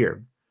says it right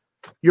here.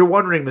 You're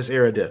wondering, Miss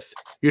Eredith.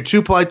 You're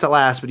too polite to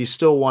ask, but you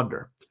still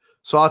wonder.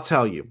 So I'll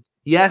tell you.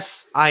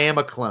 Yes, I am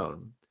a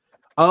clone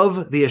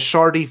of the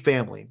Ashardi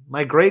family.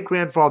 My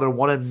great-grandfather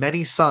wanted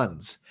many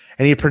sons,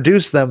 and he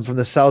produced them from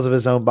the cells of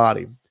his own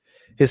body.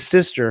 His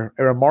sister,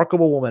 a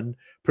remarkable woman,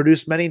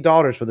 produced many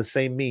daughters for the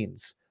same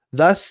means.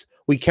 Thus,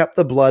 we kept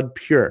the blood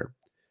pure.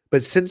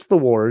 But since the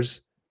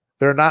wars,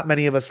 there are not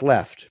many of us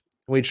left,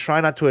 and we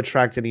try not to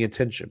attract any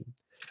attention.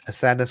 A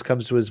sadness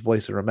comes to his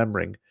voice in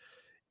remembering.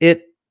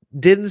 It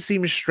didn't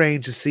seem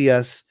strange to see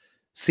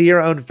our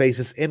own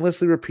faces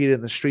endlessly repeated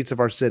in the streets of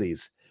our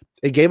cities.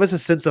 It gave us a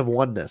sense of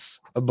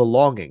oneness, of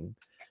belonging.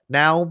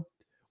 Now,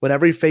 when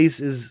every face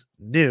is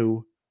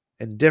new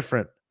and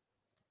different,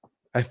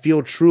 I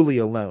feel truly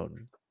alone.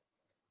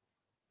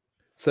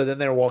 So then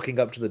they're walking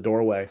up to the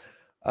doorway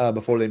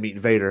before they meet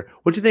Vader.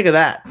 What do you think of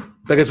that?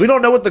 Because we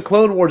don't know what the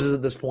Clone Wars is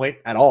at this point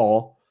at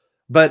all,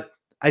 but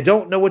I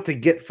don't know what to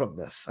get from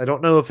this. I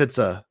don't know if it's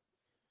a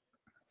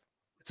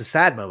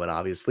sad moment,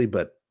 obviously,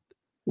 but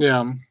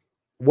yeah.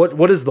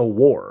 What is the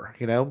war?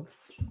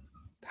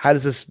 How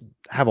does this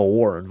have a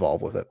war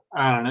involved with it?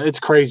 I don't know.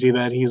 It's crazy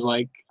that he's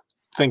like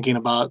thinking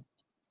about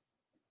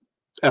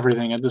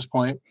everything at this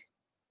point.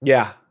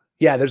 Yeah.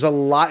 There's a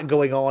lot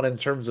going on in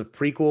terms of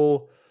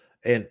prequel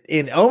and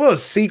in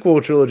almost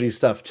sequel trilogy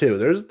stuff too.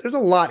 There's a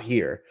lot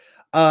here.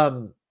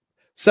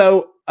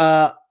 So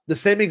the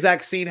same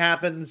exact scene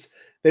happens.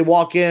 They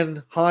walk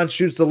in. Han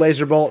shoots the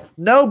laser bolt.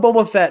 No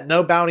Boba Fett,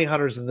 no bounty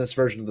hunters in this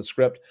version of the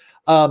script.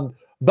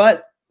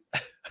 But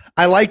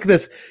I like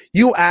this.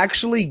 You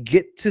actually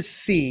get to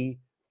see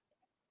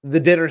the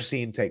dinner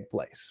scene take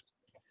place.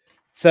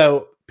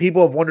 So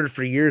people have wondered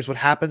for years what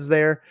happens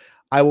there.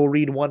 I will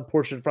read one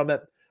portion from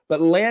it.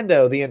 But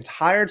Lando, the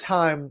entire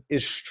time,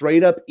 is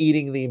straight up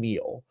eating the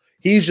meal.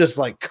 He's just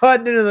like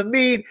cutting into the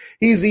meat.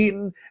 He's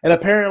eating. And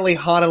apparently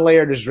Han and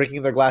Leia are just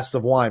drinking their glasses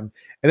of wine.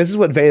 And this is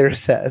what Vader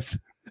says.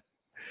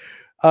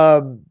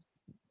 Here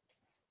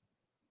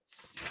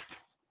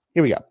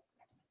we go.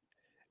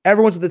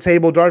 Everyone's at the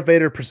table. Darth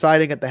Vader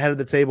presiding at the head of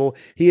the table.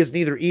 He is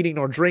neither eating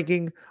nor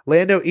drinking.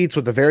 Lando eats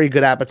with a very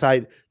good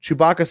appetite.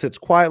 Chewbacca sits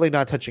quietly,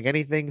 not touching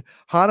anything.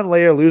 Han and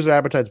Leia lose their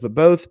appetites, but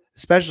both,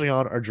 especially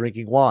Han, are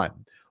drinking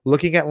wine,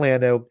 looking at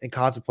Lando and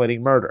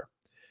contemplating murder.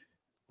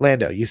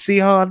 Lando, you see,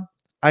 Han?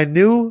 I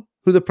knew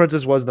who the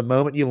princess was the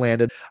moment you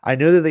landed. I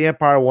knew that the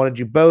Empire wanted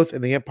you both,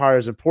 and the Empire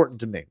is important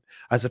to me.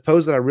 I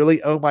suppose that I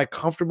really owe my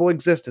comfortable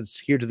existence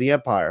here to the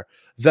Empire.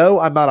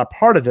 Though I'm not a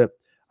part of it,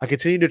 I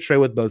continue to trade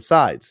with both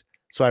sides.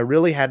 So I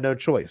really had no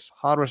choice.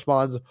 Han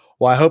responds,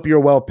 well, I hope you're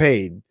well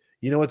paid.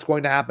 You know what's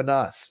going to happen to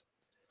us.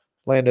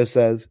 Lando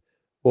says,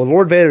 well,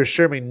 Lord Vader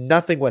assured me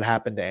nothing would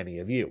happen to any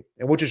of you.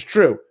 And which is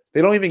true.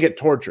 They don't even get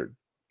tortured.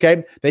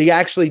 Okay? They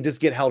actually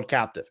just get held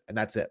captive. And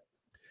that's it.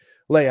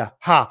 Leia,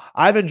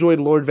 I've enjoyed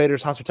Lord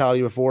Vader's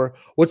hospitality before.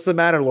 What's the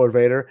matter, Lord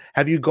Vader?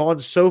 Have you gone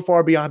so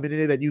far beyond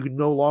humanity that you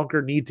no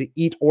longer need to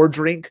eat or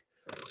drink?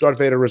 Darth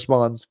Vader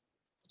responds,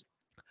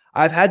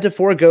 I've had to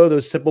forego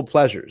those simple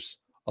pleasures,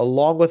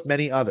 along with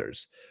many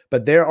others.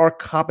 But there are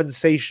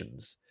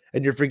compensations.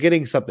 And you're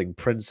forgetting something,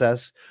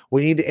 princess.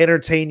 We need to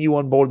entertain you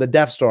on board the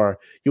Death Star.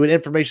 You had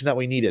information that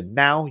we needed.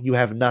 Now you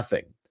have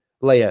nothing.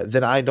 Leia,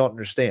 then I don't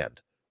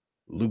understand.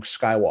 Luke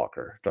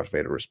Skywalker, Darth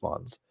Vader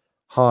responds.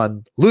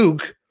 Han,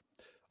 Luke?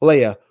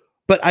 Leia,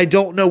 but I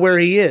don't know where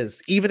he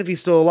is, even if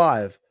he's still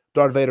alive.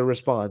 Darth Vader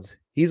responds,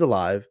 he's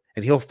alive,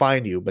 and he'll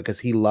find you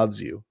because he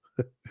loves you.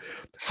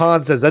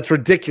 Han says, that's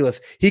ridiculous.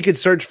 He could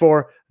search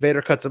for,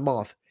 Vader cuts him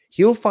off.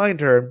 He'll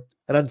find her,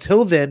 and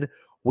until then,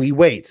 we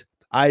wait.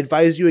 I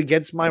advise you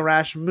against my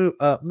rash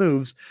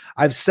moves.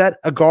 I've set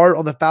a guard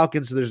on the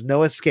Falcon so there's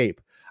no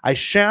escape. I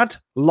shan't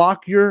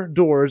lock your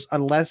doors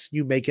unless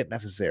you make it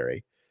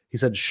necessary. He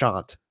said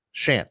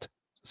shan't.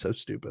 So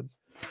stupid.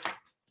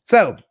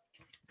 So,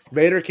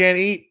 Vader can't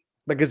eat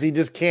because he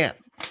just can't.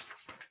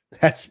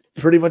 That's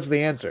pretty much the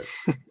answer.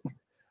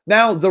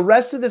 Now, the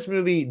rest of this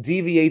movie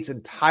deviates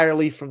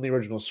entirely from the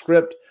original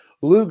script.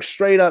 Luke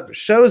straight up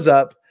shows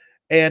up,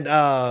 and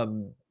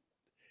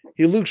when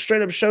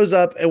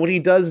he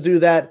does do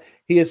that,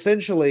 he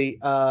essentially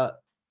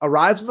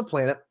arrives on the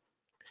planet,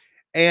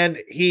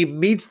 and he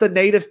meets the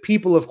native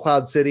people of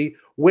Cloud City,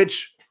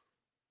 which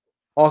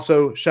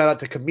also shout out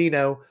to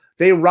Camino.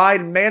 They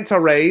ride manta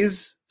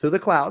rays through the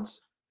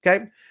clouds.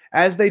 Okay,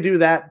 as they do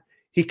that,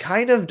 he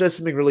kind of does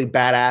something really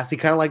badass. He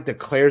kind of like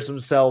declares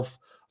himself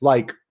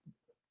like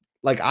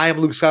I am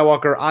Luke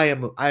Skywalker.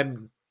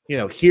 I'm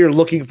here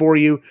looking for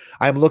you.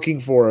 I'm looking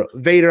for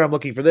Vader. I'm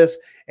looking for this.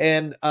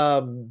 And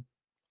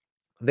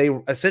they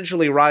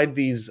essentially ride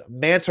these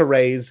manta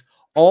rays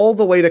all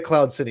the way to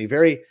Cloud City.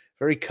 Very,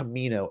 very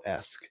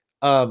Camino-esque.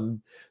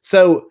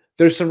 So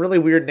there's some really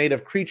weird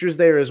native creatures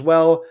there as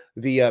well.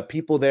 The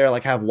people there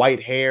like have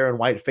white hair and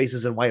white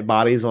faces and white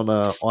bodies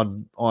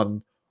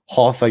on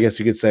Hoth, I guess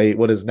you could say,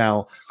 what is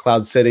now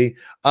Cloud City.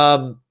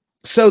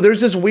 So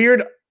there's this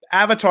weird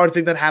Avatar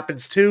thing that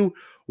happens too,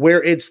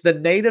 where it's the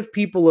native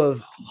people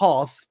of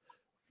Hoth,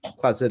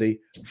 Cloud City,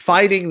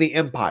 fighting the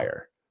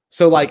Empire.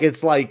 So like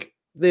it's like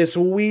this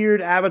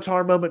weird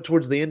Avatar moment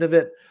towards the end of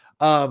it.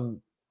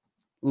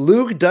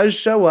 Luke does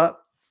show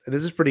up.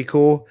 This is pretty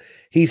cool.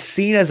 He's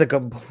seen as a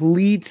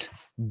complete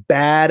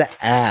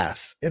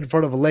badass in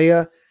front of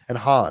Leia and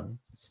Han.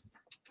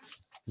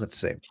 Let's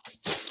see.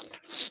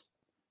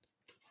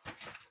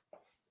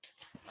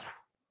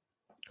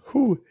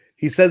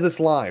 He says this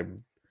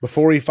line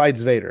before he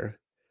fights Vader,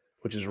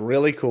 which is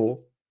really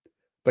cool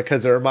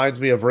because it reminds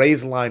me of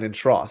Rey's line in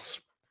Tross.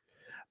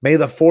 May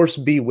the Force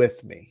be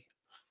with me.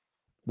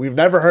 We've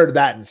never heard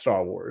that in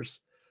Star Wars,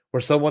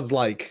 where someone's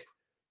like,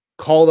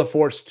 call the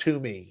Force to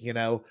me,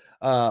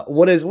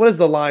 what is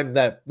the line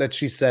that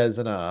she says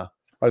in Rise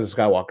of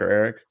Skywalker,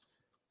 Eric?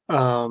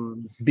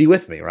 Be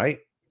with me, right?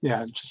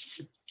 Yeah,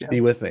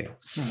 be with me.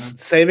 Mm-hmm.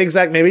 Same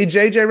exact. Maybe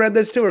JJ read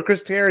this too, or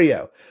Chris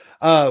Terrio.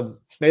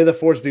 May the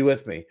Force be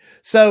with me.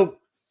 So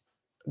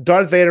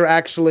Darth Vader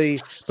actually,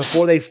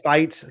 before they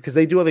fight, because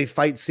they do have a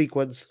fight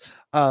sequence,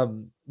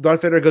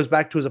 Darth Vader goes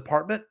back to his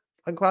apartment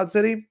on Cloud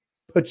City,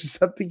 which is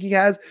something he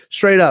has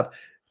straight up.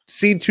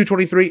 Scene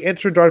 223,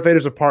 enter Darth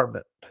Vader's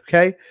apartment.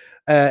 Okay.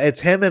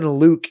 It's him and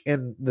Luke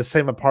in the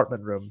same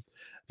apartment room.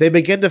 They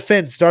begin to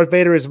fence. Darth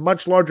Vader is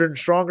much larger and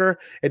stronger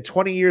and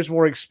 20 years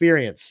more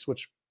experience,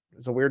 which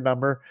is a weird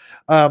number.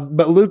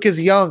 But Luke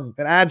is young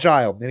and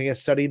agile, and he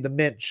has studied the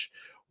Minch.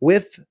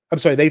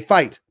 They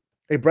fight.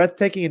 A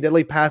breathtaking and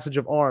deadly passage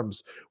of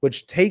arms,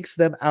 which takes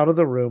them out of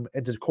the room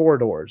into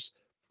corridors,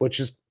 which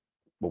is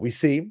what we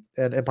see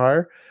in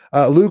Empire.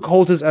 Luke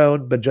holds his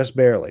own, but just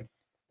barely.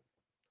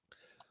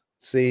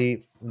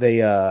 See,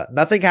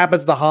 nothing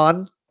happens to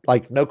Han,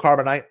 like no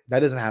carbonite. That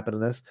doesn't happen in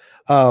this.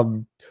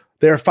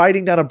 They're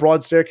fighting down a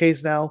broad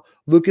staircase now.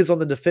 Luke is on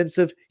the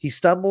defensive. He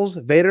stumbles.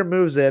 Vader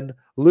moves in.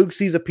 Luke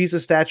sees a piece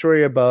of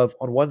statuary above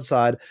on one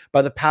side.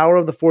 By the power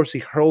of the Force, he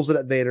hurls it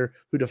at Vader,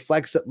 who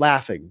deflects it,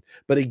 laughing.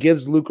 But he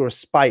gives Luke a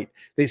respite.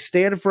 They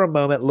stand for a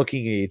moment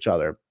looking at each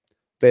other.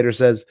 Vader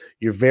says,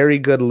 "You're very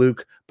good,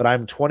 Luke, but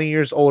I'm 20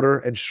 years older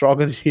and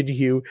stronger than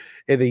you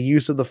in the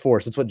use of the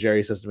Force." That's what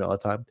Jerry says to me all the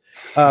time.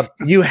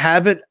 You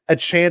haven't a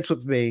chance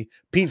with me.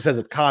 Pete says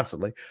it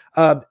constantly.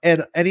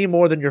 And any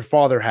more than your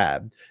father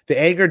had. The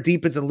anger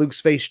deepens in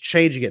Luke's face,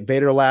 changing it.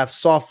 Vader laughs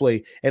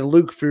softly, and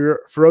Luke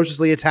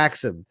ferociously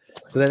attacks him.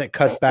 So then it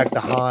cuts back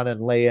to Han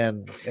and Leia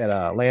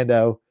and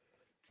Lando.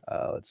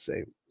 Let's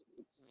see.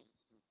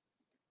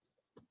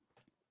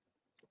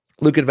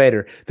 Luke and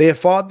Vader. They have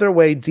fought their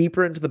way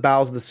deeper into the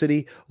bowels of the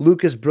city.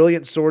 Luke is a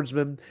brilliant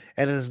swordsman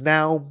and is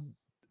now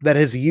that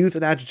his youth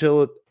and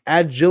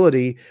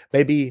agility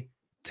may be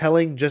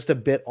telling just a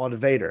bit on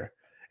Vader.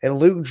 And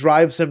Luke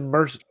drives him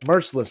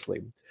mercilessly,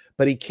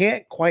 but he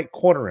can't quite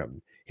corner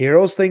him. He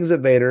hurls things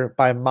at Vader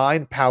by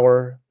mind,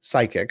 power,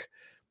 psychic,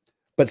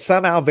 but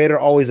somehow Vader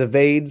always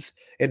evades,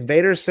 and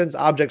Vader sends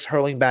objects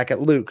hurling back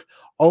at Luke,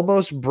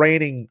 almost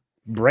braining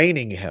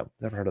him.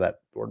 Never heard of that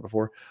word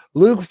before.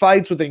 Luke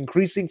fights with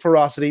increasing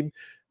ferocity,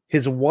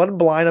 his one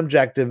blind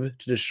objective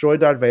to destroy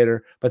Darth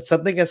Vader, but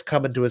something has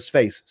come into his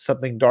face,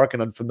 something dark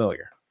and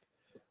unfamiliar.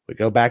 We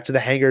go back to the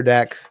hangar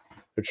deck.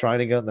 They're trying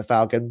to get on the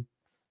Falcon.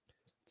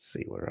 Let's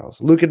see where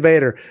else. Luke and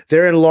Vader.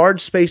 They're in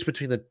large space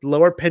between the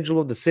lower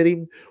pendulum of the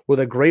city, where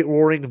the great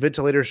roaring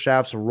ventilator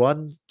shafts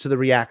run to the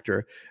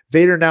reactor.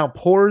 Vader now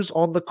pours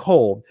on the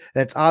coal,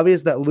 and it's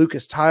obvious that Luke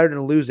is tired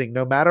and losing,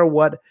 no matter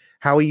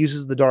how he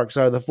uses the dark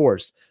side of the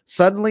Force.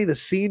 Suddenly, the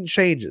scene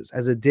changes,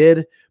 as it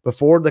did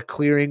before the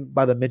clearing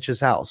by the Mitch's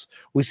house.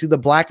 We see the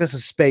blackness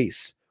of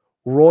space,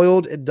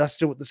 roiled and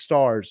dusted with the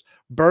stars,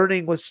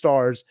 burning with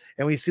stars,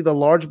 and we see the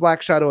large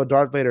black shadow of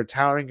Darth Vader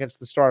towering against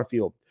the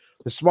starfield.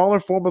 The smaller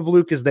form of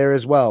Luke is there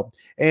as well,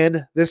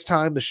 and this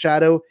time the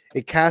shadow,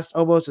 it casts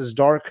almost as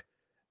dark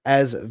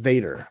as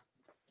Vader.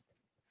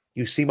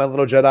 You see, my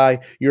little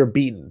Jedi, you're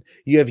beaten.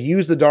 You have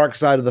used the dark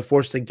side of the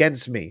Force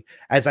against me,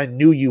 as I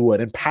knew you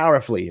would, and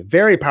powerfully,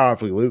 very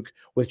powerfully, Luke.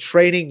 With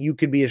training, you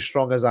can be as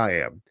strong as I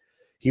am.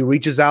 He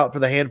reaches out for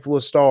the handful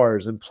of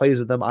stars and plays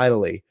with them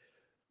idly.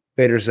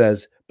 Vader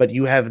says, but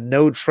you have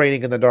no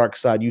training in the dark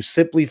side. You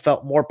simply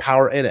felt more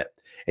power in it,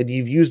 and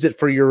you've used it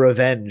for your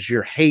revenge,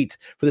 your hate,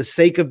 for the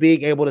sake of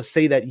being able to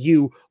say that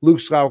you, Luke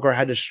Skywalker,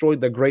 had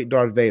destroyed the great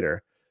Darth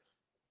Vader.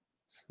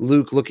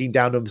 Luke looking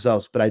down to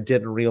himself, but I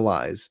didn't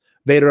realize.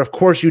 Vader, of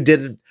course you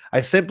didn't.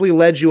 I simply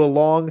led you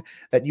along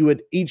that you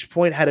at each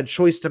point had a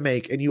choice to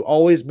make, and you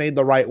always made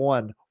the right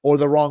one or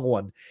the wrong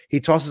one. He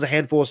tosses a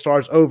handful of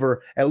stars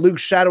over at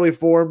Luke's shadowy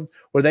form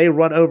where they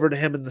run over to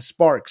him in the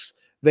sparks.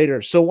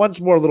 Vader, so once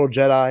more, little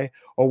Jedi,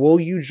 or will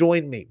you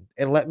join me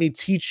and let me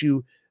teach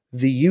you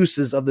the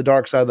uses of the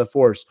dark side of the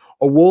Force?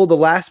 Or will the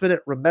last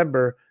minute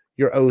remember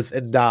your oath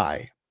and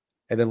die?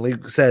 And then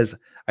Luke says,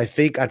 I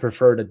think I'd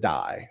prefer to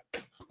die.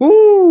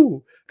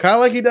 Woo! Kind of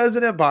like he does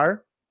in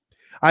Empire.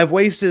 I've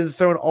wasted and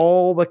thrown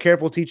all the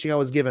careful teaching I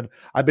was given.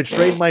 I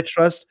betrayed my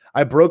trust.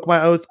 I broke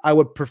my oath. I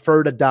would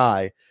prefer to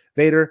die.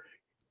 Vader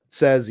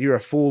says, you're a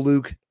fool,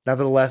 Luke.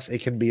 Nevertheless,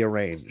 it can be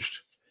arranged.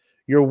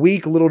 You're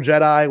weak, little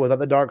Jedi, without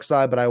the dark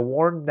side, but I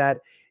warn that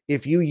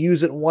if you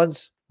use it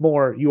once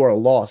more, you are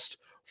lost.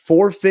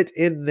 Forfeit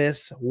in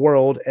this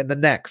world and the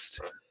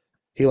next.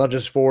 He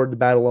lunges forward to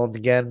battle on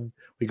again.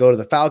 We go to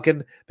the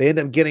Falcon. They end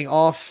up getting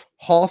off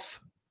Hoth,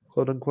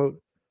 quote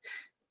unquote.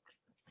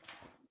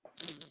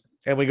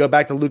 And we go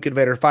back to Luke and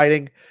Vader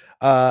fighting.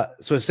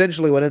 So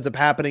essentially what ends up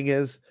happening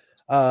is,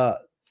 let's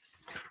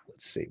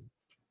see.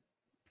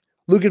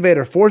 Luke and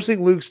Vader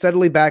forcing Luke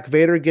steadily back.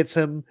 Vader gets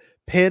him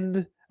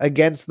pinned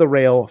against the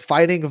rail,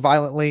 fighting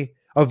valiantly,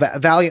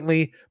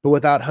 but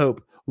without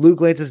hope. Luke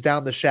glances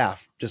down the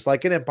shaft, just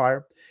like in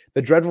Empire.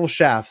 The dreadful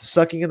shaft,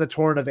 sucking in the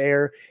torrent of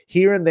air.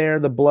 Here and there,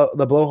 the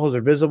blowholes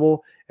are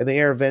visible in the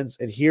air vents,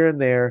 and here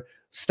and there,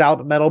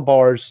 stout metal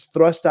bars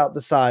thrust out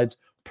the sides,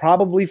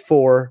 probably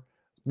for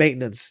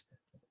maintenance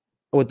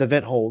with the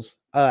vent holes.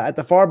 At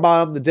the far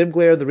bottom, the dim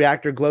glare of the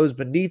reactor glows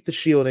beneath the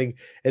shielding.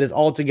 It is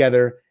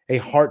altogether a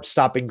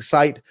heart-stopping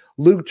sight.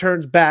 Luke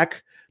turns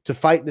back to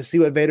fight to see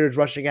what Vader is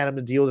rushing at him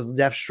to deal with a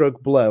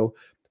deathstroke blow.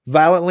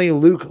 Violently,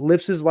 Luke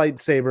lifts his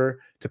lightsaber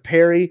to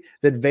parry,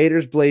 then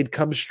Vader's blade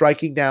comes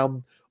striking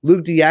down.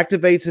 Luke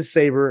deactivates his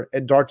saber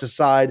and darts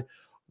aside,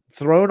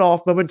 thrown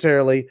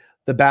momentarily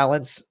off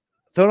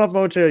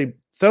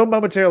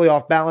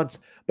balance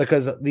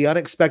because of the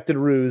unexpected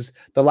ruse,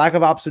 the lack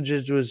of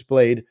oxygen to his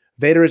blade.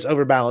 Vader is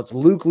overbalanced.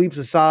 Luke leaps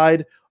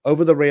aside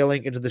over the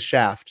railing into the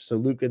shaft, so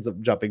Luke ends up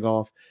jumping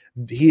off.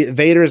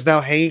 Vader is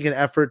now hanging in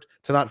effort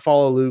to not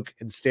follow Luke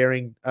and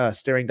staring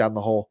down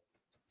the hole.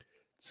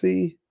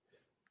 See?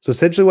 So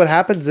essentially what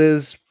happens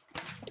is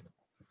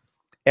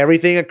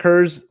everything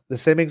occurs the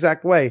same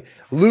exact way.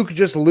 Luke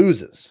just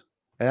loses,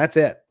 and that's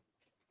it.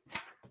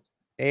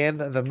 And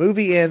the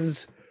movie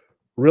ends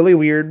really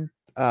weird.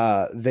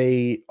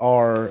 They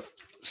are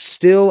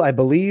still, I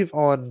believe,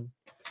 on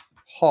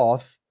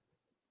Hoth.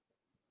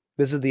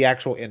 This is the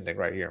actual ending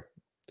right here.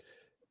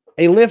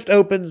 A lift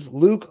opens.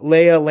 Luke,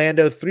 Leia,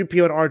 Lando,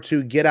 3PO, and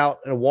R2 get out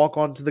and walk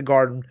onto the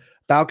garden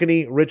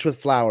balcony rich with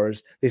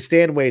flowers. They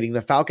stand waiting.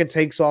 The Falcon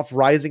takes off,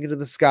 rising into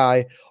the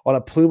sky on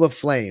a plume of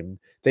flame.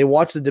 They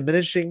watch the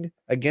diminishing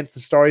against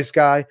the starry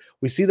sky.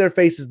 We see their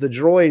faces, the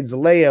droids,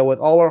 Leia with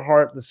all her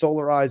heart, the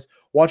solar eyes,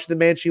 watch the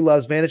man she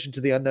loves vanish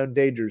into the unknown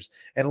dangers.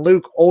 And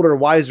Luke, older,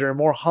 wiser, and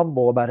more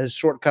humble about his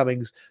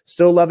shortcomings,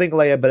 still loving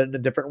Leia, but in a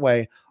different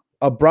way.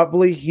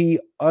 Abruptly, he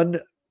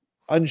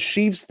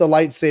unsheaths the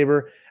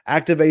lightsaber,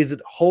 activates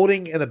it,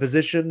 holding in a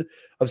position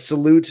of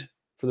salute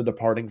for the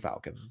departing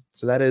Falcon.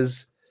 So that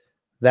is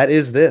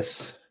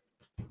this.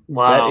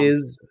 Wow. That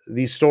is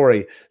the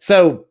story.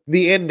 So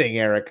the ending,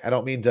 Eric, I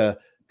don't mean to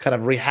kind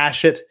of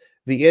rehash it.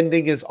 The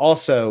ending is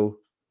also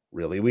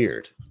really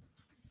weird.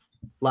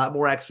 A lot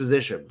more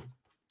exposition.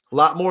 A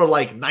lot more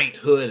like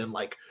knighthood and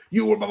like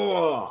you were blah,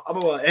 blah, blah,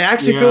 blah. It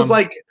actually feels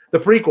like the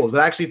prequels. It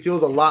actually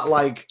feels a lot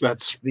like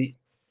that's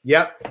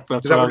Yep.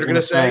 That's is that what I was you're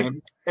gonna say?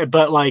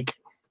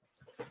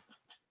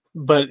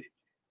 But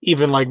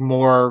even like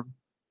more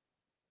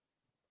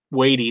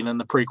weighty than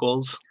the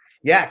prequels.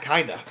 Yeah,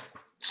 kind of.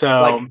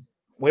 So like,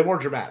 way more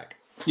dramatic.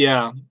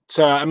 Yeah.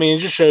 So I mean, it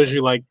just shows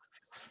you like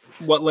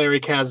what Larry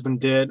Kasdan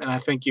did, and I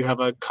think you have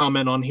a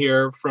comment on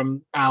here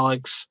from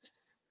Alex.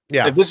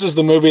 Yeah. If this was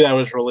the movie that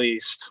was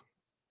released,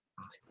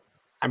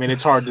 I mean,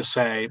 it's hard to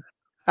say,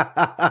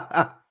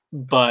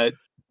 but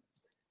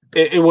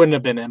it wouldn't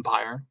have been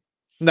Empire.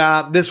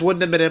 Nah, this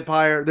wouldn't have been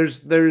Empire.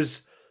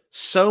 There's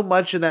so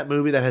much in that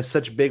movie that has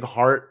such big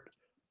heart,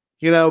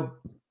 that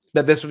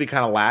this would be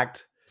kind of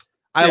lacked.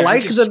 I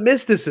like the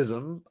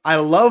mysticism. I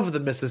love the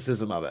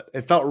mysticism of it.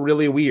 It felt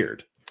really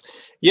weird.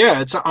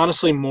 Yeah, it's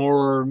honestly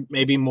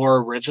maybe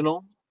more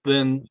original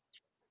than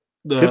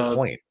Good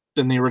point.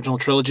 than the original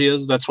trilogy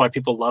is. That's why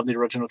people love the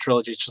original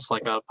trilogy. It's just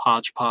like a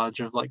hodgepodge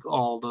of like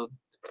all the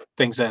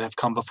things that have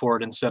come before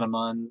it in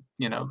cinema and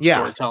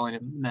storytelling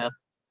and myth.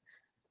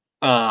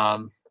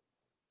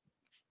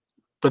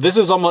 But this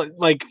is almost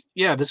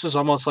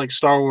like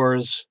Star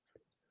Wars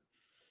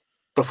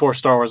before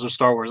Star Wars was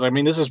Star Wars. I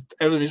mean,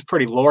 it's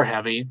pretty lore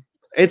heavy.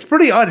 It's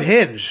pretty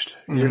unhinged,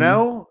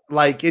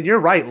 Like, and you're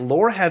right,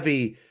 lore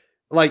heavy.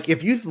 Like,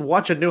 if you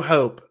watch A New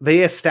Hope, they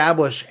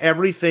establish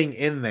everything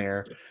in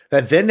there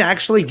that then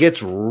actually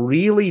gets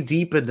really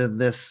deep into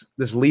this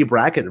Leigh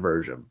Brackett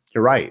version.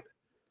 You're right.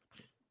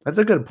 That's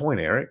a good point,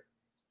 Eric.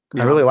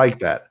 Yeah. I really like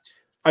that.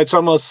 It's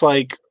almost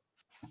like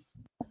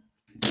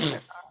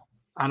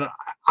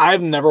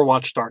I've never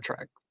watched Star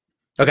Trek.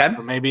 Okay.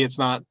 Or maybe it's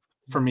not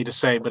for me to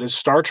say, but is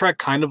Star Trek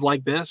kind of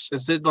like this?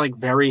 Is it like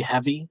very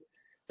heavy?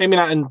 Maybe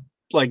not in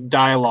like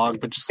dialogue,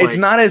 but just It's like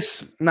not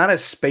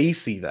as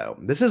spacey though.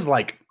 This is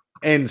like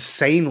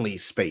insanely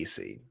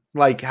spacey.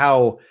 Like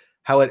how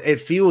it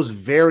feels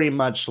very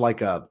much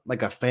like a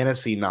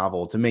fantasy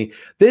novel to me.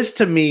 This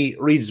to me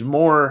reads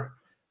more,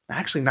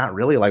 actually not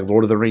really like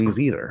Lord of the Rings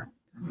either.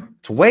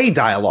 It's way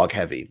dialogue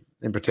heavy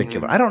in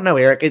particular. I don't know,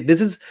 Eric.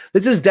 This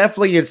is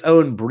definitely its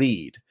own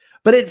breed,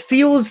 but it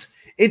feels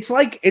it's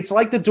like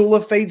the Duel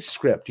of Fate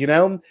script. You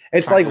know,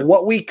 it's like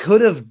what we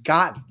could have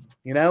gotten.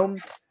 You know,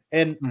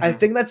 and I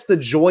think that's the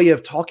joy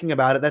of talking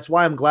about it. That's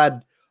why I'm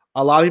glad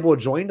a lot of people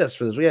joined us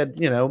for this. We had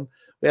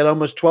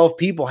almost 12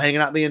 people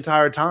hanging out the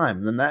entire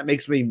time, and that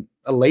makes me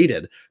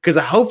elated because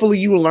hopefully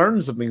you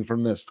learned something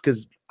from this.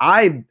 Because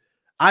I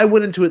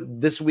went into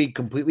it this week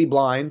completely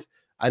blind.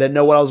 I didn't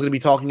know what I was going to be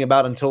talking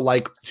about until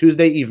like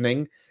Tuesday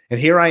evening, and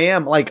here I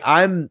am. Like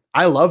I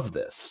love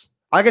this.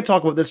 I could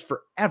talk about this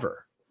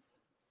forever.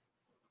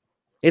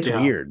 It's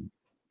weird.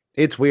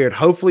 It's weird.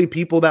 Hopefully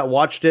people that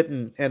watched it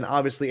and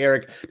obviously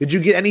Eric, did you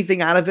get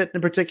anything out of it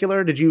in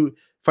particular? Did you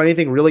find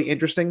anything really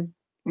interesting?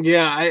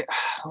 Yeah,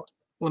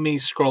 let me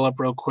scroll up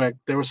real quick.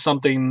 There was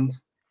something.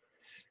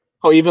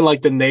 Oh, even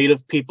like the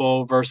native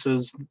people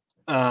versus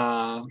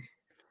Empire.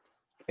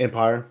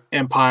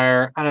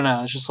 I don't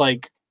know. It's just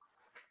like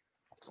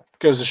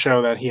goes to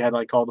show that he had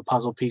like all the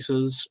puzzle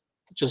pieces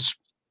just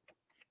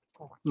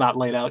not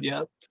laid out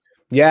yet.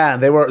 Yeah,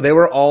 they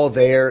were all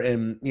there,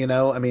 and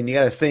I mean, you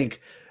got to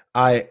think.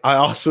 I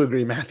also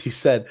agree. Matthew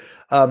said,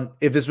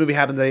 if this movie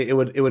happened today,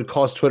 it would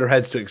cause Twitter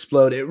heads to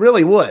explode. It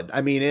really would.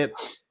 I mean,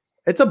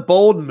 it's a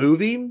bold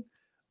movie,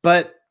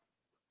 but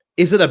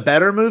is it a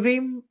better movie?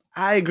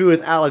 I agree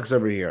with Alex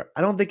over here. I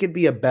don't think it'd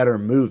be a better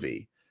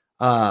movie.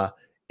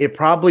 It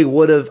probably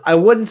would have. I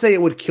wouldn't say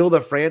it would kill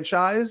the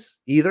franchise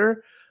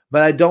either,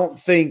 but I don't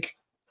think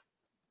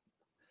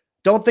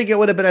it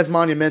would have been as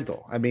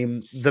monumental. I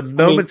mean, the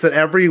moments that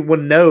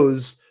everyone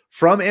knows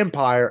from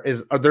Empire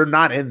they're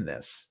not in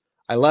this.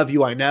 I love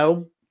you, I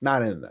know,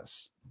 not in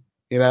this.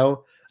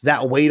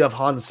 That weight of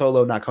Han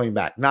Solo not coming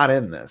back, not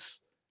in this.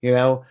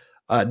 No,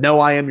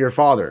 I am your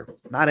father,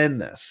 not in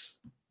this.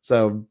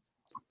 So,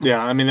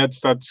 yeah, I mean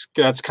that's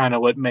kind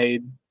of what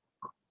made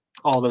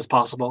all this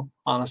possible,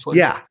 honestly.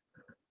 Yeah,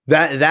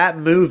 that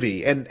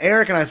movie, and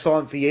Eric and I saw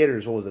it in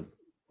theaters. What was it?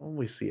 When did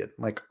we see it?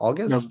 Like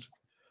August? No.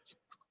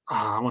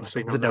 I want to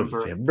say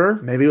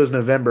November. Maybe it was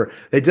November.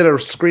 They did a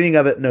screening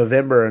of it in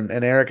November,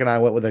 and Eric and I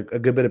went with a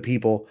good bit of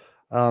people.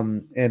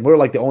 And we're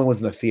like the only ones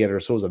in the theater,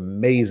 so it was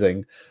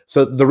amazing.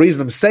 So the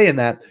reason I'm saying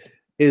that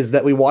is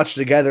that we watched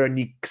it together,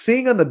 and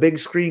seeing on the big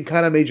screen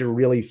kind of made you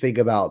really think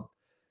about,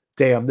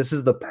 damn, this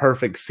is the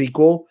perfect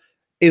sequel.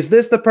 Is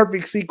this the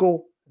perfect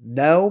sequel?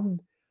 No.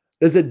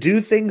 Does it do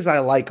things I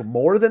like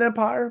more than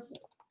Empire?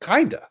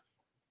 Kinda.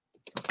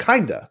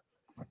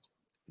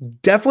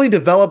 Definitely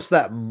develops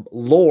that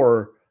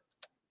lore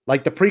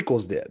like the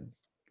prequels did.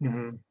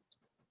 Mm-hmm.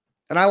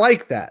 And I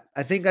like that.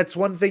 I think that's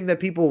one thing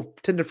that people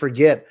tend to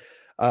forget.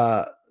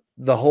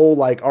 The whole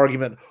like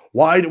argument,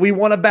 why do we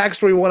want a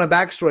backstory? We want a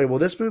backstory. Well,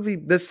 this movie,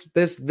 this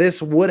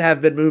would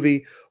have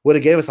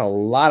gave us a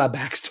lot of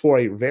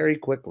backstory very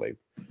quickly.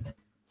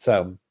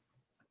 So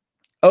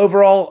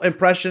overall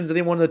impressions,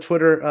 anyone in the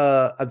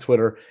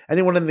Twitter,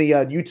 anyone in the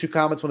YouTube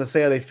comments want to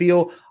say how they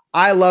feel?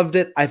 I loved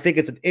it. I think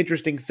it's an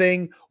interesting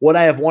thing. Would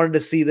I have wanted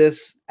to see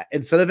this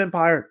instead of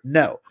Empire?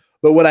 No.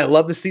 But would I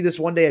love to see this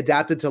one day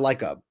adapted to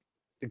like a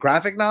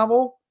graphic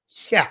novel?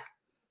 Yeah,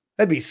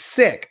 that'd be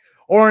sick.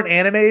 Or an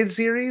animated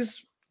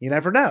series? You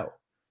never know.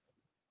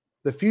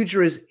 The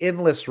future is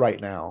endless right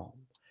now.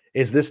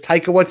 Is this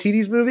Taika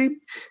Waititi's movie?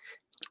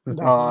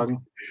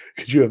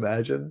 Could you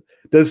imagine?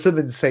 Does some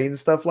insane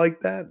stuff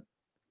like that?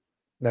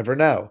 Never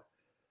know.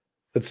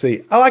 Let's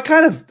see.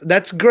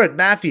 That's good.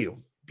 Matthew,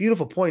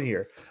 beautiful point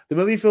here. The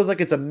movie feels like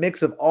it's a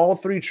mix of all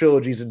three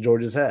trilogies in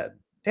George's head.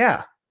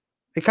 Yeah,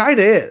 it kind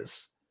of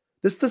is.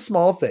 Just the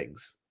small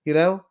things,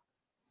 Yeah,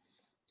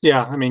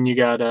 I mean, you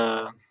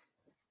got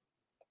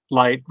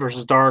light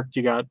versus dark.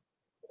 You got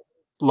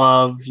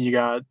love. You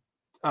got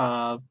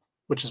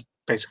which is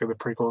basically the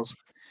prequels.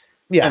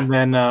 Yeah, and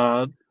then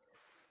what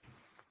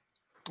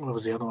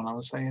was the other one I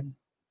was saying?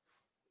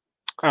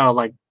 Oh,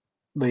 like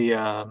the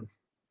a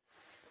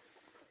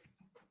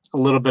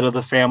little bit of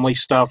the family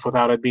stuff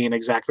without it being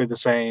exactly the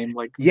same,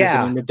 like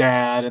visiting the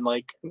dad and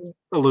like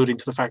alluding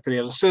to the fact that he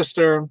had a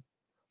sister.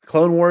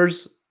 Clone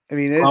Wars. I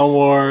mean, it's Clone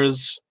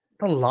Wars.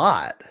 A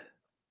lot.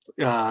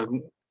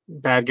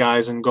 Bad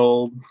guys in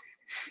gold.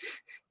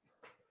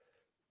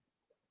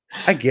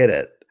 I get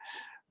it.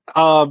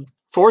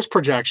 Force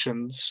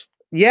projections.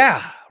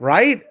 Yeah,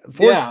 right?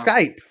 Force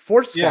Skype.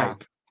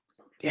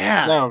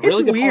 Yeah. No,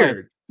 really good weird.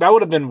 Point. That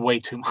would have been way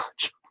too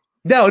much.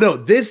 No.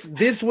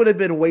 This would have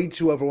been way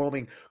too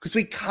overwhelming because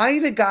we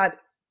kind of got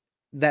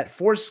that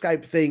Force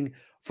Skype thing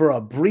for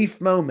a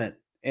brief moment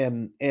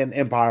in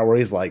Empire where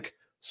he's like,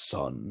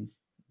 son,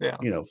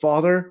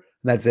 father,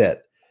 and that's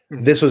it.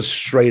 Mm-hmm. This was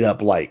straight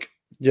up like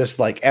just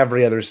like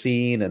every other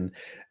scene, and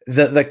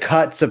The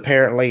cuts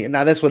apparently,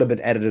 now this would have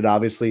been edited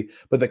obviously,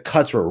 but the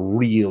cuts were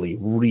really,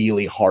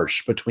 really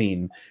harsh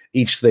between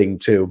each thing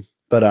too.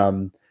 But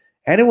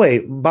anyway,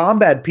 Bomb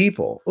Bad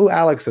People. Oh,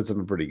 Alex said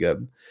something pretty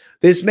good.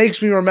 This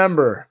makes me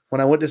remember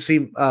when I went to see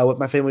with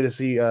my family to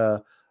see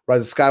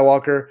Rise of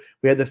Skywalker.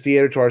 We had the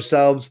theater to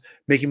ourselves,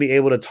 making me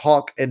able to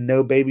talk and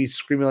no babies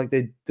screaming like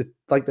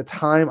the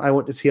time I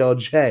went to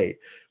TLJ.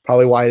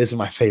 Probably why it isn't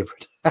my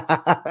favorite.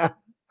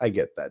 I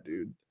get that,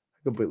 dude.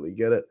 I completely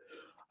get it.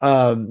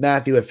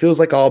 Matthew, it feels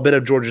like all a bit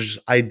of George's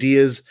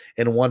ideas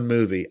in one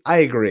movie. I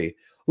agree.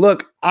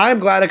 Look, I'm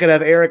glad I could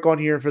have Eric on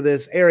here for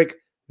this. Eric,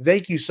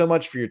 thank you so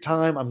much for your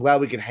time. I'm glad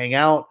we can hang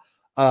out.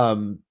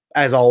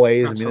 As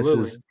always. Absolutely. I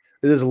mean,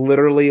 this is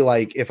literally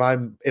like if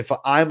I'm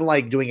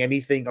like doing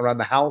anything around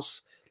the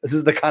house, this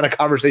is the kind of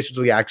conversations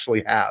we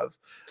actually have.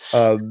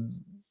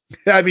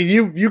 I mean,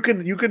 you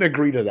can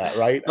agree to that,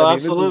 right? Oh, I mean,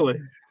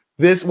 absolutely.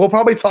 This we'll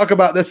probably talk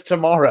about this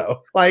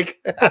tomorrow. Like,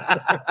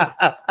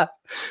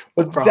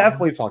 we'll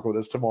definitely talk about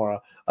this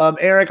tomorrow.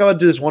 Eric, I'm gonna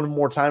do this one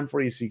more time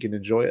for you so you can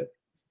enjoy it.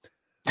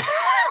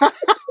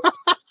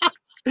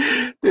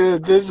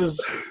 Dude, this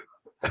is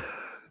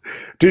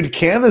Dude,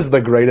 Canva is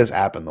the greatest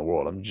app in the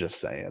world. I'm just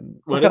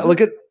saying.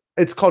 Look at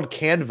it's called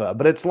Canva,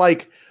 but it's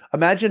like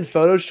imagine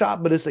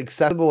Photoshop, but it's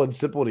accessible and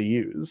simple to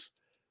use.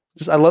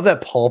 I love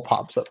that Paul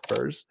pops up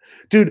first.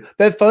 Dude,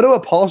 that photo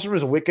of Paul's from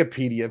his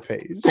Wikipedia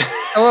page.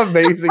 How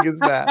amazing is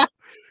that?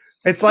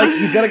 It's like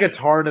he's got a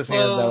guitar in his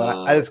hand,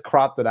 though. I just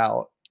cropped it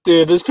out.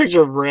 Dude, this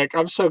picture of Rick,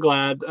 I'm so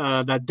glad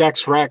that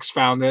Dex Rex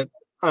found it.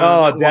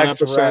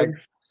 Dex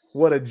Rex.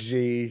 What a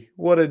G.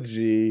 What a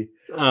G.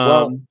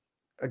 Well,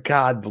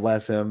 God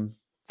bless him.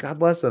 God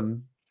bless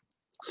him.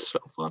 So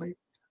funny.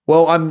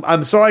 Well,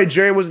 I'm sorry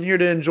Jerry wasn't here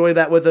to enjoy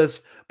that with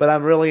us, but I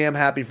really am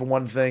happy for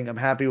one thing. I'm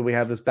happy we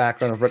have this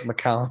background of Rick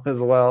McCallum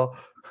as well.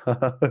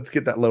 Let's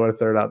get that lower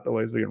third out the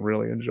way so we can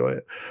really enjoy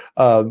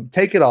it.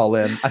 Take it all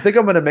in. I think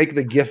I'm going to make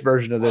the GIF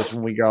version of this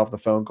when we get off the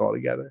phone call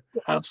together.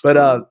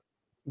 Absolutely. But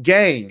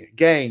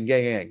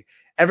gang.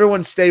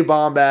 Everyone stay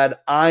bomb bad.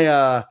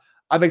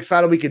 I'm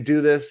excited we could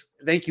do this.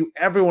 Thank you,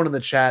 everyone in the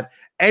chat.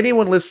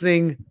 Anyone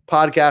listening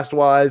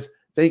podcast-wise,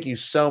 thank you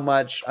so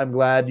much. I'm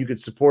glad you could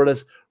support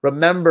us.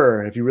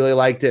 Remember, if you really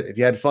liked it, if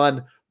you had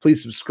fun,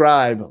 please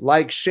subscribe,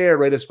 like, share,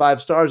 rate us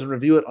 5 stars, and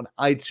review it on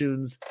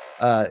iTunes.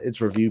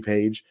 Its review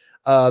page.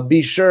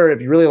 Be sure,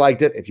 if you really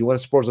liked it, if you want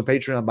to support us on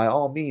Patreon, by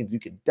all means, you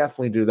can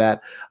definitely do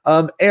that.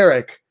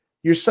 Eric,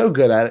 you're so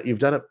good at it. You've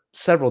done it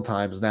several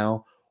times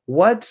now.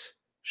 What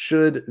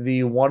should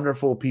the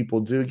wonderful people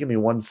do? Give me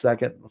 1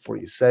 second before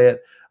you say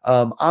it.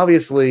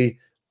 Obviously,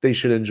 they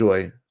should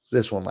enjoy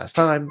this one last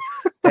time.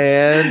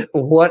 And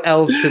what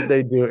else should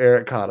they do,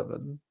 Eric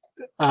Kahneman?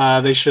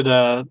 They should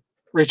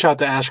reach out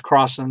to Ash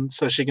Crossan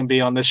so she can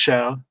be on this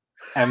show.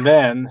 And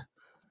then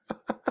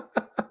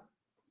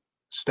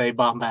stay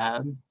bomb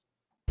bad.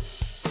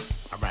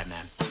 All right,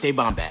 man. Stay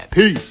bomb bad.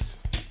 Peace.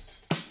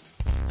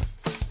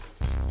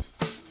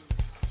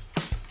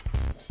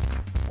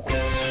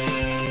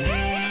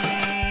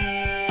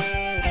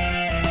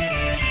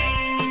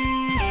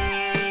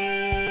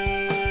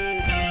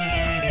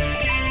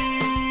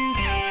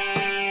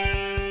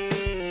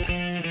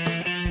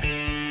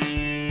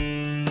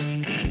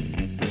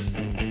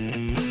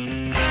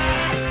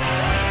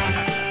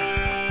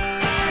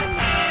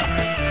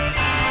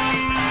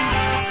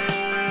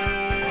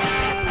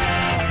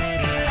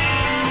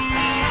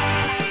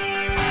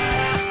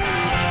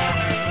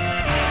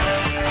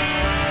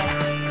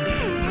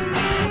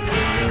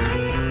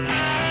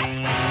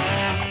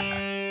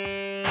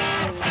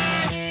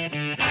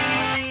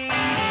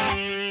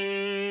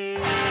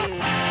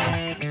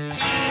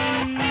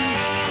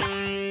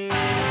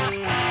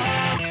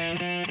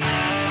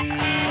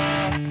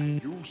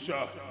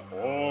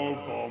 All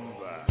bomb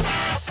back.